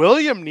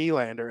 William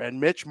Nylander and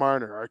Mitch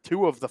Marner are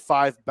 2 of the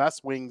 5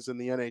 best wings in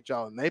the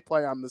NHL, and they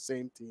play on the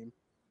same team.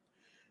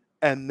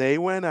 And they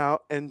went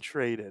out and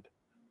traded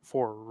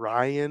for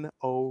Ryan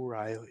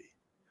O'Reilly,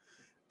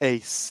 a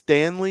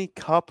Stanley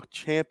Cup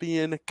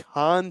champion,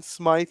 Conn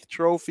Smythe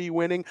Trophy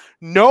winning,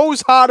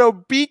 knows how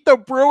to beat the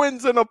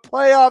Bruins in a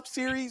playoff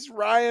series,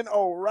 Ryan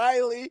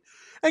O'Reilly.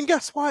 And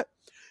guess what?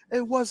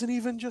 It wasn't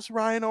even just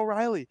Ryan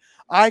O'Reilly.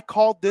 I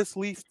called this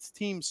Leafs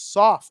team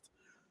soft.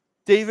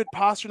 David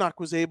Pastrnak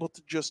was able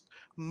to just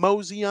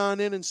mosey on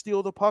in and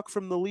steal the puck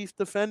from the Leaf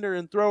defender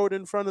and throw it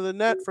in front of the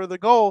net for the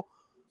goal.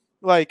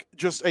 Like,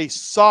 just a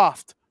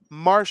soft,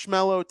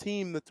 marshmallow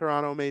team, the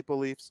Toronto Maple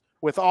Leafs,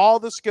 with all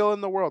the skill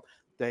in the world.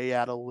 They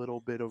had a little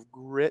bit of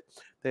grit.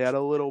 They had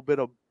a little bit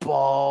of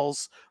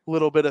balls, a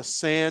little bit of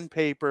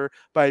sandpaper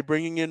by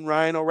bringing in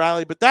Ryan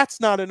O'Reilly. But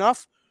that's not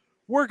enough.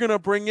 We're going to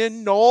bring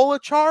in Noel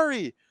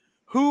Acciari,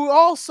 who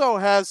also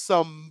has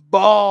some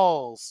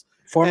balls.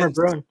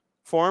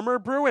 Former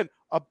Bruin,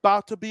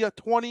 about to be a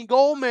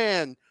 20-goal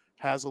man,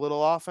 has a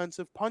little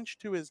offensive punch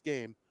to his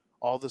game.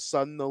 All of a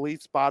sudden, the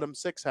Leafs bottom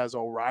 6 has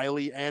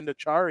O'Reilly and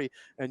Acciari,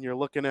 and you're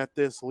looking at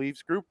this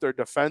Leafs group. Their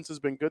defense has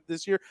been good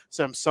this year.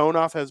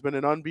 Samsonov has been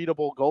an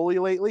unbeatable goalie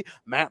lately.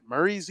 Matt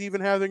Murray's even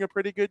having a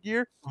pretty good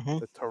year. Mm-hmm.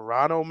 The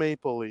Toronto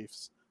Maple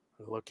Leafs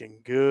are looking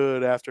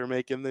good after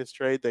making this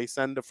trade. They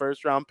send a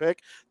first-round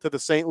pick to the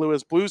St.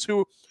 Louis Blues,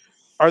 who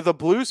are the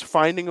Blues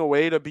finding a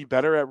way to be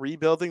better at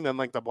rebuilding than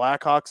like the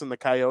Blackhawks and the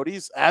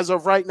Coyotes? As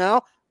of right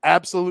now,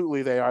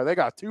 absolutely they are. They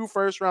got 2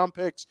 first-round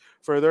picks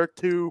for their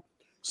 2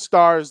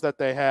 stars that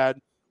they had,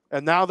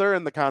 and now they're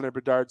in the Connor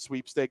Bedard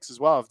sweepstakes as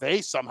well. If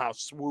they somehow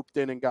swooped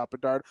in and got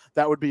Bedard,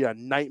 that would be a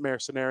nightmare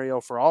scenario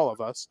for all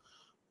of us.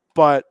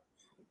 But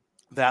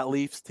that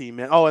Leafs team,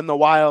 and the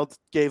Wild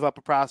gave up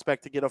a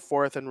prospect to get a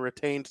 4th and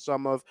retained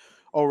some of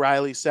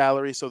O'Reilly's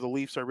salary, so the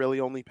Leafs are really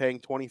only paying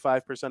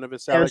 25% of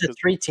his salary. It was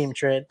a 3-team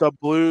trade. The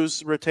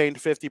Blues retained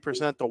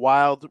 50%, the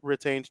Wild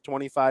retained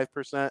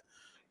 25%,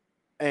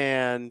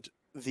 and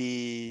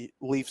the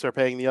Leafs are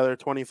paying the other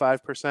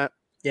 25%.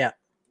 Yeah.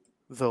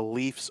 The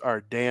Leafs are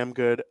damn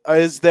good.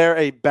 Is there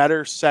a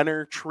better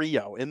center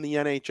trio in the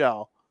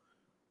NHL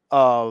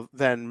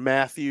than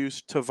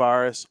Matthews,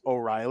 Tavares,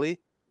 O'Reilly?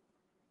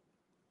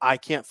 I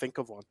can't think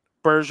of one.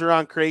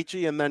 Bergeron,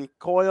 Krejci, and then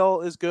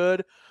Coyle is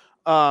good.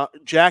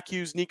 Jack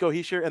Hughes, Nico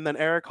Hischier, and then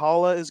Eric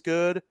Haula is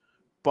good.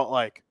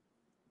 But,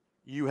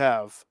 you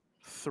have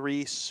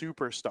 3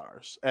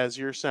 superstars as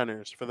your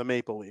centers for the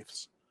Maple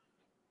Leafs.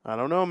 I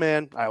don't know,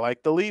 man. I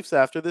like the Leafs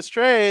after this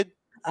trade.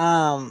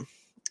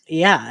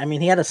 Yeah, I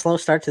mean, he had a slow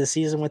start to the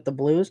season with the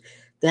Blues.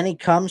 Then he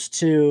comes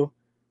to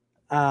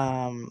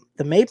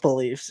the Maple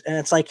Leafs, and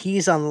it's like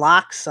he's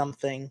unlocked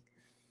something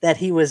that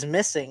he was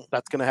missing.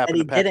 That's going to happen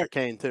to Patrick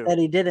Kane, too. That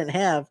he didn't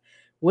have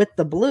with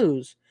the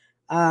Blues.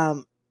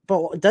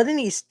 But didn't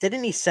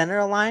he center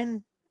a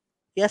line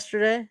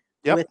yesterday?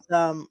 Yep. With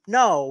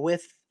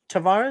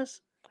Tavares?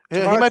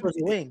 Tavares was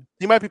a wing.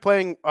 He might be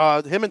playing.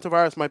 Him and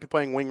Tavares might be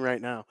playing wing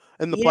right now.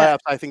 In the playoffs,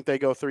 I think they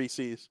go 3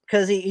 Cs.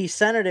 Because he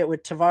centered it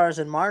with Tavares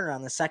and Marner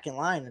on the second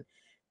line.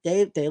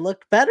 They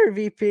looked better,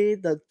 VP.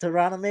 The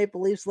Toronto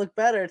Maple Leafs look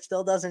better. It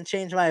still doesn't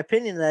change my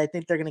opinion that I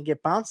think they're going to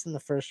get bounced in the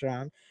first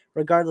round,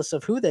 regardless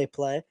of who they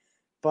play.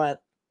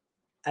 But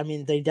I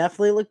mean, they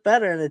definitely look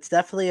better, and it's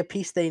definitely a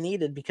piece they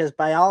needed because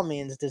by all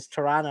means,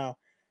 Toronto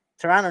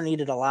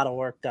needed a lot of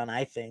work done,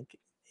 I think,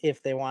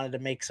 if they wanted to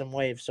make some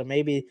waves. So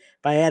maybe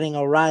by adding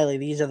O'Reilly,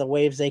 these are the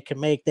waves they can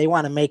make. They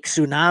want to make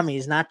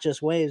tsunamis, not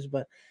just waves,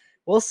 but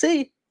we'll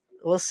see.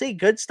 We'll see.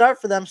 Good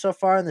start for them so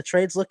far, and the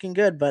trade's looking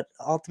good. But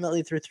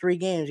ultimately, through 3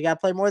 games, you got to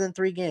play more than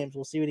 3 games.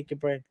 We'll see what he can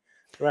bring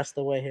the rest of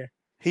the way here.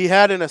 He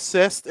had an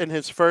assist in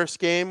his first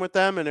game with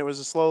them, and it was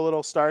a slow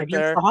little start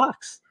against the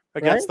Hawks.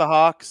 Against the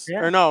Hawks.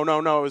 Yeah. Or no,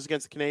 it was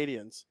against the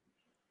Canadians.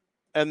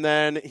 And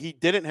then he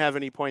didn't have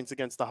any points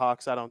against the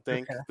Hawks, I don't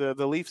think. Okay.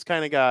 The Leafs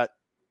kind of got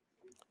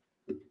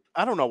 –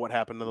 I don't know what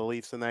happened to the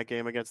Leafs in that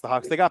game against the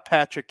Hawks. They got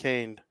Patrick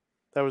Kane.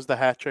 That was the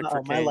hat trick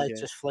for Kane. My light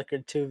just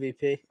flickered too,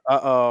 VP.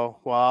 Uh-oh.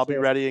 Well, I'll be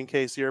ready in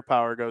case your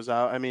power goes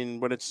out. I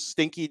mean, when it's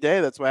stinky day,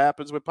 that's what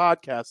happens with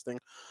podcasting.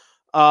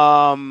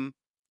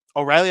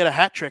 O'Reilly had a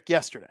hat trick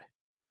yesterday.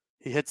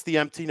 He hits the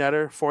empty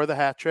netter for the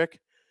hat trick.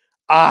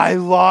 I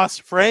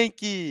lost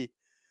Frankie.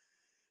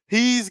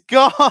 He's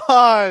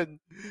gone.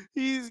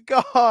 He's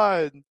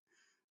gone.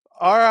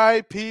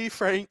 R.I.P.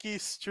 Frankie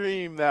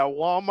Stream, that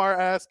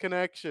Walmart-ass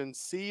connection.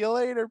 See you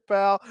later,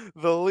 pal.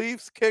 The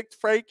Leafs kicked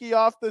Frankie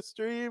off the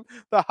stream.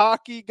 The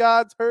hockey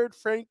gods heard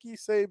Frankie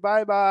say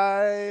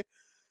bye-bye.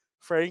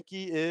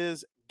 Frankie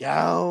is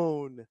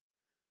gone.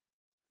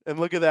 And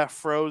look at that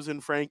frozen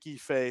Frankie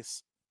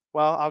face.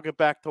 Well, I'll get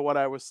back to what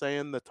I was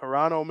saying. The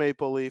Toronto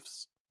Maple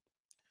Leafs,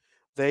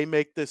 they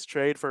make this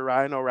trade for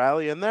Ryan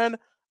O'Reilly. And then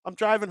I'm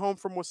driving home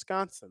from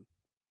Wisconsin.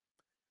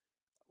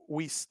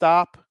 We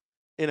stop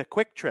in a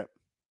quick trip.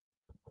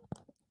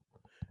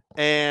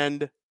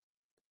 And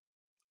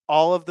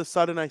all of the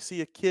sudden I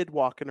see a kid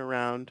walking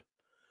around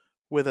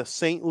with a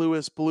St.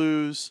 Louis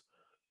Blues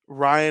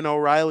Ryan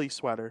O'Reilly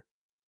sweater.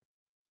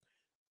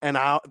 And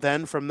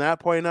then from that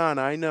point on,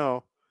 I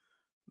know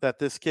that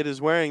this kid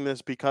is wearing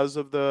this because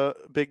of the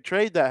big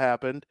trade that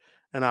happened.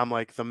 And I'm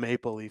like, the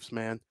Maple Leafs,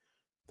 man,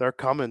 they're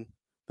coming.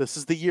 This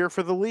is the year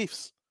for the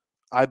Leafs.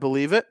 I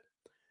believe it.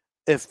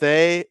 If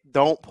they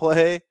don't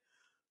play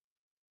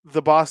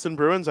the Boston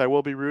Bruins, I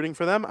will be rooting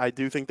for them. I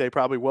do think they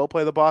probably will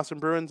play the Boston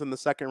Bruins in the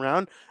second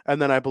round.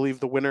 And then I believe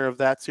the winner of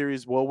that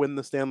series will win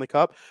the Stanley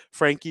Cup.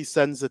 Frankie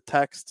sends a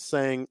text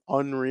saying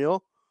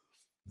unreal.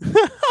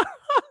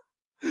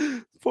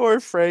 Poor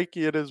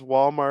Frankie and his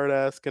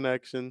Walmart-ass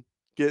connection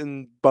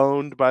getting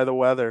boned by the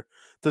weather.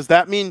 Does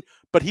that mean,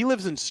 but he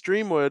lives in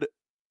Streamwood.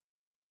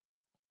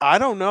 I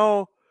don't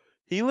know.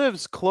 He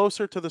lives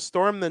closer to the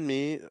storm than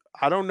me.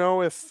 I don't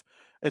know if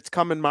it's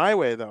coming my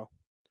way, though.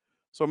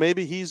 So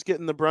maybe he's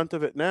getting the brunt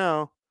of it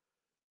now.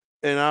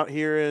 And out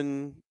here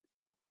in,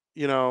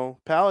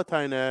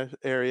 Palatine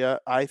area,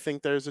 I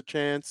think there's a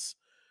chance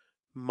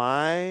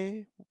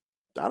I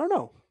don't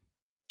know.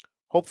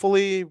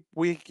 Hopefully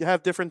we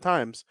have different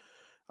times.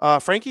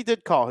 Frankie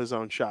did call his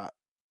own shot.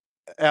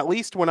 At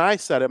least when I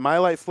said it, my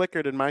light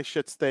flickered and my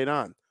shit stayed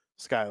on,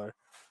 Skylar.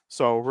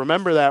 So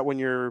remember that when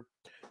you're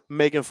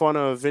making fun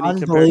of Vinny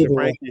compared to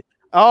Frankie.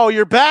 Oh,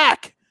 you're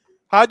back.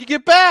 How'd you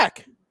get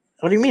back?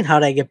 What do you mean,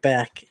 how'd I get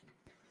back?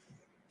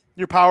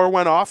 Your power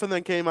went off and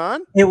then came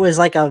on? It was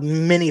like a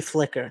mini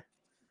flicker.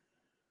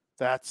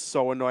 That's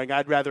so annoying.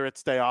 I'd rather it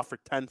stay off for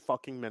 10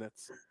 fucking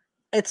minutes.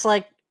 It's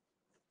like,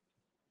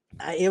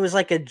 it was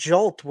like a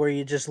jolt where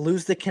you just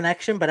lose the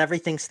connection, but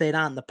everything stayed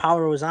on. The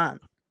power was on.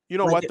 You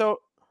know what, though?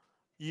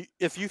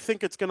 If you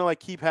think it's going to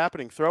keep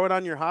happening, throw it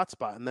on your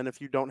hotspot. And then if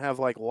you don't have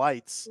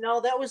lights.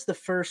 No, that was the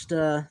first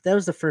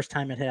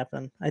time it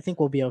happened. I think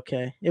we'll be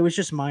okay. It was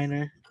just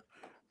minor.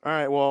 All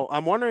right. Well,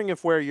 I'm wondering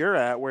if where you're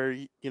at, where,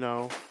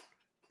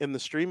 in the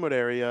Streamwood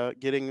area,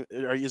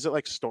 is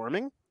it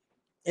storming?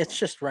 It's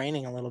just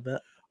raining a little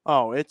bit.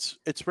 Oh, it's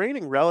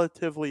raining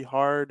relatively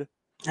hard.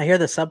 I hear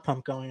the sub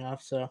pump going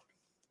off, so.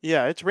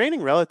 Yeah, it's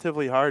raining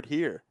relatively hard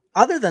here.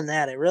 Other than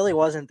that, it really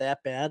wasn't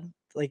that bad.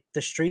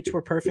 The streets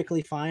were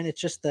perfectly fine.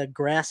 It's just the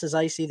grass is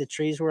icy, the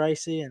trees were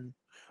icy, and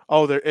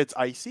it's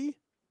icy?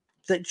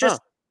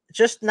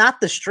 Just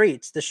not the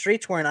streets. The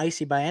streets weren't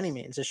icy by any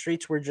means. The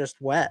streets were just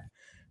wet.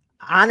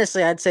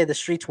 Honestly, I'd say the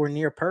streets were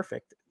near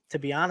perfect, to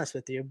be honest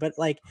with you. But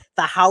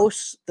the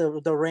house,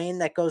 the rain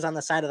that goes on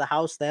the side of the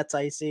house, that's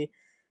icy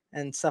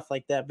and stuff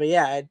like that. But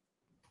yeah,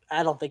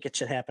 I don't think it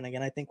should happen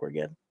again. I think we're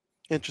good.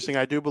 Interesting.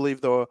 I do believe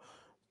the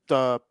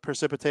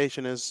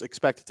precipitation is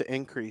expected to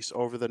increase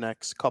over the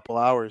next couple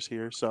hours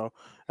here. So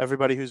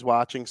everybody who's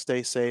watching,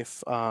 stay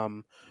safe.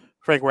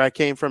 Frank, where I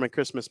came from at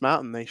Christmas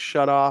Mountain, they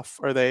shut off,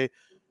 or they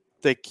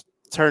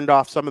turned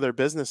off some of their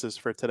businesses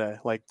for today.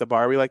 Like the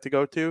bar we like to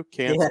go to,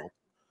 canceled. Yeah.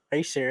 Are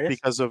you serious?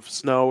 Because of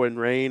snow and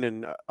rain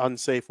and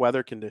unsafe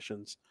weather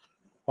conditions.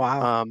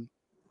 Wow.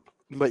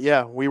 But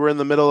yeah, we were in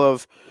the middle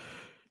of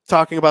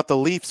talking about the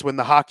Leafs when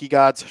the hockey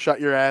gods shut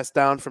your ass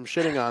down from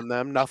shitting on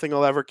them. Nothing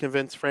will ever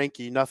convince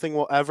Frankie. Nothing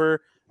will ever.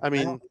 I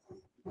mean,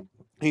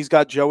 he's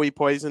got Joey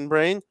Poison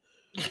Brain.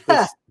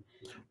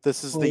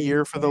 This is the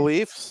year for the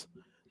Leafs.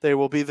 They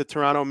will be the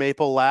Toronto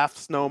Maple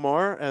Laughs no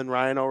more, and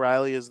Ryan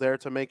O'Reilly is there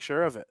to make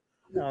sure of it.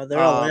 No, they're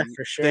a laugh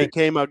for sure. They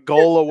came a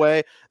goal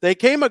away. They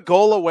came a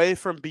goal away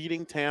from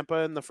beating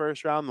Tampa in the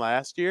first round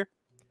last year.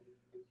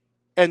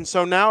 And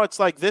so now it's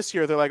like this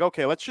year, they're like,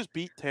 okay, let's just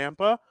beat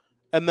Tampa,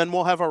 and then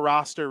we'll have a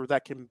roster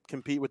that can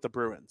compete with the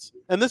Bruins.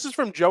 And this is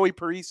from Joey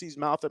Parisi's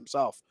mouth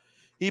himself.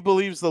 He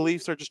believes the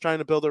Leafs are just trying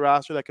to build a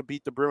roster that could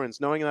beat the Bruins,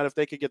 knowing that if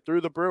they could get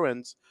through the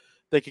Bruins,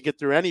 they could get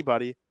through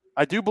anybody.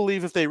 I do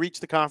believe if they reach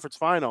the conference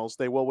finals,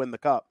 they will win the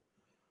cup.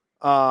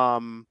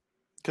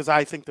 Because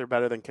I think they're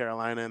better than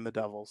Carolina and the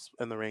Devils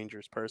and the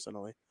Rangers,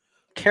 personally.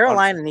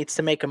 Carolina needs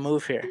to make a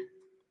move here.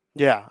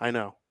 Yeah, I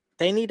know.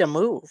 They need a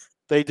move.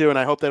 They do, and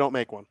I hope they don't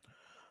make one.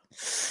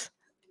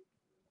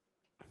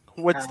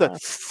 What's the?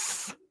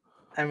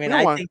 I mean,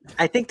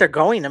 I think they're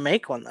going to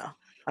make one though.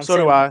 So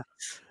do I.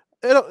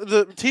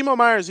 The Timo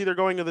Meier is either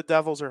going to the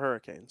Devils or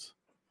Hurricanes.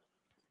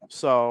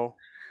 So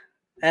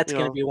that's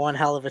going to be one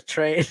hell of a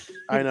trade.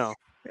 I know.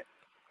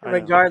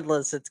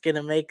 Regardless, it's going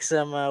to make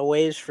some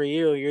waves for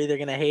you. You're either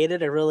going to hate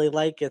it or really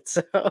like it.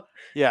 So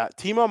yeah,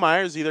 Timo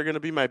Meier is either going to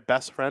be my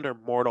best friend or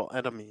mortal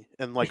enemy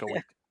in like a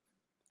week.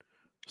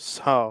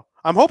 So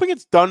I'm hoping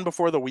it's done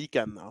before the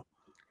weekend, though.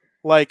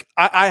 Like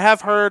I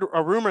have heard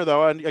a rumor,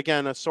 though, and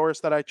again, a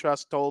source that I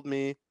trust told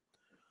me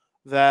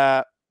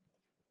that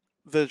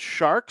the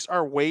Sharks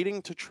are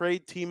waiting to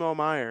trade Timo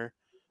Meier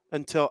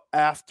until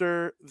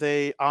after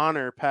they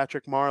honor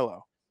Patrick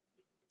Marleau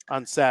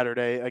on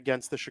Saturday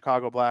against the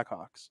Chicago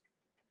Blackhawks.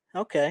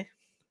 Okay.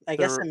 I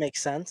guess that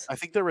makes sense. I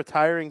think they're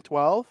retiring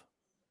 12.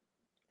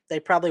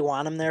 They probably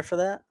want him there for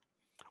that.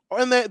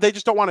 And they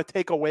just don't want to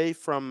take away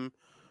from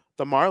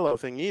the Marleau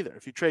thing either.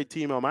 If you trade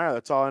Timo Meier,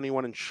 that's all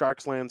anyone in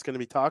Sharks land is going to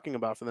be talking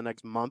about for the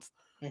next month.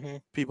 Mm-hmm.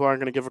 People aren't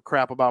going to give a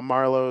crap about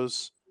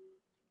Marleau's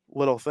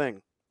little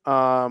thing.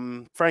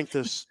 Frank,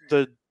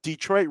 the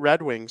Detroit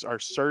Red Wings are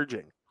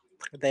surging.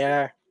 They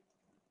are.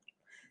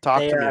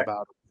 Talk to me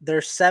about them. They're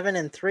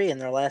 7-3 in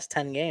their last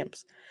 10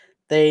 games.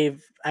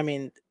 They've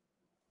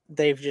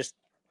just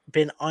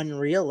been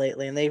unreal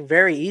lately, and they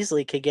very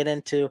easily could get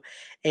into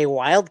a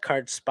wild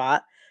card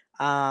spot.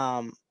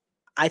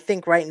 I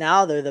think right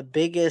now they're their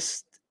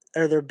biggest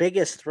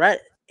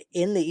threat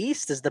in the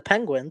East is the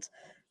Penguins.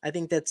 I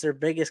think that's their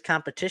biggest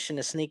competition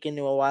to sneak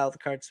into a wild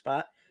card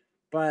spot.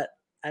 But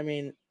I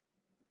mean,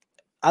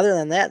 other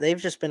than that,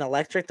 they've just been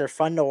electric. They're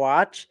fun to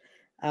watch.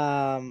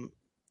 And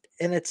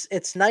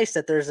it's nice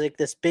that there's like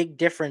this big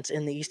difference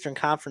in the Eastern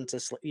Conference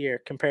this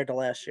year compared to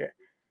last year.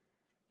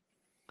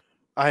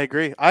 I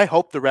agree. I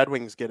hope the Red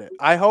Wings get it.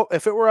 I hope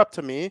if it were up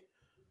to me,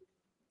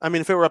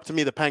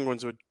 the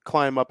Penguins would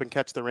climb up and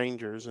catch the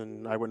Rangers,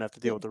 and I wouldn't have to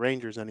deal with the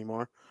Rangers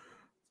anymore.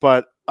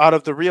 But out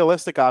of the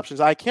realistic options,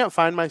 I can't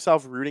find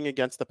myself rooting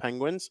against the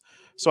Penguins.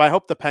 So I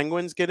hope the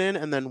Penguins get in,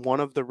 and then one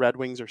of the Red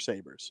Wings or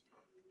Sabres.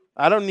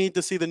 I don't need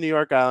to see the New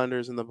York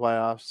Islanders in the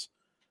playoffs.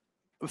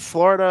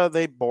 Florida,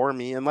 they bore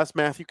me. Unless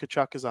Matthew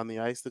Tkachuk is on the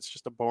ice, that's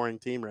just a boring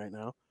team right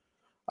now.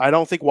 I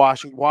don't think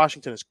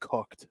Washington is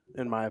cooked,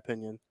 in my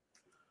opinion.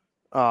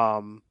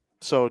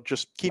 So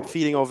just keep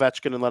feeding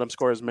Ovechkin and let him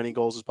score as many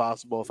goals as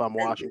possible if I'm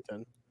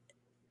Washington.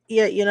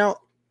 Yeah,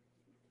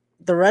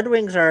 the Red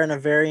Wings are in a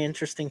very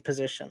interesting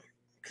position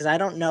because I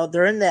don't know.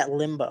 They're in that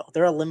limbo.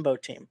 They're a limbo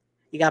team.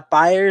 You got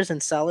buyers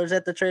and sellers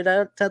at the trade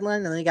deadline,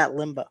 and then you got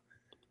limbo.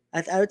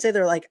 I would say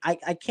they're like,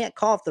 I can't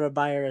call if they're a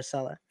buyer or a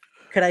seller.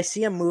 Could I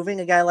see him moving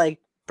a guy like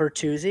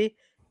Bertuzzi?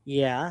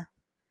 Yeah.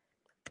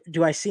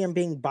 Do I see him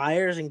being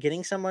buyers and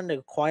getting someone to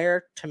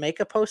acquire to make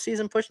a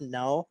postseason push?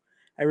 No,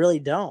 I really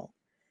don't.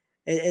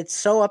 It's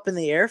so up in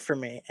the air for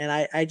me. And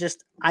I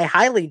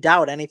highly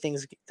doubt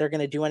they're going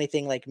to do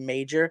anything like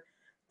major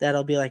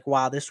that'll be like,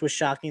 wow, this was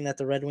shocking that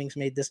the Red Wings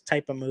made this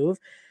type of move.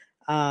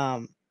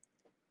 But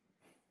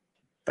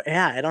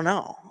yeah, I don't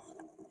know.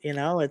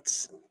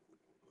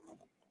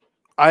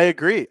 I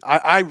agree.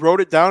 I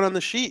wrote it down on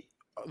the sheet.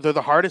 They're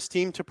the hardest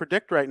team to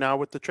predict right now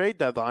with the trade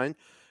deadline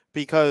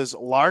because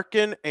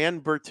Larkin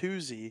and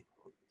Bertuzzi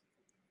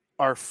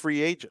are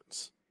free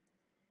agents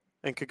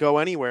and could go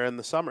anywhere in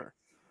the summer.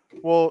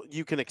 Well,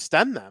 you can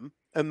extend them,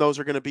 and those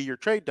are going to be your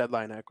trade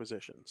deadline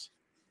acquisitions.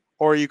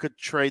 Or you could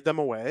trade them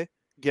away,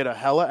 get a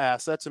hella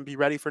assets, and be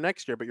ready for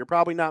next year. But you're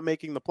probably not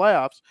making the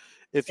playoffs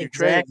if you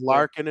trade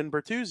Larkin and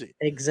Bertuzzi.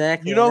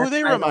 Exactly. You know who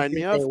they remind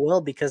me of? They will,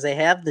 because they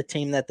have the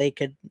team that they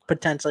could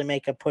potentially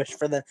make a push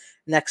for the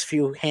next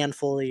few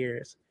handful of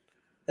years.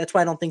 That's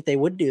why I don't think they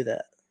would do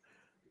that.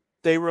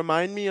 They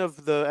remind me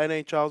of the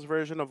NHL's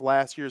version of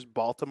last year's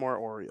Baltimore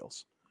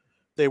Orioles.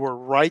 They were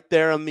right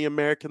there on the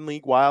American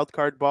League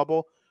wildcard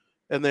bubble.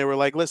 And they were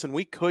like, listen,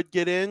 we could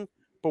get in,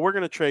 but we're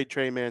going to trade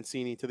Trey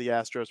Mancini to the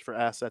Astros for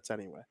assets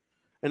anyway.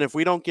 And if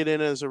we don't get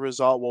in as a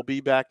result, we'll be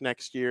back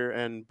next year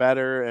and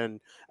better. And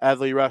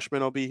Adley Rutschman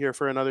will be here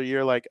for another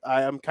year. Like,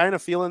 I'm kind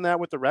of feeling that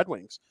with the Red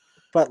Wings.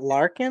 But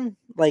Larkin,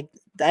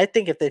 I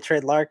think if they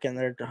trade Larkin,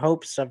 their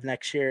hopes of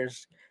next year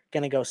is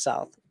going to go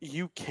south.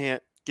 You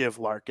can't give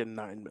Larkin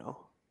 $9 million.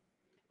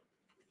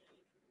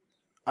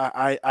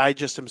 I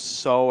just am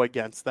so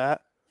against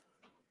that.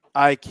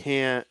 I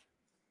can't.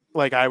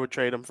 I would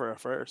trade him for a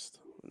first.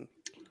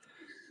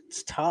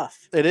 It's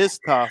tough. It is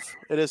tough.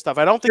 It is tough.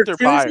 I don't think they're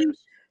buyers.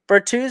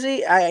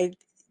 Bertuzzi,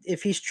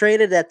 if he's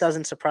traded, that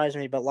doesn't surprise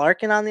me. But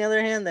Larkin, on the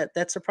other hand,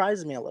 that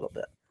surprises me a little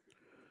bit.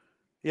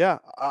 Yeah,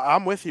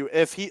 I'm with you.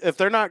 If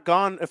they're not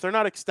gone, if they're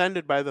not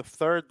extended by the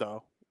 3rd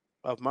though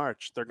of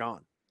March, they're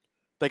gone.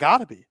 They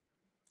gotta be.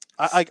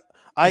 I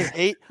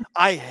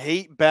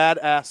hate bad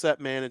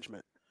asset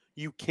management.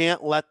 You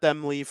can't let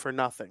them leave for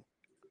nothing.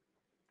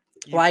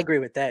 Well, I agree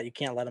with that. You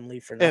can't let them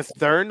leave for nothing. If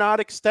they're not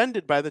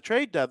extended by the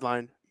trade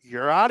deadline,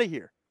 you're out of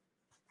here.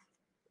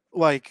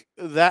 Like,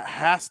 that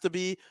has to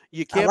be.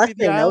 You can't Unless be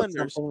they the know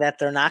Islanders. something that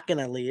they're not going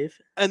to leave.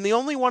 And the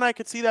only one I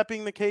could see that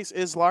being the case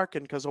is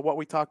Larkin because of what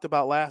we talked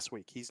about last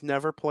week. He's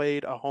never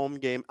played a home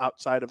game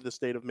outside of the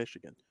state of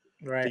Michigan.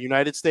 Right. The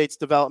United States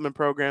Development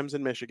Program's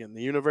in Michigan.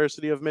 The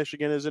University of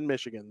Michigan is in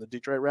Michigan. The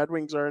Detroit Red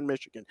Wings are in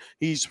Michigan.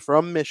 He's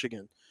from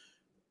Michigan.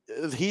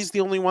 He's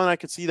the only one I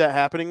could see that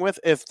happening with.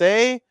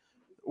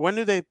 When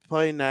do they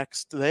play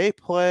next? They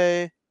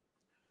play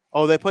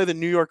the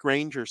New York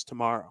Rangers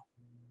tomorrow.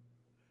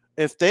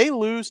 If they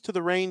lose to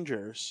the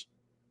Rangers,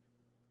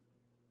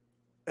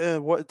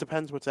 it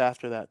depends what's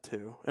after that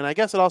too. And I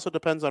guess it also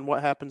depends on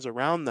what happens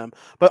around them.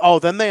 But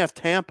then they have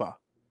Tampa.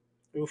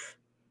 Oof.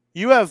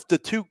 You have the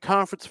 2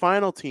 conference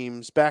final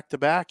teams back to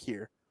back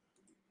here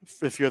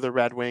if you're the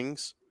Red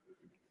Wings.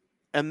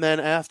 And then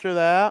after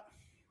that,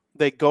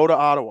 they go to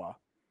Ottawa.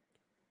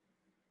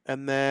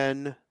 And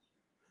then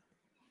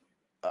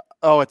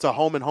it's a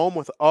home and home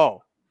with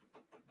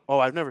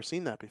I've never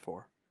seen that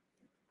before.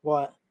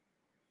 What?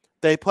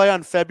 They play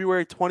on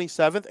February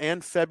 27th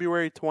and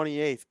February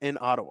 28th in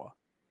Ottawa.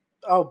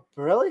 Oh,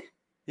 really?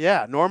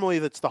 Yeah, normally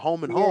that's the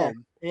home and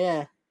home.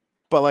 Yeah.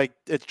 But like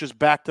it's just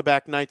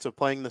back-to-back nights of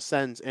playing the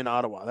Sens in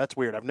Ottawa. That's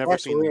weird. I've never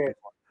seen that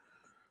before.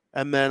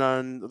 And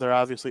then they're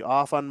obviously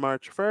off on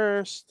March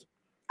 1st.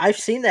 I've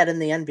seen that in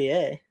the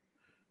NBA,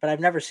 but I've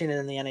never seen it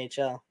in the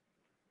NHL.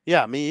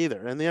 Yeah, me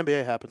either. And the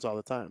NBA happens all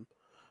the time.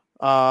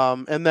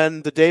 And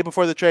then the day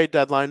before the trade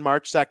deadline,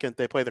 March 2nd,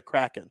 they play the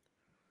Kraken.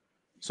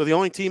 So the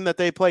only team that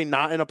they play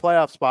not in a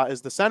playoff spot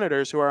is the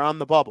Senators, who are on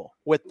the bubble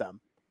with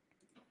them.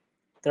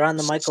 They're on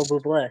the Michael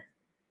Bublé.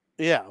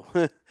 Yeah.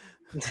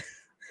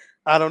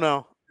 I don't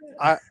know.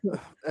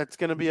 It's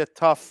going to be a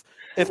tough.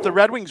 If the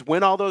Red Wings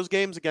win all those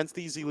games against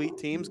these elite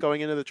teams going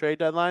into the trade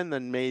deadline,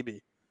 then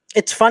maybe.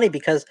 It's funny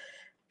because,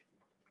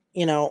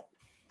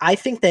 I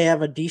think they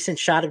have a decent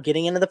shot of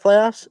getting into the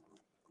playoffs.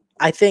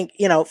 I think,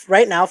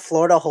 right now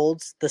Florida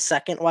holds the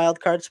 2nd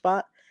wild card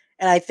spot,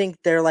 and I think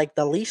they're like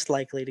the least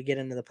likely to get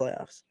into the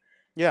playoffs.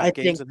 Yeah, I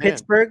think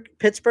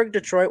Pittsburgh,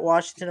 Detroit,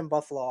 Washington, and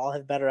Buffalo all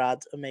have better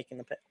odds of making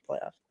the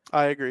playoffs.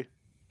 I agree.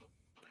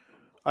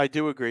 I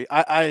do agree.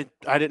 I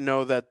didn't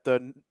know that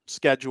the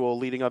schedule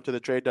leading up to the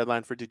trade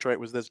deadline for Detroit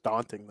was this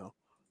daunting, though.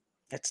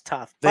 It's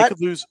tough. They could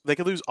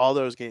lose all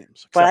those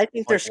games. But I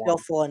think they're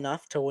skillful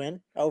enough to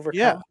win,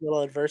 overcome a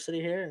little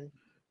adversity here. And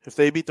if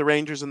they beat the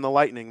Rangers and the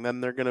Lightning,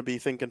 then they're going to be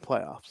thinking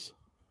playoffs.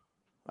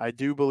 I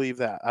do believe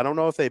that. I don't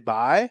know if they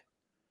buy.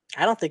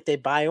 I don't think they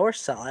buy or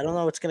sell. I don't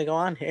know what's going to go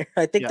on here.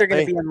 I think they're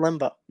going to be in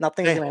limbo.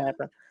 Nothing's going to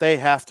happen. They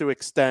have to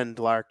extend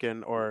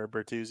Larkin or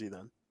Bertuzzi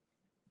then.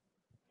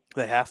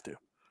 They have to.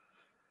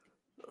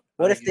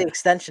 What if the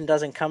extension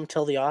doesn't come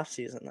till the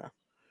offseason, though?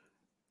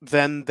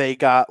 Then they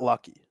got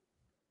lucky.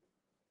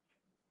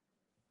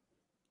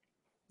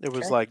 It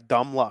was like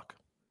dumb luck.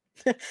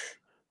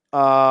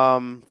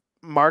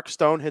 Mark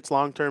Stone hits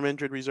long-term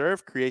injured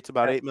reserve, creates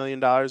about $8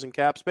 million in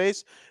cap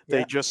space.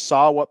 They just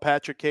saw what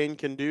Patrick Kane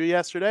can do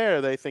yesterday.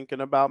 Are they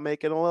thinking about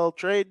making a little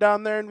trade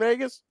down there in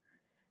Vegas?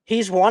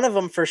 He's one of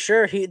them for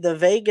sure. The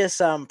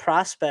Vegas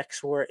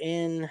prospects were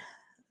in,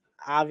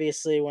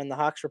 obviously, when the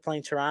Hawks were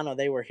playing Toronto,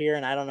 they were here,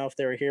 and I don't know if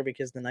they were here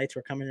because the Knights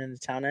were coming into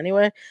town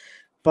anyway.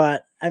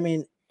 But, I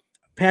mean,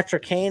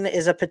 Patrick Kane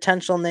is a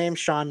potential name.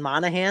 Sean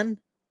Monahan,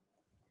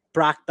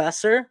 Brock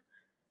Besser.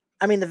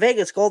 I mean, the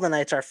Vegas Golden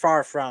Knights are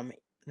far from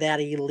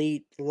that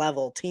elite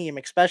level team,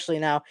 especially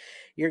now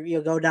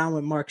you'll go down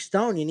with Mark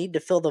Stone. You need to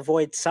fill the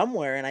void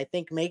somewhere. And I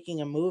think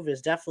making a move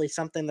is definitely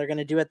something they're going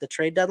to do at the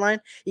trade deadline.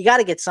 You got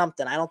to get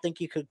something. I don't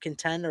think you could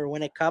contend or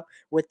win a cup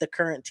with the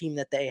current team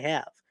that they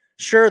have.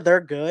 Sure,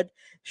 they're good.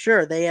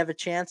 Sure, they have a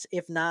chance,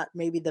 if not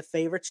maybe the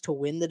favorites to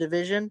win the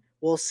division.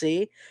 We'll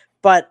see.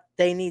 But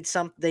they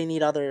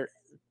need other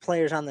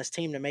players on this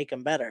team to make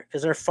them better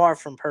because they're far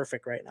from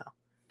perfect right now.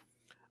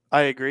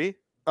 I agree.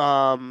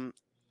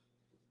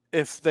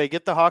 If they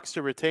get the Hawks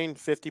to retain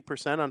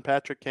 50% on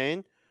Patrick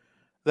Kane,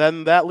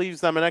 then that leaves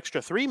them an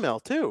extra $3 million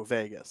too,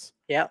 Vegas.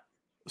 Yeah.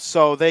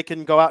 So they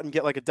can go out and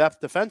get like a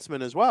depth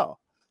defenseman as well.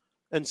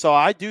 And so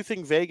I do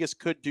think Vegas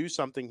could do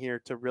something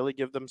here to really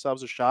give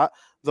themselves a shot.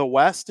 The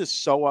West is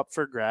so up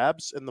for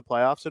grabs in the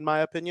playoffs, in my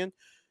opinion,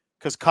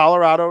 because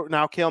Colorado,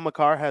 now Cale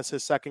Makar has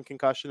his 2nd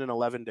concussion in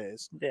 11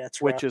 days,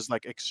 which is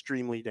like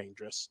extremely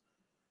dangerous.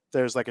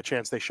 There's like a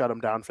chance they shut him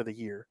down for the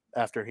year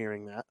after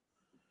hearing that.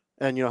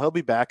 And, he'll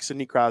be back.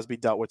 Sidney Crosby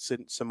dealt with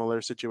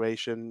similar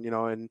situation,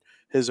 in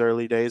his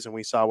early days, and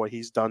we saw what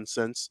he's done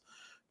since.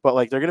 But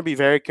like they're going to be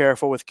very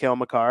careful with Cale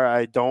Makar.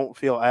 I don't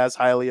feel as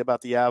highly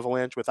about the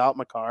Avalanche without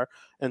Makar.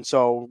 And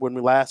so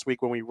last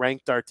week when we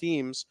ranked our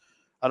teams,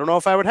 I don't know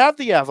if I would have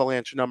the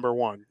Avalanche number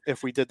 1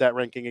 if we did that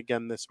ranking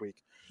again this week.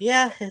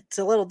 Yeah, it's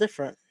a little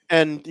different.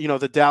 And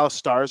the Dallas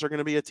Stars are going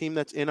to be a team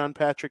that's in on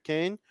Patrick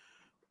Kane.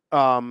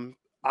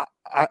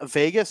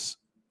 Vegas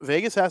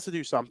has to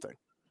do something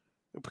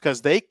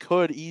because they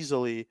could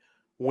easily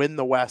win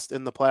the West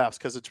in the playoffs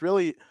because it's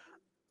really,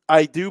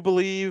 I do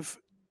believe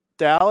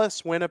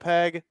Dallas,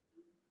 Winnipeg,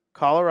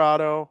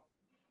 Colorado,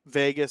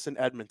 Vegas, and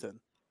Edmonton.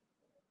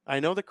 I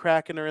know the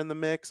Kraken are in the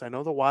mix. I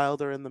know the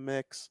Wild are in the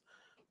mix.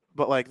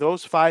 But like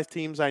those 5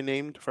 teams I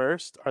named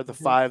first are the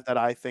 5 that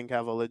I think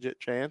have a legit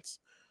chance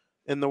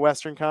in the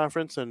Western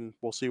Conference, and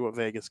we'll see what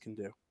Vegas can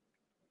do.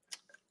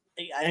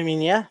 I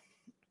mean, yeah,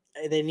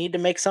 they need to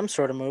make some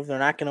sort of move. They're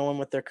not going to win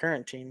with their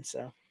current team.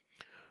 So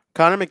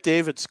Connor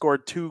McDavid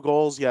scored 2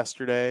 goals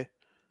yesterday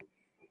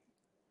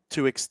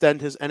to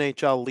extend his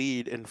NHL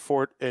lead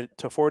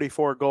to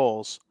 44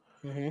 goals.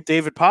 mm-hmm.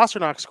 David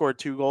Pastrnak scored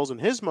 2 goals in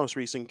his most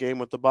recent game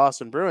with the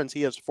Boston Bruins.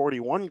 He has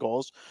 41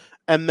 goals.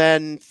 And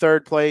then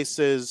third place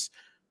is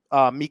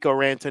Mikko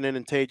Rantanen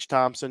and Tage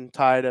Thompson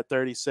tied at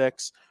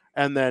 36.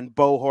 And then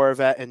Bo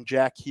Horvat and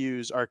Jack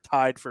Hughes are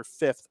tied for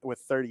 5th with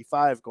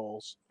 35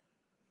 goals.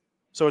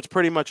 So it's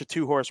pretty much a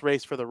 2-horse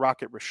race for the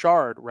Rocket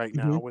Richard right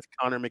now with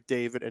Connor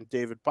McDavid and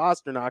David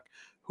Pastrnak.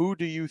 Who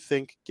do you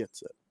think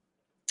gets it?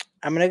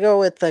 I'm going to go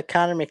with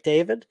Connor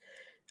McDavid.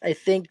 I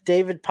think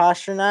David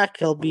Pastrnak,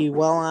 he'll be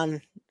well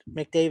on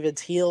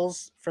McDavid's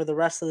heels for the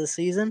rest of the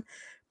season,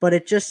 but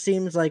it just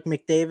seems like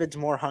McDavid's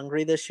more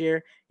hungry this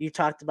year. You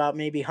talked about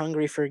maybe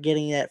hungry for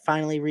getting it,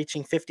 finally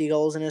reaching 50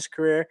 goals in his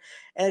career,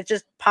 and it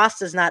just,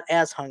 Pasta's not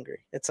as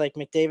hungry. It's like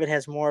McDavid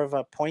has more of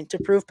a point to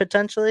prove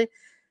potentially,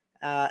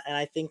 and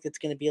I think it's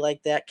going to be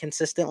like that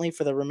consistently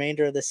for the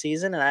remainder of the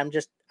season, and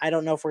I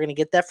don't know if we're going to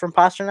get that from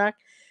Pastrnak.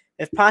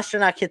 If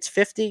Pastrnak hits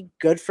 50,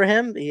 good for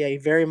him. He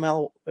very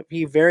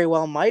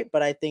well might,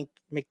 but I think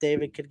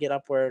McDavid could get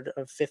upward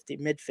of 50,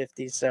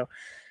 mid-50s. So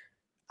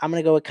I'm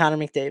going to go with Connor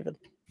McDavid.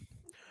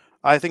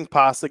 I think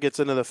Pasta gets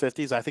into the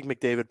 50s. I think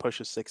McDavid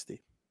pushes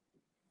 60.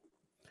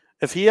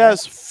 If he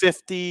has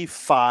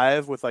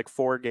 55 with like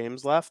 4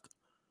 games left,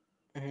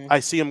 I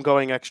see him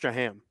going extra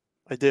ham.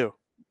 I do.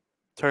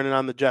 Turning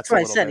on the Jets That's what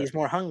a little bit. He's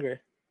more hungry.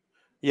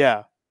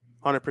 Yeah,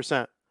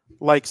 100%.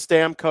 Like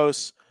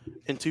Stamkos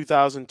in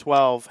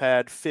 2012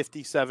 had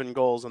 57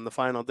 goals on the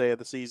final day of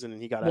the season, and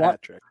he got a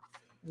hat trick.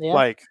 Yeah.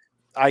 Like,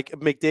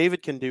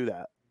 McDavid can do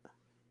that,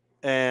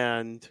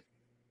 and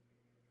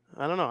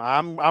I don't know.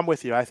 I'm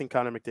with you. I think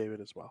Connor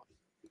McDavid as well.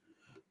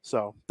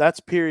 So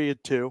that's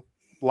period 2.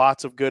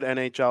 Lots of good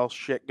NHL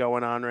shit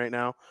going on right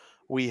now.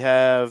 We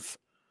have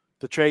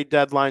the trade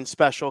deadline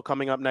special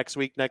coming up next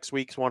week. Next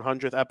week's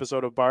 100th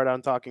episode of Bar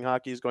Down Talking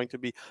Hockey is going to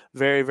be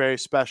very, very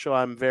special.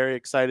 I'm very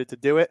excited to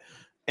do it.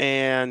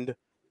 And,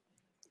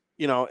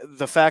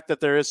 the fact that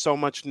there is so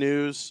much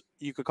news,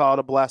 you could call it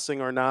a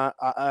blessing or not.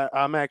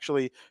 I'm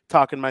actually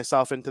talking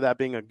myself into that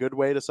being a good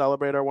way to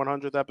celebrate our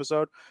 100th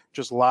episode.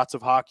 Just lots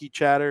of hockey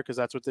chatter because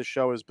that's what this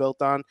show is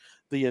built on.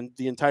 The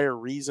entire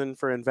reason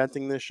for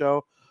inventing this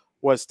show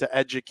was to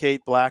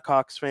educate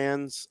Blackhawks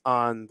fans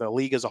on the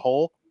league as a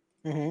whole.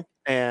 Mm-hmm.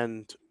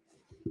 And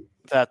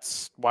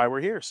that's why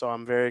we're here. So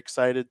I'm very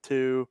excited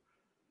to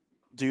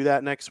do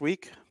that next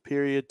week.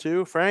 Period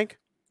 2. Frank,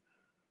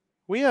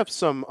 we have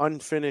some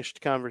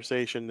unfinished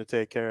conversation to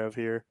take care of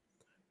here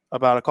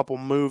about a couple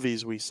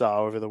movies we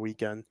saw over the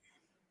weekend.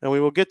 And we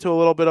will get to a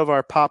little bit of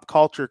our pop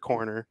culture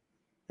corner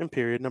in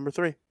period number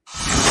 3.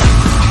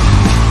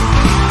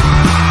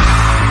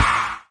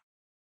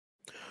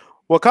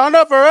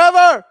 Wakanda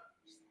Forever!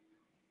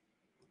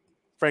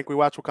 Frank, we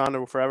watched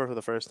Wakanda Forever for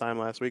the first time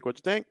last week. What'd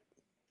you think?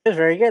 It was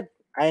very good.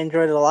 I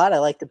enjoyed it a lot. I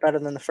liked it better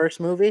than the first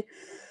movie.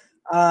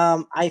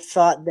 I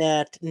thought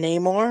that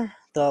Namor,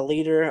 the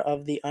leader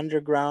of the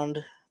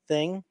underground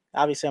thing,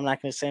 obviously I'm not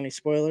going to say any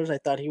spoilers. I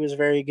thought he was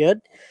very good.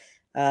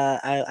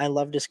 I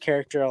loved his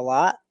character a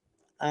lot.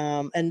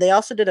 And they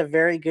also did a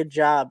very good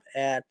job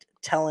at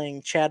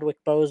telling Chadwick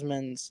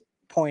Boseman's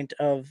point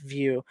of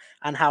view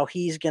on how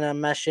he's going to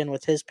mesh in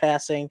with his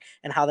passing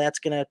and how that's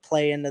going to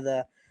play into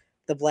the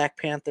Black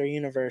Panther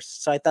universe.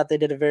 So I thought they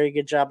did a very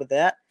good job of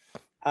that.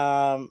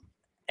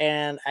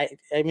 And I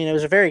mean, it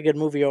was a very good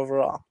movie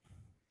overall.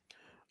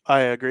 I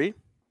agree.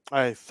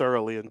 I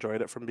thoroughly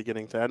enjoyed it from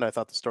beginning to end. I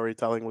thought the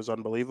storytelling was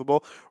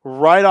unbelievable.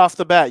 Right off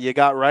the bat, you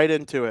got right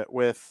into it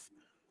with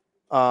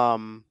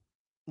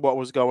what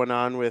was going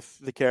on with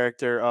the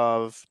character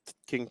of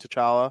King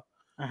T'Challa.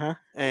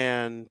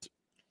 And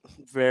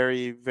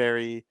very,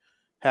 very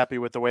happy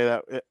with the way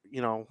that it,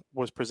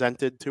 was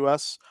presented to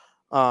us.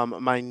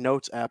 My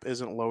notes app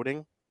isn't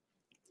loading.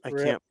 I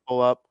can't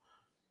pull up.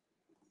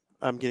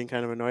 I'm getting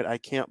kind of annoyed. I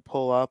can't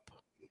pull up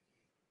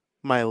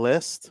my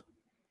list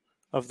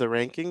of the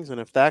rankings, and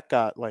if that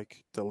got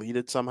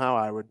deleted somehow,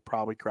 I would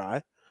probably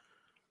cry.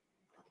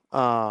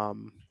 But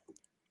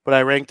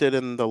I ranked it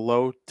in the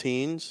low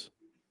teens,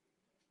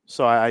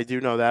 so I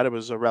do know that it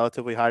was a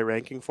relatively high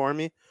ranking for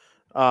me.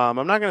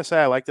 I'm not gonna say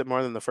I liked it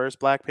more than the first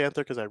Black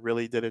Panther because I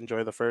really did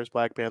enjoy the first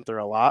Black Panther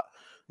a lot.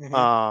 Hmm.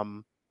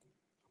 Um,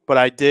 but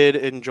I did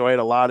enjoy it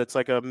a lot. It's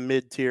like a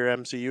mid-tier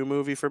MCU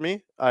movie for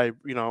me. I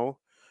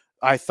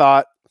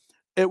thought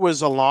it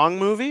was a long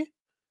movie,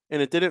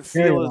 and it didn't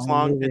Very feel as long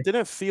long. It movie.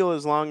 didn't feel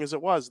as long as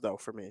it was though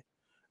for me,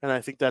 and I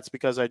think that's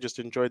because I just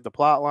enjoyed the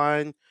plot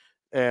line,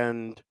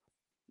 and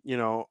you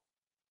know,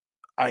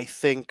 I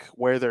think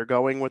where they're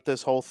going with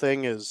this whole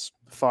thing is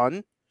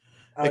fun.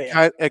 Oh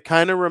yeah. It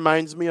kind of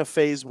reminds me of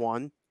Phase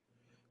One.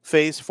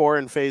 Phase Four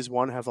and Phase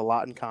One have a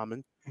lot in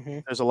common. Hmm.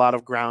 There's a lot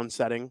of ground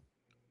setting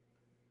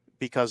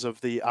because of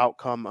the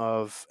outcome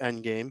of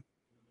Endgame,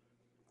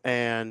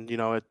 and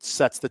it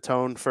sets the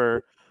tone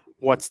for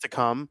what's to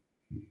come.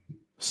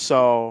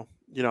 So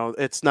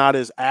it's not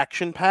as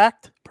action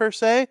packed per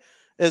se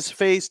as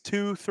Phase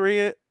Two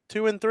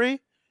and Three,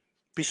 Just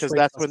because wait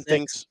that's till when 6.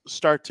 things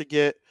start to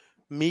get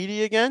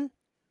meaty again.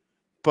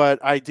 But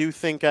I do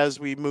think as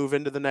we move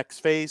into the next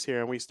phase here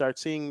and we start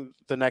seeing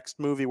the next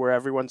movie where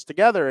everyone's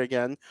together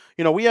again,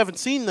 we haven't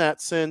seen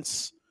that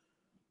since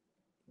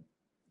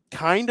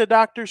kind of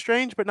Doctor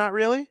Strange, but not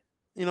really.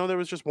 There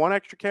was just one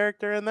extra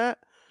character in that.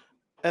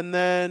 And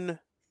then,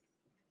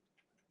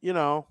 you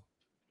know,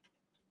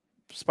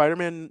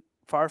 Spider-Man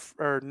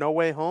or No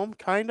Way Home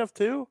kind of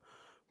too.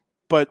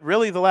 But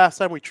really the last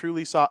time we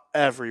truly saw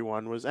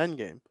everyone was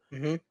Endgame.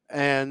 Hmm.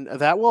 And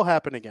that will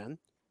happen again.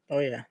 Oh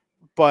yeah.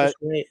 But Just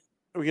wait.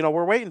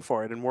 we're waiting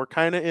for it, and we're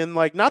kind of in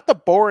like not the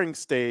boring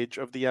stage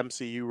of the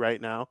MCU right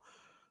now,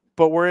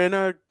 but we're in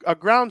a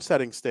ground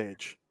setting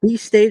stage.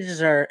 These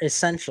stages are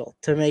essential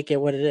to make it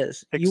what it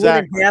is. You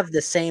wouldn't Exactly. have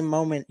the same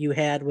moment you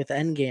had with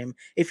Endgame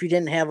if you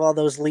didn't have all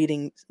those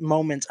leading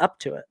moments up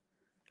to it.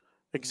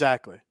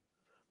 Exactly.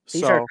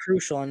 These are So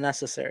crucial and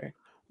necessary.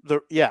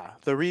 the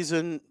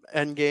reason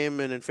Endgame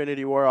and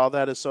Infinity War, all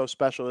that is so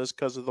special is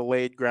because of the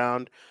laid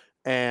ground,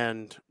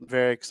 and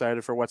very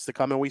excited for what's to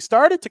come. And we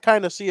started to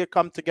kind of see it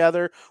come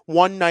together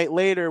one night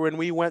later when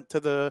we went to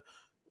the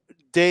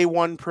day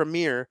one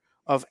premiere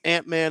of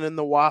Ant-Man and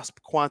the Wasp: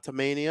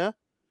 Quantumania.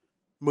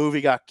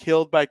 Movie got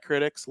killed by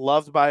critics,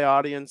 loved by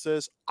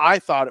audiences. I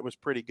thought it was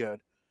pretty good.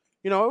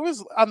 It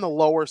was on the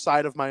lower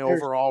side of my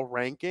There's overall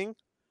ranking.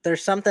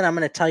 there's something I'm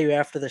going to tell you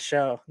after the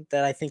show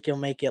that I think you'll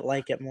make it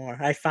like it more.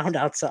 I found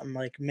out something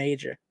like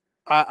major.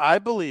 I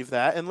believe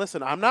that. And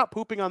listen, I'm not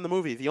pooping on the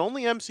movie. The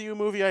only MCU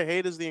movie I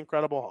hate is The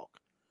Incredible Hulk.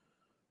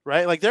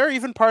 Right? Like there are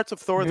even parts of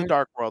Thor: The Hmm.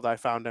 Dark World I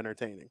found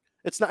entertaining.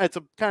 It's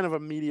a kind of a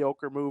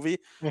mediocre movie,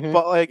 Hmm.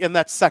 but and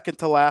that's second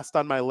to last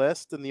on my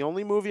list. And the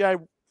only movie I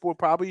will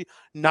probably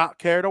not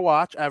care to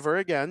watch ever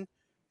again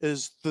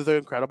is the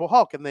Incredible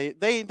Hulk. And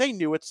they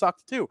knew it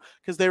sucked too,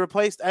 because they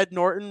replaced Ed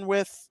Norton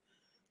with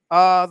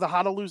the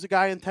How to Lose a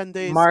Guy in 10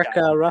 Days Mark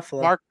guy,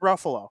 Ruffalo. Mark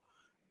Ruffalo.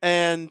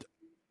 And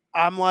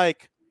I'm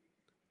like,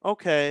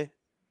 okay,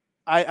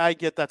 I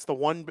get that's the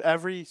one.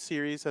 Every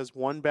series has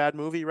one bad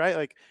movie, right?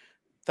 Like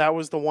that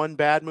was the one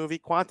bad movie.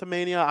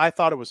 Quantumania, I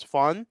thought it was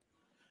fun.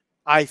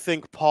 I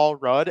think Paul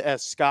Rudd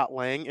as Scott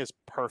Lang is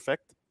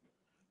perfect,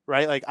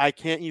 right? Like I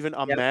can't even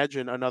Yep.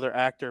 imagine another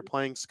actor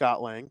playing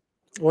Scott Lang.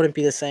 Wouldn't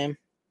be the same.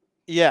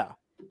 Yeah,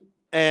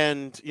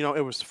 and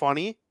it was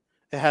funny.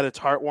 It had its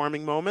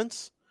heartwarming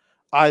moments.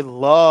 I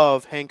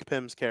love Hank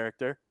Pym's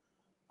character.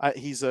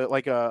 He's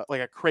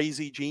a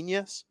crazy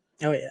genius.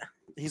 Oh yeah.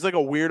 He's like a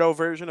weirdo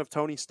version of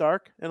Tony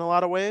Stark in a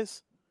lot of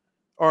ways,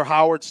 or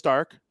Howard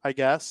Stark, I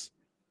guess.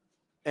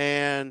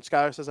 And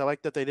Skylar says, I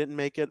like that they didn't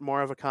make it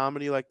more of a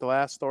comedy like the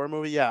last Thor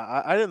movie.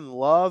 Yeah, I didn't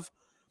love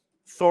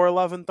Thor: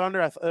 Love and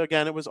Thunder.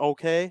 Again, it was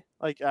okay.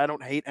 Like I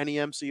don't hate any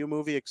MCU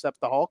movie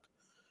except the Hulk,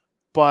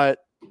 but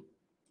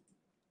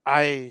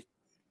I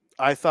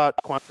I thought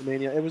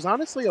Quantumania. It was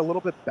honestly a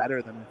little bit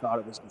better than I thought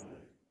it was going to be.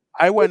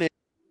 I went in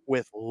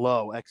with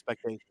low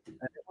expectations, and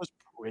it was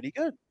pretty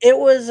good. It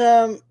was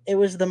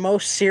the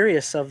most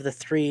serious of the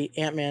three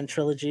Ant-Man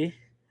trilogy.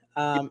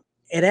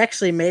 It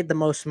actually made the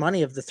most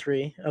money of the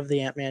three of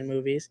the Ant-Man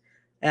movies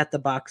at the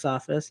box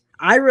office.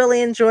 I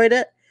really enjoyed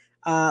it.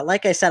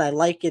 Like I said, I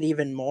like it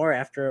even more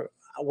after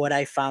what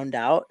I found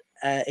out.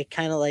 It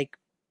kind of like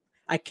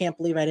I can't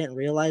believe I didn't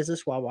realize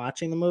this while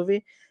watching the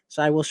movie.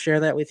 So I will share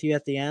that with you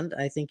at the end.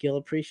 I think you'll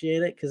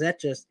appreciate it because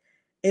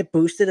it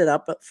boosted it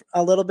up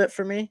a little bit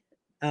for me.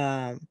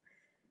 Um,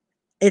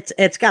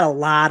 it's got a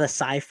lot of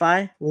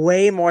sci-fi,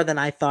 way more than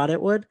I thought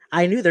it would.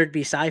 I knew there'd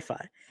be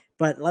sci-fi,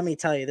 but let me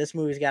tell you, this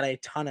movie's got a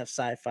ton of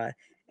sci-fi.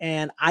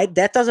 And I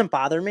that doesn't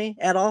bother me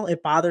at all.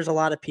 It bothers a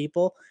lot of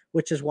people,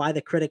 which is why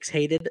the critics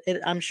hated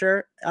it, I'm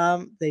sure.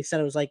 They said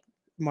it was like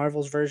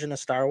Marvel's version of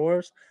Star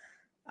Wars.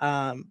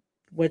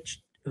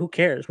 Which who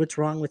cares? What's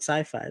wrong with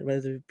sci-fi?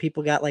 Whether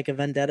people got like a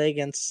vendetta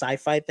against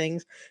sci-fi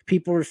things,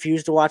 people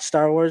refuse to watch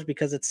Star Wars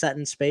because it's set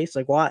in space.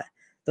 Like why?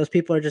 Those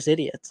people are just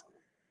idiots.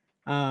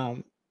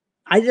 Um,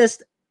 I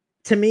just,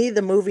 to me,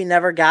 the movie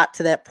never got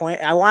to that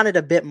point. I wanted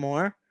a bit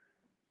more.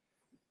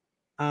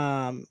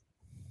 Um,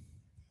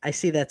 I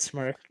see that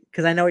smirk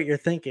because I know what you're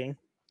thinking.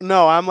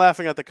 No, I'm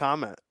laughing at the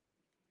comment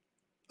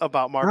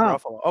about Mark Oh,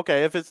 Ruffalo.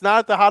 Okay, if it's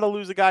not the How to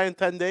Lose a Guy in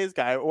 10 Days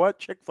guy, what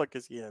chick flick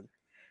is he in?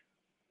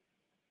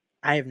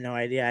 I have no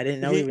idea. I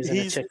didn't know he was in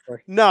a He's chick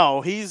flick.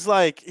 no, he's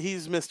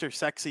Mr.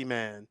 Sexy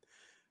Man.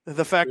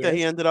 The fact that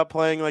he Yes. ended up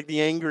playing like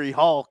the Angry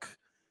Hulk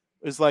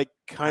is like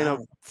kind of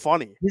Wow.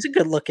 funny. He's a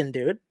good looking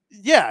dude.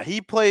 Yeah,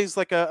 he plays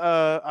like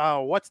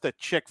what's the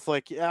chick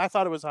flick? Yeah, I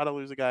thought it was How to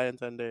Lose a Guy in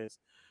 10 Days.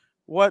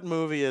 What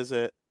movie is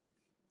it?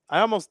 I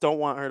almost don't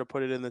want her to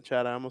put it in the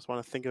chat. I almost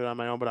want to think of it on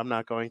my own, but I'm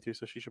not going to,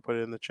 so she should put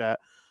it in the chat.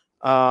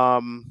 I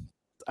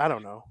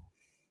don't know.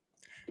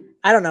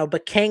 I don't know,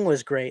 but Kang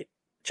was great.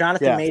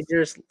 Jonathan Yeah.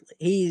 Majors,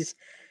 he's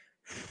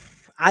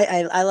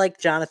I like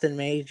Jonathan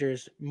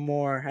Majors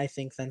more, I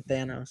think, than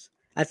Thanos.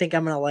 I think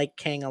I'm gonna like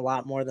Kang a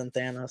lot more than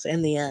Thanos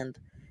in the end.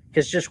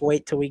 Because just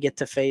wait till we get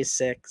to phase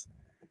 6.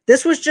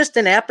 This was just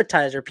an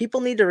appetizer. People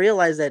need to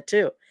realize that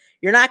too.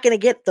 You're not gonna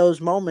get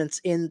those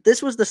moments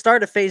this was the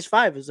start of phase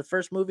 5. It was the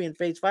first movie in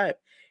phase 5.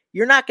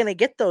 You're not gonna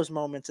get those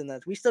moments in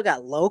that. We still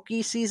got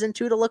Loki season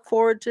 2 to look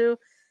forward to.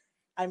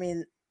 I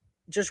mean,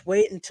 just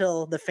wait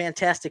until the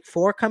Fantastic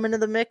Four come into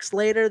the mix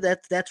later.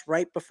 That's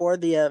right before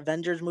the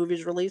Avengers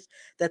movies release.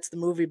 That's the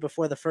movie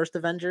before the first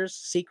Avengers,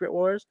 Secret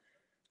Wars.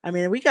 I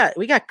mean, we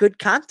got good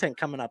content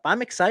coming up.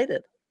 I'm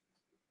excited.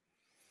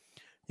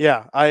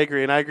 Yeah, I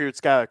agree, and I agree with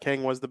Skylar.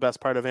 Kang was the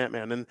best part of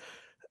Ant-Man, and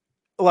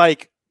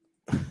like,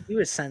 He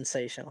was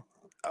sensational.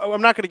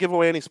 I'm not going to give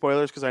away any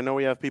spoilers because I know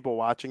we have people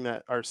watching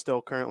that are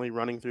still currently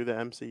running through the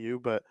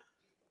MCU, but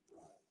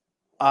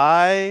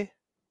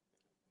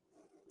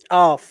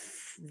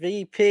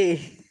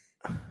VP,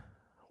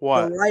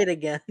 what? the light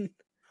again.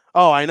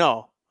 Oh, I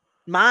know.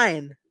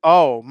 Mine.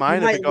 Oh, You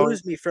mine. might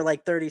lose me for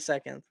like 30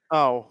 seconds.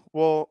 Oh,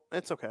 well,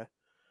 it's okay.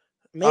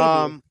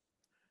 Maybe.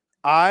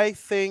 I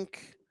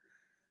think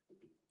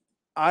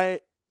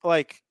Thanos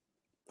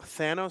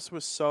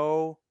was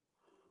so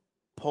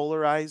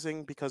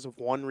polarizing because of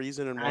one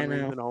reason and one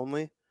reason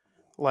only.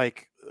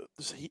 Like,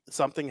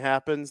 something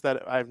happens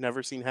that I've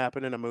never seen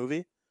happen in a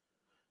movie,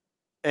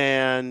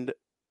 and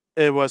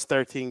it was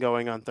 13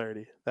 going on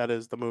 30. That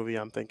is the movie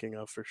I'm thinking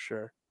of for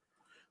sure.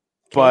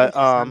 Katie's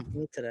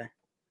today.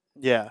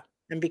 Yeah.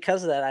 And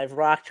because of that, I've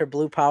rocked her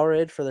blue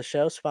Powerade for the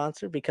show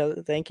sponsor.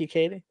 Thank you,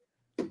 Katie.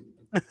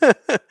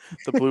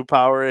 The blue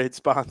Powerade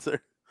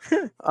sponsor.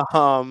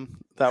 That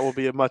will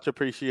be much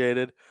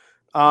appreciated.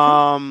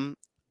 Yeah.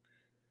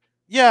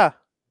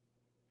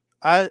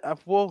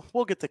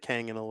 We'll get to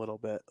Kang in a little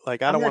bit.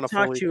 Like, I don't want to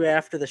talk to you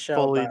after the show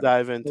fully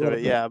dive into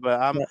it. Yeah,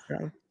 but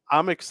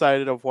I'm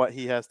excited of what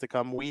he has to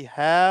come. We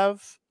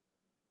have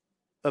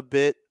a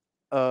bit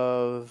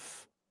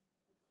of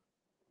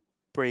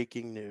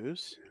breaking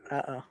news.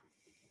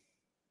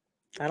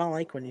 I don't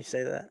like when you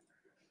say that.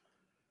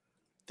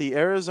 The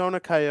Arizona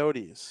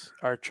Coyotes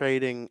are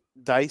trading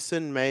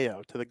Dyson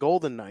Mayo to the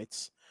Golden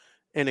Knights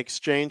in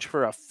exchange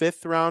for a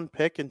 5th-round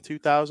pick in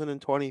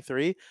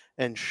 2023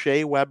 and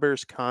Shea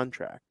Weber's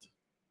contract.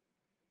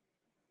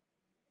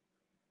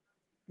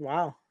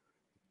 Wow.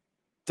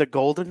 The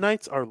Golden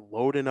Knights are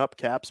loading up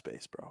cap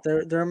space, bro.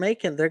 They're gonna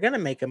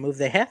make a move.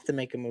 They have to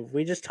make a move.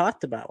 We just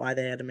talked about why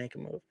they had to make a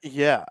move.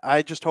 Yeah,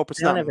 I just hope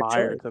it's not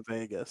Meyer to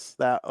Vegas.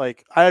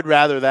 I'd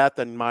rather that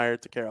than Meyer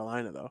to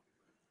Carolina, though.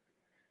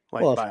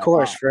 Well, of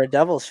course, for a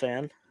Devils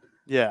fan.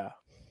 Yeah.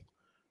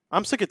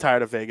 I'm sick and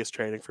tired of Vegas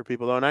trading for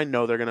people, though, and I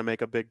know they're going to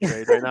make a big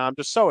trade right now. I'm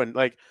just so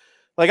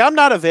I'm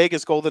not a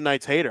Vegas Golden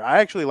Knights hater. I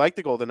actually like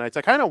the Golden Knights.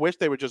 I kind of wish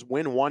they would just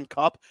win one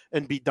cup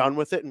and be done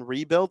with it and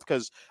rebuild,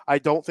 because I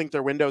don't think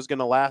their window is going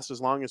to last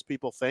as long as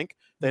people think.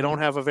 They don't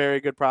have a very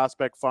good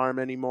prospect farm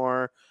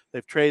anymore.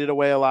 They've traded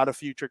away a lot of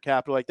future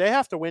capital. Like, they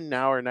have to win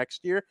now or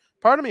next year.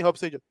 Part of me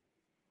hopes they just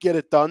get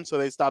it done so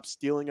they stop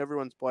stealing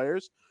everyone's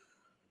players.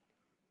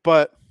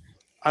 But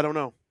I don't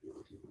know.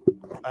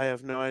 I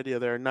have no idea.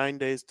 There are 9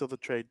 days till the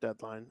trade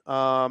deadline.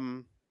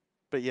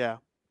 But yeah,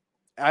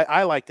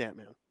 I liked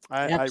Ant-Man.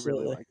 I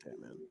really liked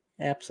Ant-Man.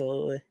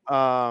 Absolutely.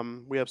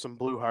 We have some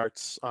blue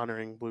hearts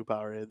honoring Blue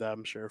Powerade,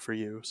 I'm sure, for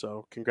you.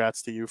 So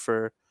congrats to you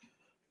for,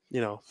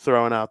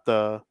 throwing out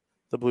the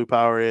Blue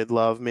Powerade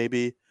love.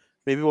 Maybe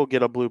we'll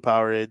get a Blue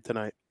Powerade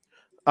tonight.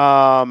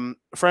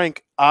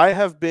 Frank, I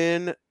have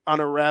been on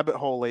a rabbit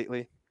hole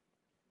lately.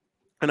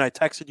 And I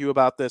texted you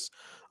about this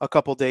a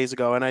couple days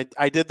ago. And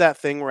I did that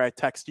thing where I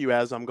text you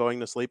as I'm going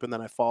to sleep and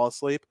then I fall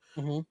asleep.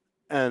 Mm-hmm.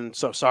 And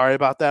so sorry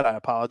about that. I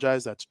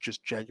apologize. That's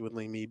just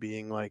genuinely me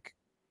being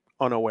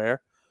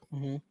unaware.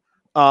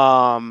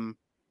 Mm-hmm.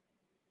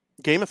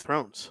 Game of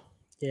Thrones.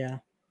 Yeah.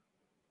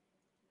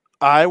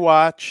 I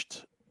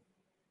watched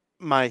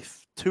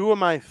two of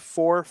my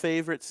 4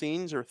 favorite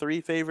scenes or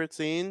 3 favorite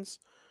scenes,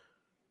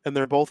 and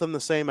they're both in the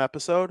same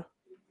episode.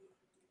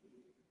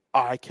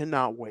 I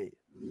cannot wait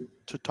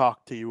to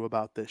talk to you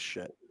about this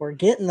shit. We're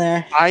getting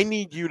there. I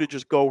need you to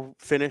just go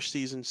finish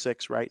season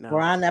 6 right now.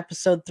 We're on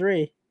episode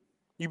 3.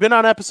 You've been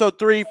on episode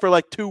 3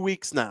 for 2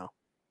 weeks now.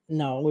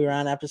 No, we were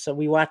on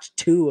we watched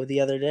 2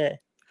 the other day.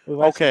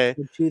 Okay.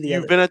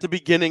 You've been at the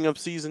beginning of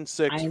season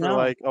 6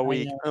 for a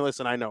week.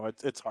 Listen, I know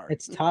it's hard.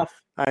 It's tough.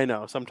 I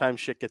know. Sometimes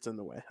shit gets in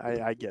the way.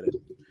 I get it.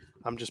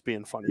 I'm just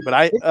being funny.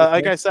 But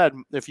like I said,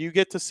 if you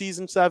get to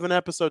season 7,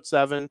 episode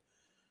 7,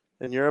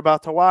 and you're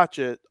about to watch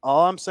it,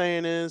 all I'm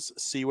saying is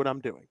see what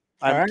I'm doing.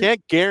 I All right.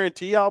 can't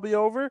guarantee I'll be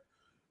over,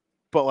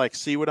 but like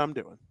see what I'm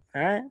doing.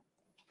 All right.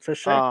 For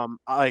sure.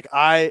 Like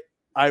I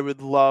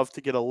would love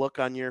to get a look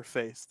on your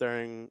face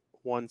during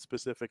one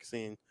specific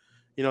scene.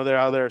 You know, there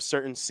are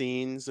certain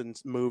scenes and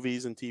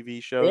movies and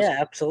TV shows Yeah, where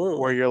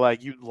absolutely. you're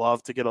like, you'd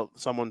love to get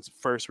someone's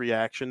first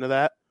reaction to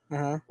that.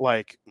 Uh-huh.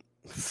 Like,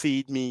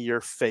 feed me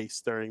your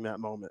face during that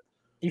moment.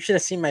 You should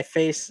have seen my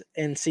face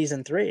in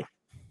season 3.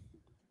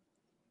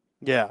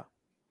 Yeah.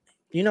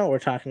 You know what we're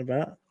talking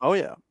about. Oh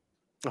yeah.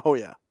 Oh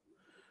yeah.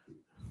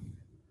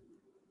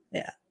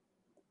 Yeah.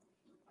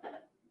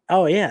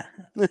 Oh yeah.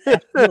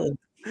 Absolutely.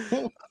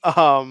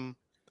 um,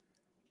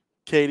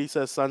 Katie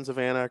says Sons of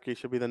Anarchy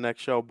should be the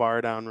next show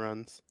Bar Down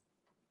runs.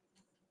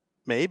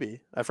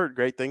 Maybe. I've heard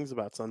great things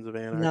about Sons of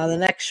Anarchy. No, the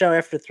next show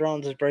after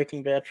Thrones is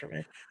Breaking Bad for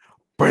me.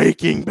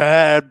 Breaking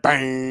Bad.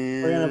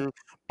 We're gonna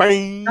Bang.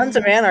 Bang. Sons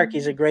of Anarchy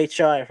is a great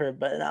show, I've heard,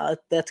 but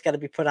that's got to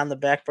be put on the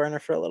back burner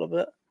for a little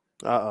bit.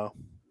 Uh-oh.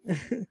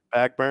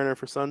 Back burner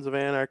for Sons of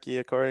Anarchy,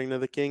 according to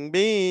the King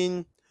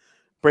Bean.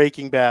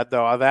 Breaking Bad,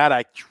 though, that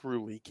I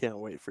truly can't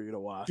wait for you to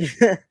watch.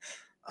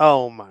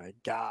 Oh my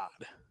God.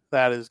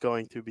 That is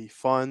going to be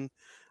fun.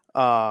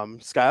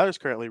 Skylar's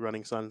currently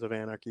running Sons of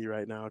Anarchy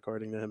right now,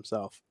 according to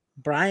himself.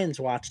 Brian's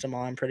watched them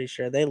all, I'm pretty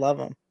sure. They love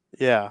them.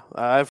 Yeah,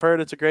 I've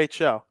heard it's a great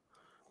show.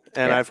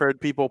 And Yeah. I've heard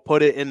people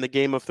put it in the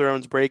Game of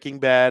Thrones Breaking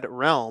Bad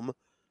realm.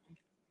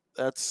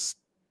 That's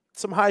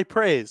some high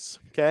praise,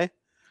 okay?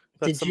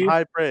 That's some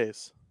high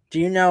praise. Do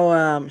you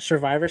know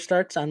Survivor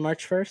starts on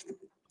March 1st?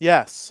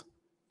 Yes,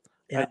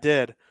 Yeah. I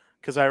did.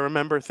 Because I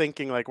remember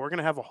thinking, like, we're going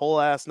to have a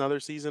whole ass another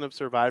season of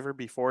Survivor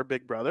before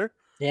Big Brother.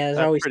 Yeah, there's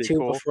That's always pretty 2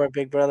 cool. before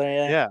Big Brother.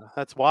 Yeah,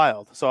 that's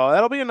wild. So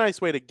that'll be a nice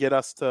way to get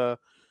us to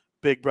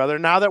Big Brother.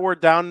 Now that we're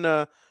down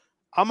to,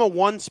 I'm a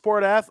one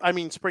sport athlete. I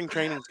mean, spring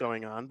training's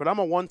going on, but I'm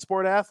a one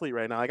sport athlete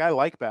right now. Like, I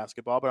like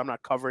basketball, but I'm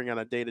not covering on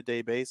a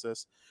day-to-day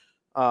basis.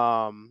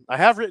 I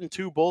have written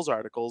 2 Bulls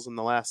articles in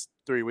the last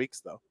 3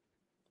 weeks, though.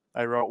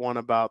 I wrote one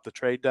about the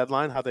trade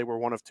deadline, how they were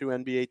one of 2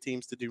 NBA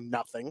teams to do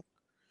nothing.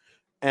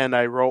 And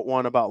I wrote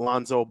one about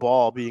Lonzo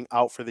Ball being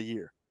out for the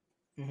year.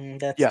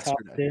 That's yesterday.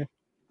 tough, too.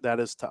 That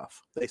is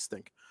tough. They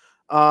stink.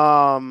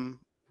 But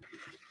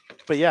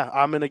yeah,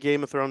 I'm in a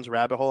Game of Thrones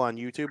rabbit hole on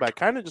YouTube. I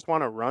kind of just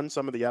want to run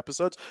some of the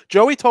episodes.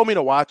 Joey told me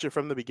to watch it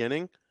from the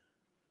beginning.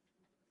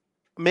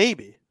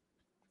 Maybe.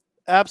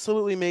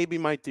 Absolutely maybe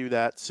might do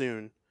that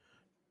soon.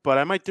 But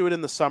I might do it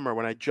in the summer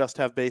when I just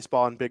have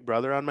baseball and Big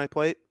Brother on my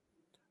plate.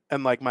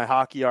 And like my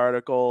hockey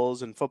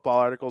articles and football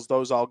articles,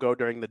 those all go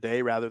during the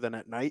day rather than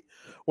at night.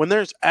 When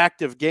there's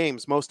active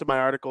games, most of my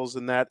articles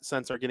in that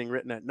sense are getting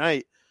written at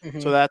night.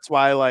 So that's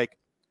why like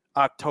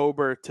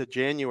October to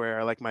January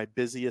are like my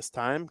busiest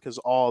time because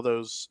all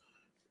those,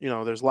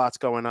 there's lots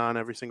going on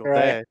every single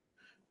day.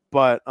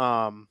 But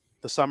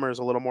the summer is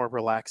a little more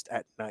relaxed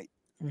at night.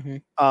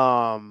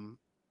 But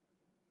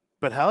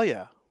hell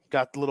yeah.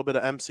 Got a little bit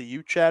of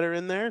MCU chatter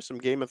in there, some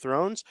Game of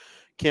Thrones.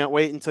 Can't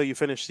wait until you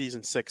finish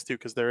season 6 too,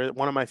 because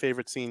one of my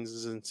favorite scenes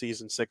is in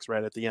season 6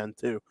 right at the end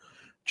too.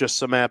 Just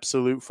some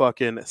absolute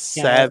fucking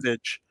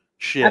savage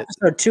shit.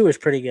 Episode 2 is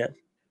pretty good.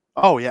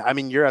 Oh yeah, I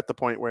mean you're at the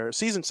point where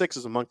season 6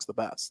 is amongst the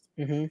best.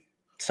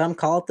 Some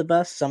call it the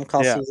best. Some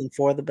call season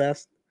 4 the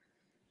best.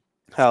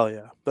 Hell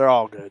yeah, they're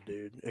all good,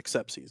 dude,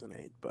 except season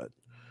 8.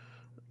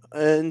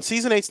 And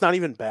season 8's not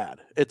even bad.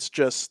 It's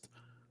just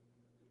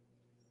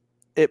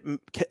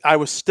I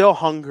was still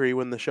hungry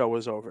when the show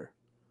was over.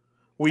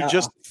 We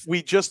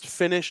just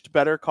finished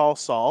Better Call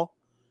Saul,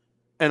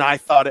 and I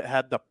thought it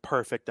had the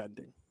perfect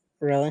ending.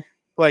 Really?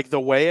 Like the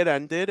way it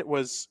ended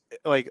was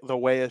like the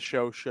way a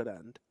show should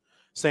end.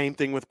 Same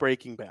thing with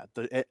Breaking Bad.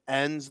 It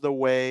ends the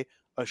way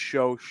a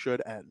show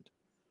should end.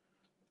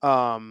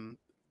 I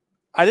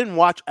didn't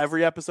watch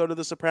every episode of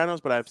The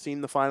Sopranos, but I've seen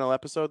the final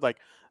episode. Like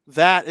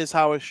that is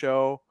how a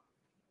show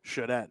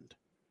should end.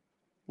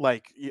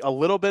 Like a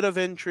little bit of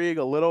intrigue,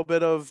 a little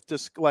bit of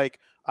just like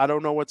I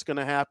don't know what's going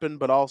to happen,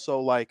 but also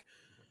like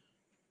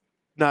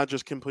not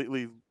just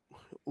completely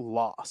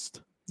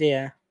lost.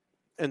 Yeah.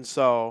 And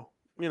so,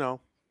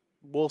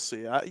 we'll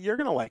see. You're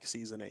going to like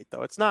season 8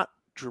 though. It's not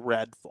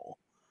dreadful.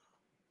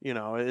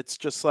 It's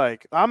just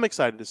like I'm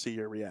excited to see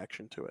your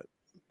reaction to it.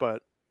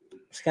 But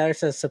Skyler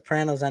says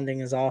Sopranos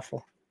ending is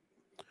awful.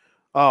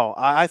 Oh,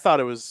 I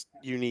thought it was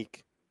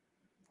unique.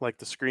 Like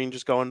the screen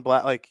just going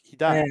black like he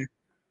died. Yeah.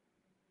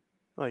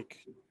 Like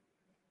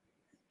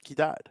he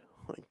died.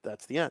 Like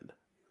that's the end.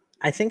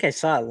 I think I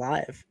saw it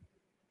live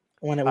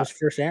when it was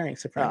first airing.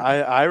 Sopranos.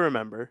 I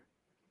remember.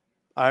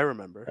 What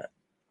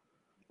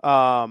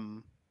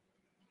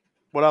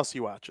else are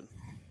you watching?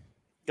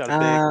 Got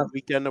a big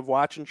weekend of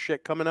watching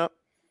shit coming up?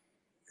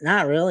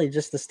 Not really,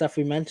 just the stuff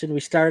we mentioned. We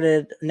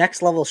started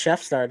Next Level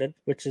Chef started,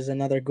 which is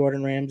another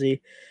Gordon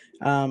Ramsay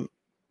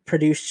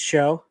produced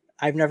show.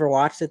 I've never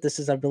watched it. This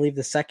is, I believe,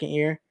 the second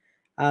year.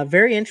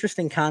 Very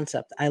interesting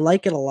concept. I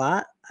like it a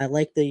lot. I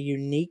like the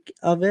unique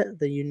of it,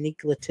 the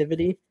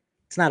uniqueity.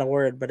 It's not a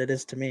word, but it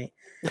is to me.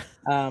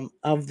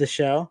 Of the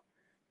show.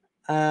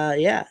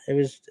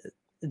 It's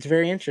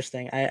very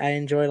interesting. I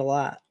enjoyed a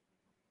lot.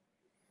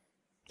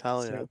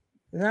 Hell yeah.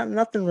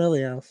 Nothing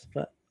really else,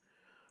 but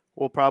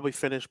We'll probably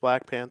finish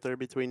Black Panther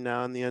between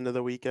now and the end of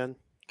the weekend,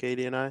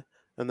 Katie and I,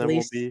 and then we'll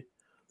Elise be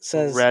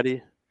says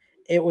ready.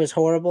 it was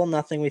horrible.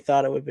 Nothing we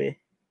thought it would be.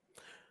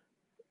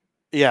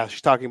 Yeah,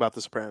 she's talking about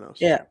The Sopranos.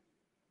 Yeah.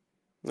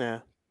 Yeah.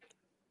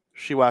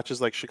 She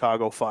watches like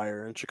Chicago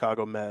Fire and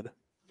Chicago Med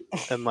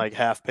and like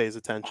half pays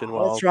attention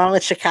while What's wrong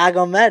with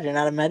Chicago Med? You're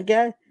not a Med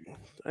guy?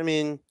 I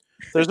mean,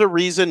 there's a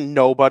reason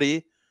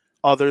nobody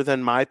other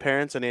than my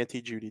parents and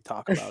Auntie Judy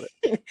talk about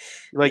it.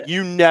 Like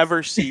you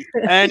never see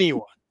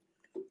anyone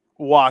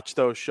watch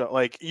those shows.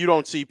 Like you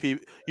don't see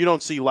people, you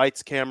don't see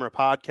Lights Camera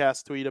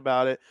Podcast tweet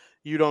about it.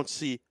 You don't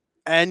see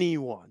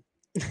anyone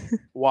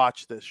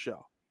watch this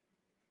show.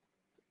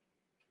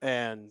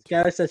 And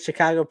Guy said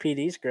Chicago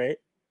PD's great.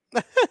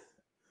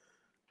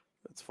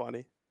 it's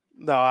funny.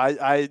 No,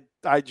 I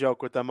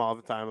joke with them all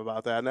the time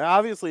about that. And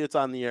obviously it's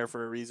on the air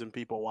for a reason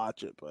people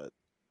watch it, but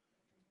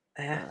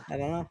I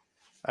don't know.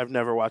 I've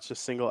never watched a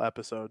single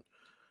episode.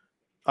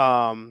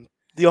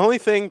 The only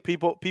thing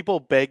people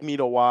beg me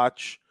to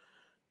watch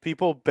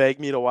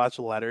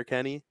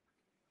Letterkenny.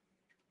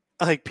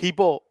 Like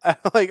people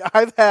like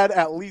I've had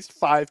at least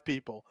 5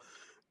 people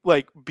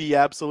like be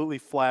absolutely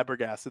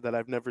flabbergasted that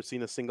I've never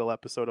seen a single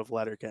episode of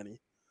Letterkenny.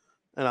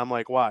 And I'm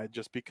like, why?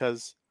 Just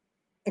because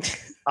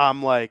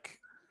I'm like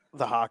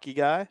the hockey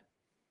guy?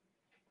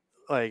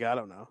 Like, I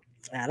don't know.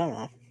 I don't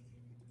know.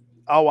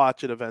 I'll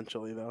watch it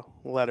eventually though.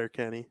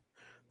 Letterkenny.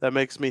 That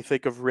makes me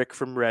think of Rick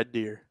from Red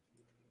Deer.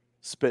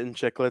 Spitting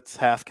Chicklets,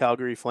 half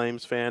Calgary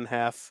Flames fan,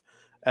 half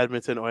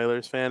Edmonton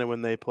Oilers fan, and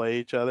when they play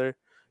each other,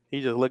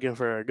 he's just looking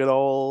for a good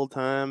old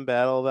time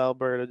battle of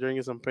Alberta,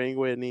 drinking some Pink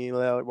Whitney,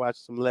 watch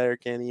some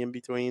Letterkenny in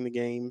between the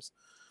games.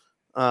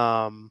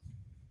 Yeah,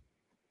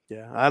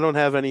 I don't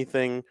have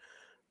anything.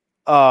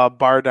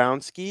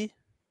 Bardowski.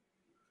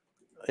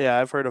 Yeah,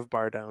 I've heard of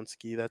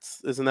Bardowski.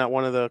 Isn't that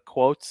one of the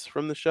quotes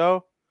from the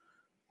show?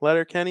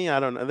 Letterkenny? I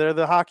don't know. They're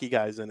the hockey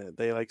guys in it.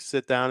 They like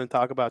sit down and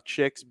talk about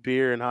chicks,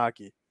 beer, and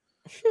hockey.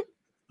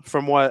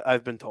 From what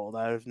I've been told,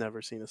 I've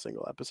never seen a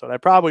single episode. I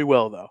probably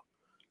will, though.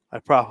 I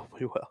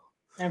probably will.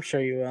 I'm sure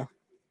you will.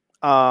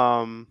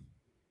 I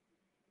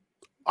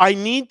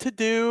need to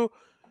do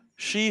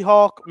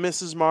She-Hulk,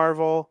 Mrs.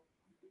 Marvel.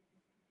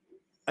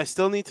 I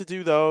still need to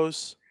do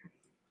those.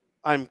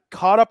 I'm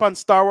caught up on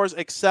Star Wars,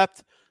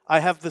 except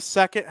I have the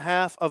second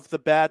half of The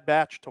Bad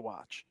Batch to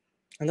watch.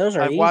 And those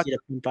are easy to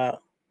pump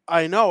out.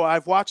 I know.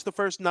 I've watched the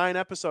first 9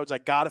 episodes. I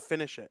got to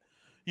finish it.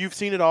 You've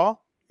seen it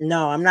all?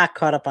 No, I'm not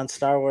caught up on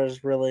Star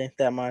Wars really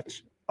that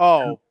much.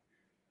 Oh.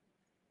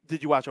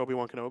 Did you watch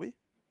Obi-Wan Kenobi?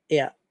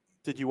 Yeah.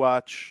 Did you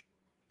watch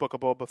Book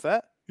of Boba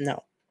Fett?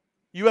 No.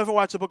 You haven't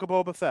watched the Book of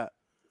Boba Fett?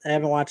 I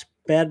haven't watched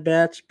Bad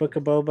Batch, Book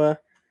of Boba.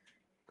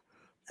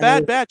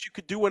 Bad Batch, you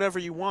could do whatever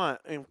you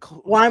want. And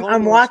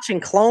I'm watching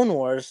Clone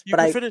Wars, but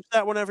I finish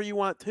that whenever you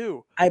want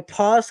too. I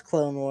paused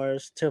Clone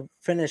Wars to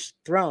finish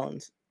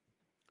Thrones.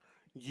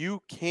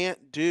 You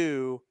can't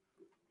do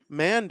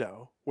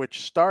Mando,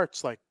 which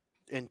starts like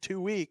in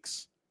 2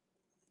 weeks.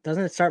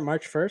 Doesn't it start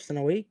March 1st in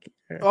a week?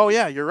 Oh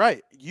yeah, you're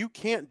right. You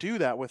can't do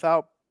that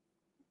without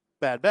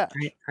Bad Batch.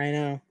 I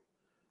know.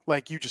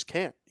 Like you just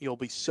can't. You'll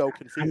be so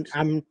confused.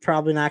 I'm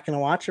probably not going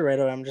to watch it right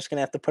away. I'm just going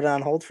to have to put it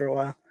on hold for a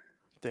while.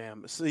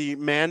 Damn. See,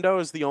 Mando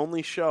is the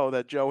only show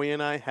that Joey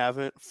and I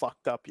haven't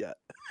fucked up yet.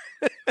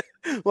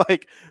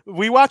 Like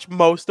we watch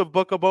most of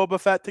Book of Boba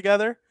Fett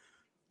together,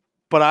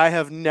 but I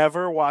have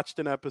never watched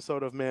an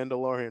episode of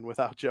Mandalorian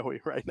without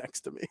Joey right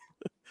next to me.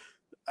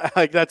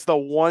 Like that's the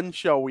one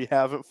show we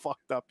haven't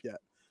fucked up yet,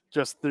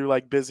 just through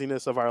like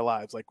busyness of our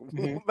lives. Like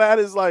that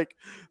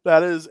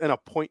is an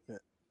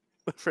appointment,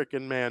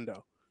 freaking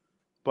Mando.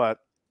 But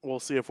we'll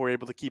see if we're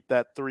able to keep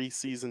that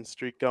 3-season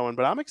streak going.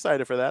 But I'm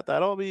excited for that.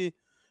 That'll be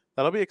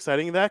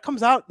exciting. That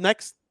comes out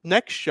next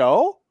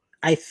show.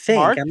 I think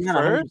March I'm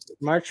not 1st?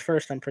 March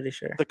 1st. I'm pretty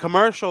sure. The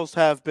commercials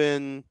have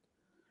been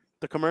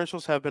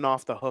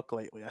off the hook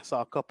lately. I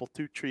saw a couple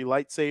 2-tree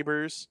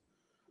lightsabers.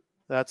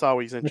 That's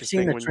always interesting.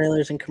 I've seen the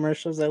trailers and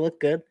commercials. They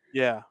look good.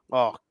 Yeah.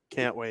 Oh,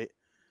 can't wait.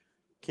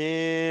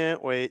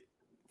 Can't wait.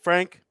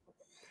 Frank,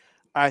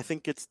 I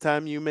think it's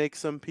time you make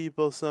some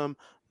people some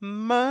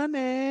money.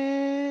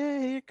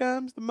 Here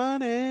comes the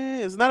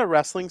money. Isn't that a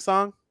wrestling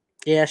song?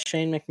 Yeah,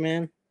 Shane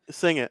McMahon.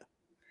 Sing it.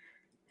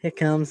 Here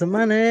comes the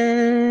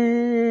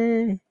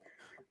money.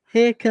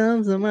 Here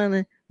comes the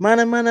money.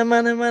 Money, money,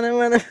 money, money,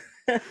 money.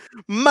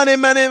 Money,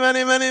 money,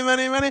 money, money,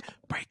 money, money.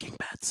 Breaking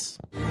Bets.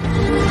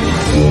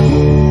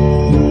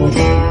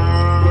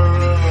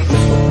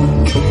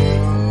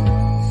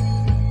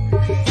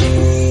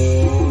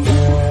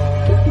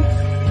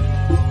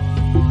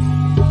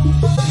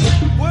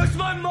 Where's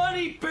my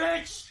money,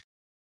 bitch?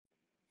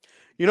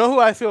 You know who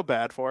I feel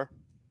bad for?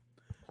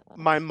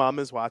 My mom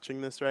is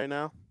watching this right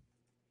now.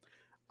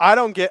 I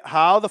don't get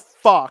how the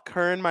fuck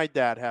her and my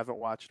dad haven't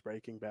watched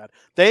Breaking Bad.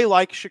 They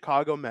like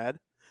Chicago Med.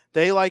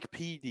 They like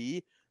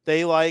PD.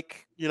 They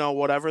like,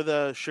 whatever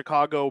the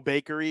Chicago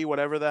Bakery,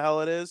 whatever the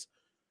hell it is.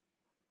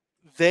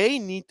 They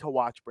need to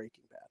watch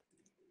Breaking Bad.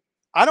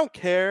 I don't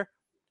care.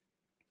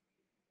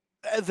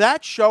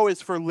 That show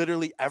is for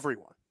literally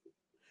everyone.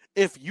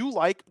 If you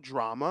like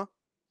drama,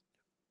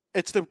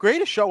 it's the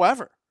greatest show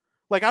ever.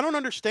 Like, I don't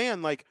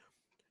understand. Like,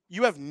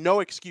 you have no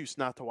excuse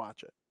not to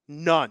watch it.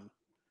 None.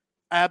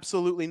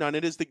 Absolutely none.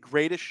 It is the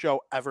greatest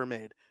show ever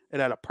made. It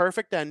had a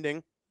perfect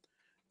ending.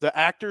 The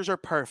actors are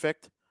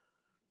perfect.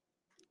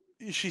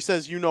 She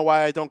says, "You know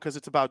why I don't? Because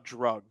it's about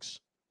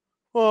drugs."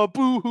 Oh,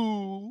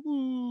 boo-hoo.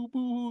 Ooh,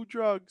 boo-hoo,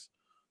 drugs.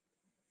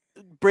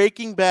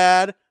 Breaking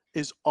Bad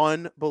is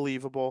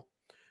unbelievable.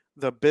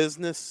 The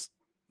business,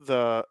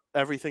 the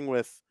everything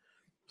with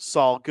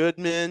Saul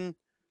Goodman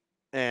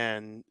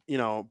and,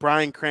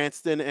 Bryan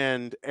Cranston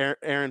and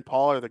Aaron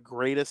Paul are the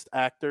greatest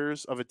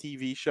actors of a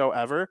TV show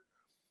ever.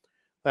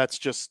 That's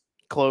just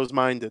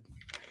close-minded.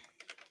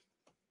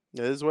 It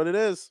is what it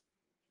is.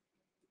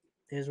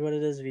 Here's what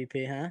it is,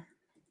 VP, huh?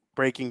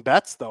 Breaking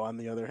Bets, though, on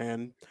the other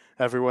hand,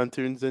 everyone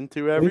tunes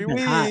into every We've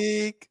been hot.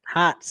 week.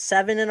 Hot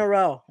 7 in a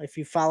row. If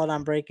you followed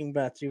on Breaking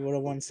Bets, you would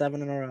have won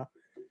 7 in a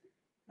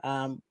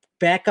row.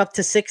 Back up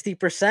to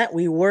 60%.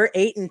 We were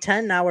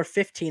 8-10. Now we're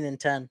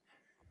 15-10.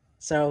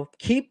 So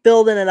keep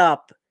building it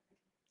up.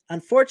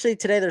 Unfortunately,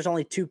 today there's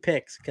only 2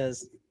 picks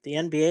because the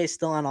NBA is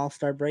still on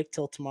All-Star break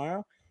till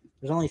tomorrow.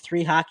 There's only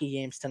 3 hockey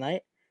games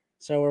tonight.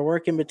 So we're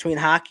working between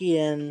hockey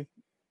and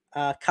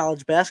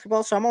college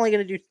basketball. So I'm only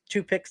going to do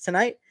 2 picks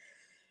tonight.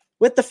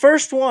 With the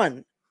first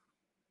one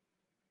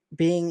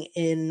being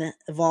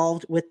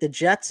involved with the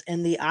Jets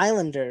and the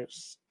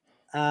Islanders.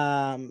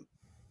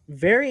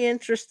 Very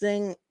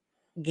interesting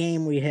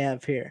game we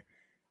have here.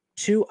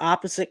 2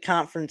 opposite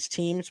conference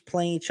teams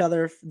playing each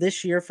other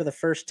this year for the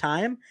first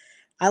time.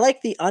 I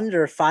like the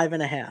under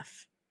 5.5.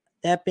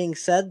 That being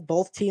said,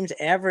 both teams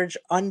average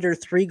under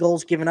 3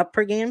 goals given up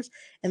per games,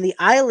 and the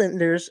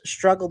Islanders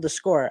struggled to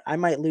score. I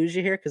might lose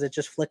you here because it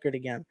just flickered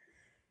again.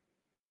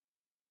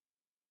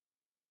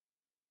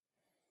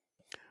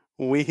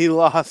 We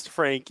lost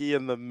Frankie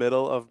in the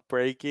middle of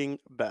Breaking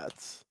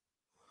Bets.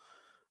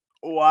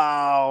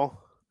 Wow.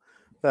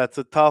 That's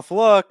a tough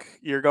look.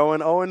 You're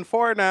going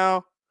 0-4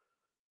 now.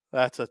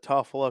 That's a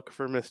tough look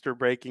for Mr.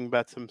 Breaking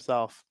Bets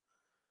himself.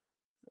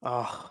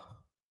 Oh,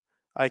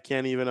 I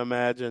can't even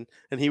imagine.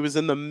 And he was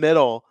in the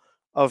middle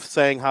of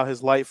saying how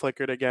his light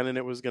flickered again and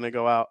it was going to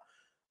go out.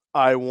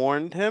 I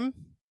warned him.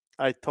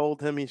 I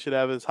told him he should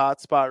have his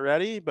hotspot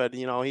ready, but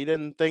he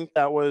didn't think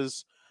that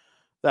was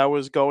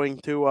going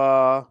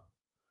to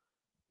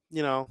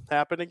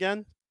happen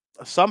again.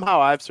 Somehow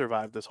I've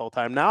survived this whole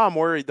time. Now I'm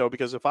worried though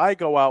because if I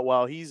go out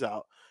while he's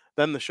out,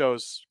 then the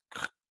show's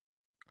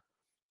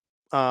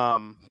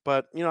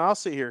but I'll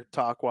sit here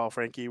talk while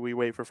we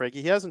wait for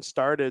Frankie. He hasn't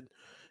started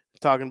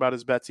talking about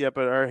his bets yet,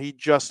 but he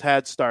just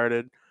had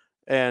started,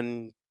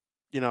 and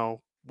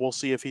we'll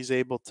see if he's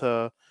able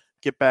to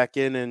get back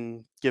in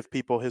and give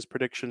people his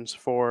predictions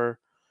for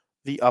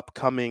the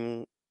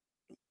upcoming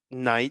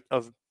night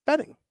of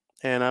betting.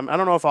 And I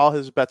don't know if all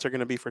his bets are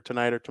going to be for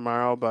tonight or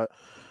tomorrow, but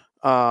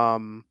I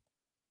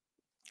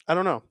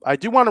don't know. I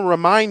do want to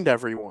remind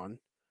everyone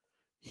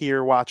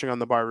here watching on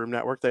the Barroom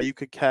Network that you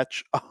could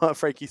catch,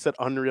 Frankie said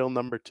Unreal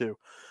number 2.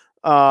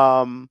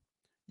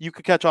 You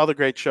could catch all the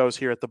great shows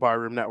here at the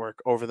Barroom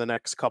Network over the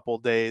next couple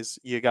days.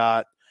 You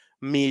got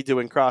me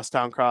doing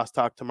Crosstown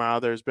Crosstalk tomorrow.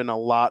 There's been a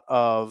lot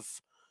of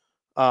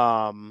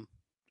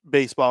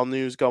baseball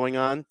news going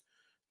on.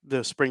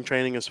 The spring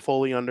training is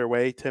fully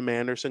underway. Tim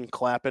Anderson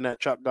clapping at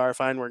Chuck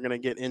Garfien. We're going to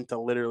get into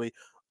literally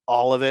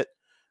all of it.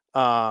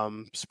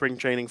 Spring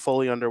training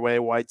fully underway.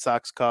 White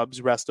Sox,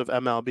 Cubs, rest of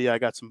MLB. I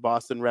got some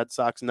Boston Red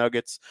Sox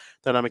Nuggets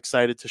that I'm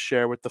excited to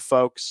share with the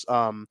folks.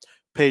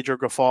 Pedro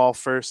Grifol,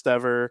 first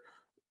ever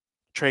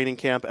training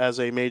camp as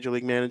a major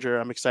league manager.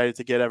 I'm excited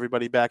to get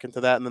everybody back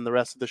into that. And then the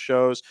rest of the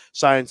shows,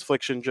 Science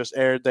Fiction just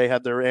aired. They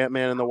had their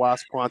Ant-Man and the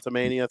Wasp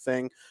Quantumania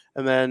thing.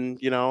 And then,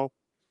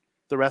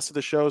 the rest of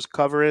the shows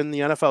covering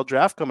the NFL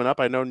draft coming up.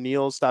 I know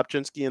Neil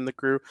Stopchinski and the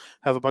crew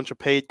have a bunch of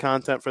paid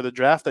content for the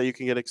draft that you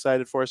can get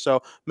excited for.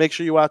 So make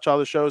sure you watch all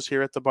the shows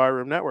here at the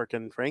Barroom Network.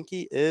 And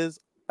Frankie is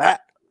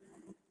back.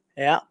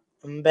 Yeah,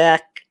 I'm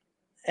back.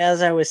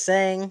 As I was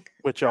saying,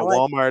 with your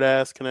Walmart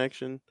ass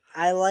connection.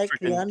 I like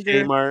the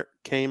under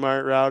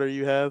Kmart router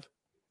you have.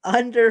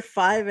 Under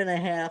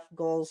 5.5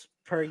 goals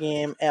per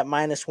game at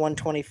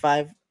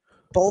 -125.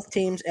 Both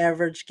teams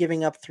average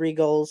giving up 3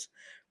 goals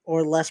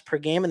or less per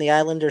game, and the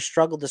Islanders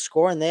struggled to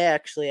score, and they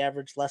actually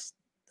average less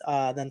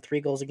than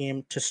 3 goals a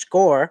game to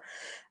score.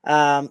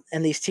 And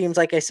these teams,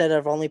 like I said,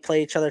 have only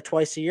played each other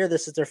twice a year.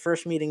 This is their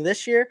first meeting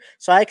this year,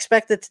 so I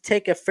expect it to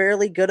take a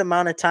fairly good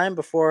amount of time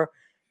before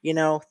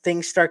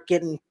things start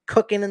getting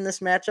cooking in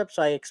this matchup.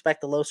 So I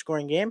expect a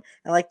low-scoring game.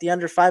 I like the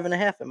under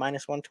 5.5 at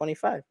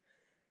 -125.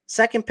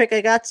 Second pick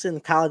I got's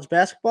in college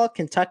basketball.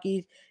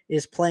 Kentucky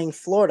is playing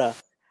Florida.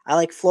 I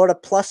like Florida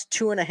plus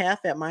 2.5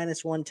 at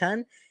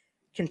 -110.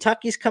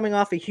 Kentucky's coming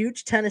off a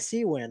huge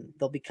Tennessee win.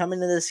 They'll be coming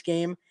to this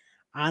game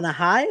on a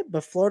high,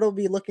 but Florida will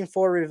be looking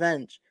for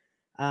revenge.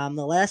 The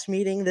last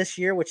meeting this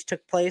year, which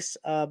took place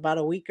about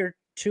a week or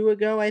two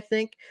ago, I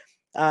think,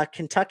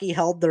 Florida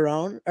held their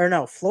own.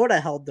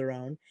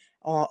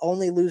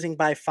 only losing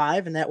by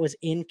 5, and that was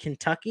in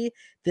Kentucky.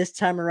 This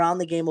time around,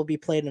 the game will be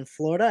played in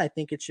Florida. I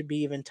think it should be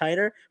even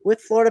tighter,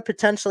 with Florida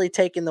potentially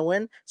taking the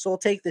win. So we'll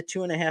take the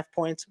 2.5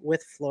 points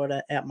with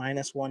Florida at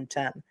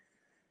 -110.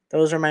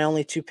 Those are my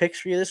only 2 picks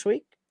for you this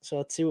week. So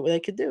let's see what they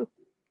could do.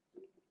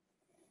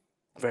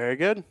 Very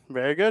good.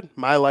 Very good.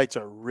 My lights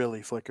are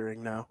really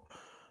flickering now.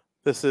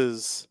 This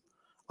is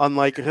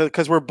unlike,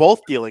 because we're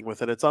both dealing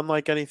with it. It's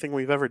unlike anything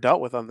we've ever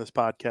dealt with on this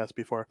podcast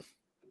before.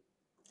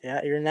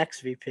 Yeah, you're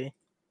next, VP.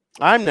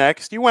 I'm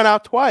next. You went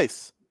out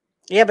twice.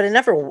 Yeah, but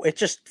it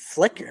just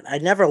flickered. I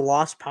never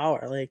lost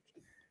power. Like,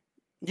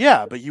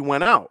 yeah, but you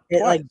went out. It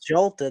twice. like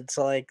jolted.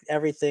 So like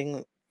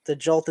everything, the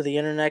jolt of the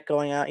internet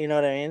going out, you know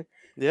what I mean?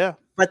 Yeah.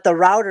 But the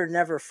router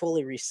never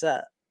fully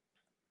reset.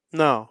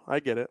 No, I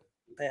get it.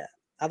 Yeah.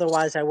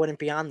 Otherwise, I wouldn't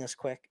be on this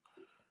quick.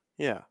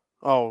 Yeah.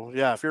 Oh,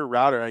 yeah. If your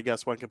router, I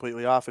guess, went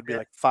completely off, it'd be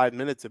like 5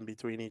 minutes in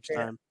between each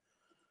time.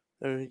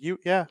 You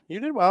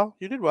did well.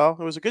 You did well.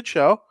 It was a good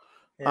show.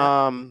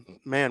 Yeah.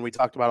 Man, we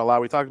talked about a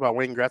lot. We talked about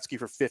Wayne Gretzky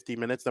for 50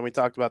 minutes. Then we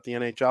talked about the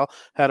NHL,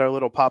 had our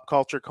little pop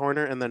culture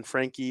corner, and then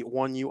Frankie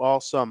won you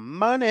all some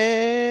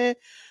money.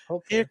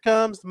 Okay. Here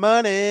comes the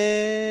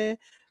money.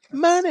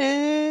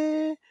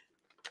 Money.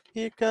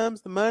 Here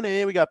comes the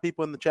money. We got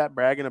people in the chat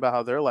bragging about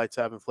how their lights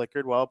haven't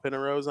flickered. Well, pin a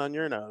rose on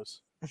your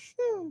nose.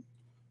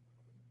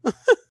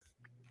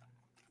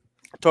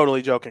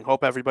 Totally joking.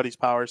 Hope everybody's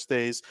power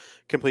stays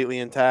completely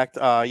intact.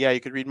 Yeah, you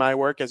could read my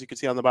work, as you can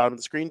see on the bottom of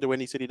the screen,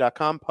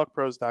 DeWindyCity.com,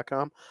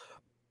 puckpros.com,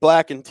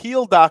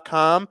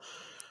 blackandteal.com,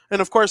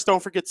 and of course,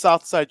 don't forget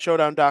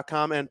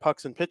SouthsideShowdown.com and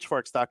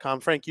pucksandpitchforks.com.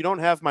 Frank, you don't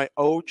have my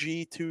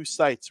OG2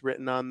 sites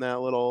written on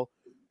that little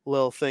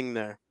thing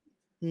there.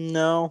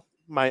 No.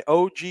 My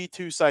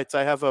OG2 sites.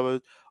 I have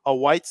a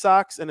White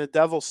Sox and a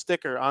Devil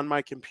sticker on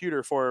my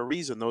computer for a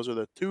reason. Those are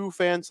the 2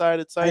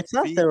 fan-sided sites. I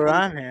thought they were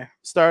on here.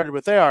 Started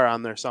with, they are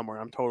on there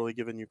somewhere. I'm totally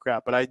giving you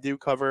crap, but I do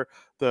cover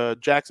the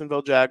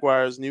Jacksonville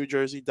Jaguars, New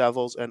Jersey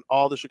Devils, and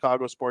all the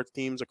Chicago sports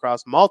teams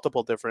across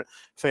multiple different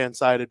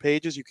fan-sided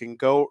pages. You can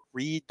go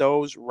read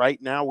those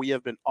right now. We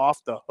have been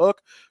off the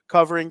hook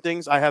covering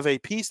things. I have a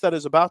piece that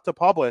is about to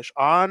publish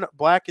on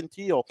Black and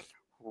Teal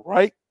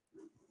right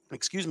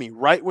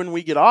when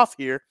we get off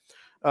here.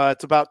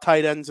 It's about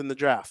tight ends in the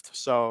draft.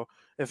 So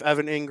if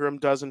Evan Ingram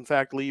does, in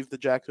fact, leave the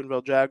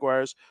Jacksonville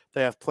Jaguars,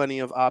 they have plenty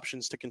of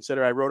options to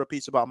consider. I wrote a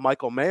piece about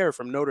Michael Mayer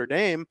from Notre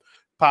Dame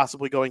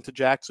possibly going to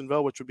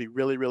Jacksonville, which would be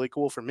really, really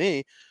cool for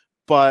me.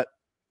 But,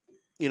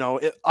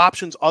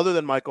 options other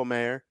than Michael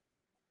Mayer,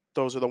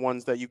 those are the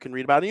ones that you can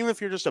read about. And even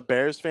if you're just a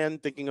Bears fan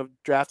thinking of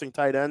drafting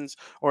tight ends,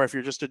 or if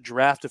you're just a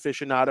draft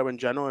aficionado in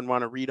general and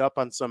want to read up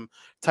on some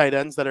tight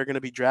ends that are going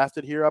to be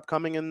drafted here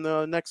upcoming in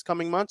the next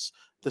coming months,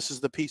 this is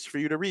the piece for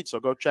you to read. So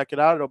go check it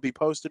out. It'll be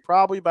posted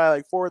probably by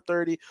like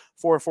 4:30,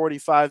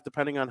 4:45,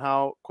 depending on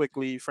how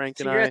quickly Frank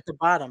and you're at the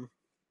bottom.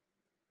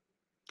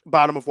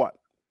 Bottom of what?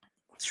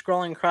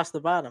 Scrolling across the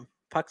bottom.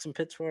 Pucks and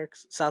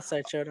Pitchforks,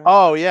 Southside Showdown.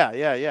 Oh, yeah.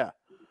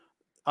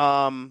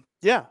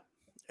 Yeah.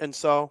 And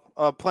so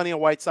plenty of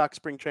White Sox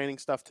spring training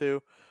stuff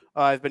too.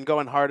 I've been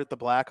going hard at the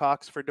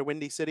Blackhawks for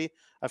DeWindy City.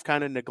 I've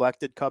kind of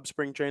neglected Cubs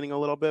spring training a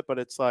little bit, but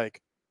it's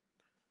like,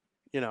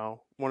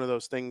 one of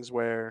those things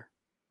where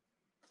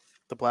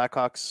the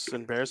Blackhawks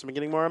and Bears have been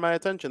getting more of my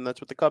attention.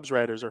 That's what the Cubs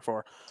writers are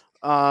for.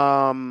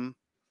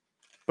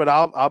 But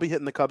I'll be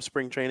hitting the Cubs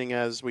spring training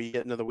as we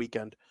get into the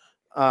weekend.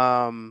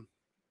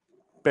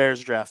 Bears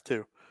draft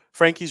too.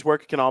 Frankie's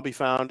work can all be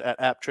found at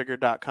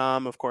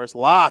apptrigger.com. Of course,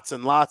 lots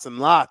and lots and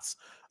lots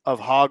of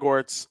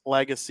Hogwarts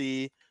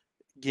Legacy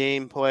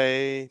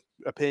gameplay,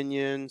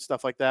 opinion,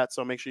 stuff like that.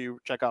 So make sure you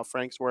check out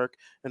Frank's work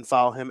and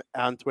follow him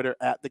on Twitter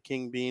at the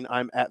King Bean.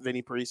 I'm at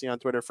Vinny Parisi on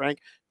Twitter. Frank,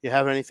 you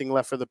have anything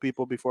left for the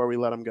people before we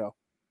let them go?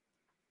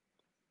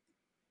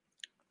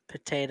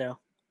 Potato.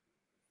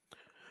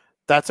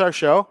 That's our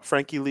show.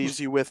 Frankie leaves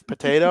you with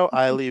potato.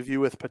 I leave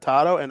you with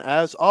potato. And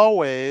as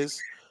always,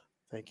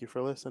 thank you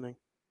for listening.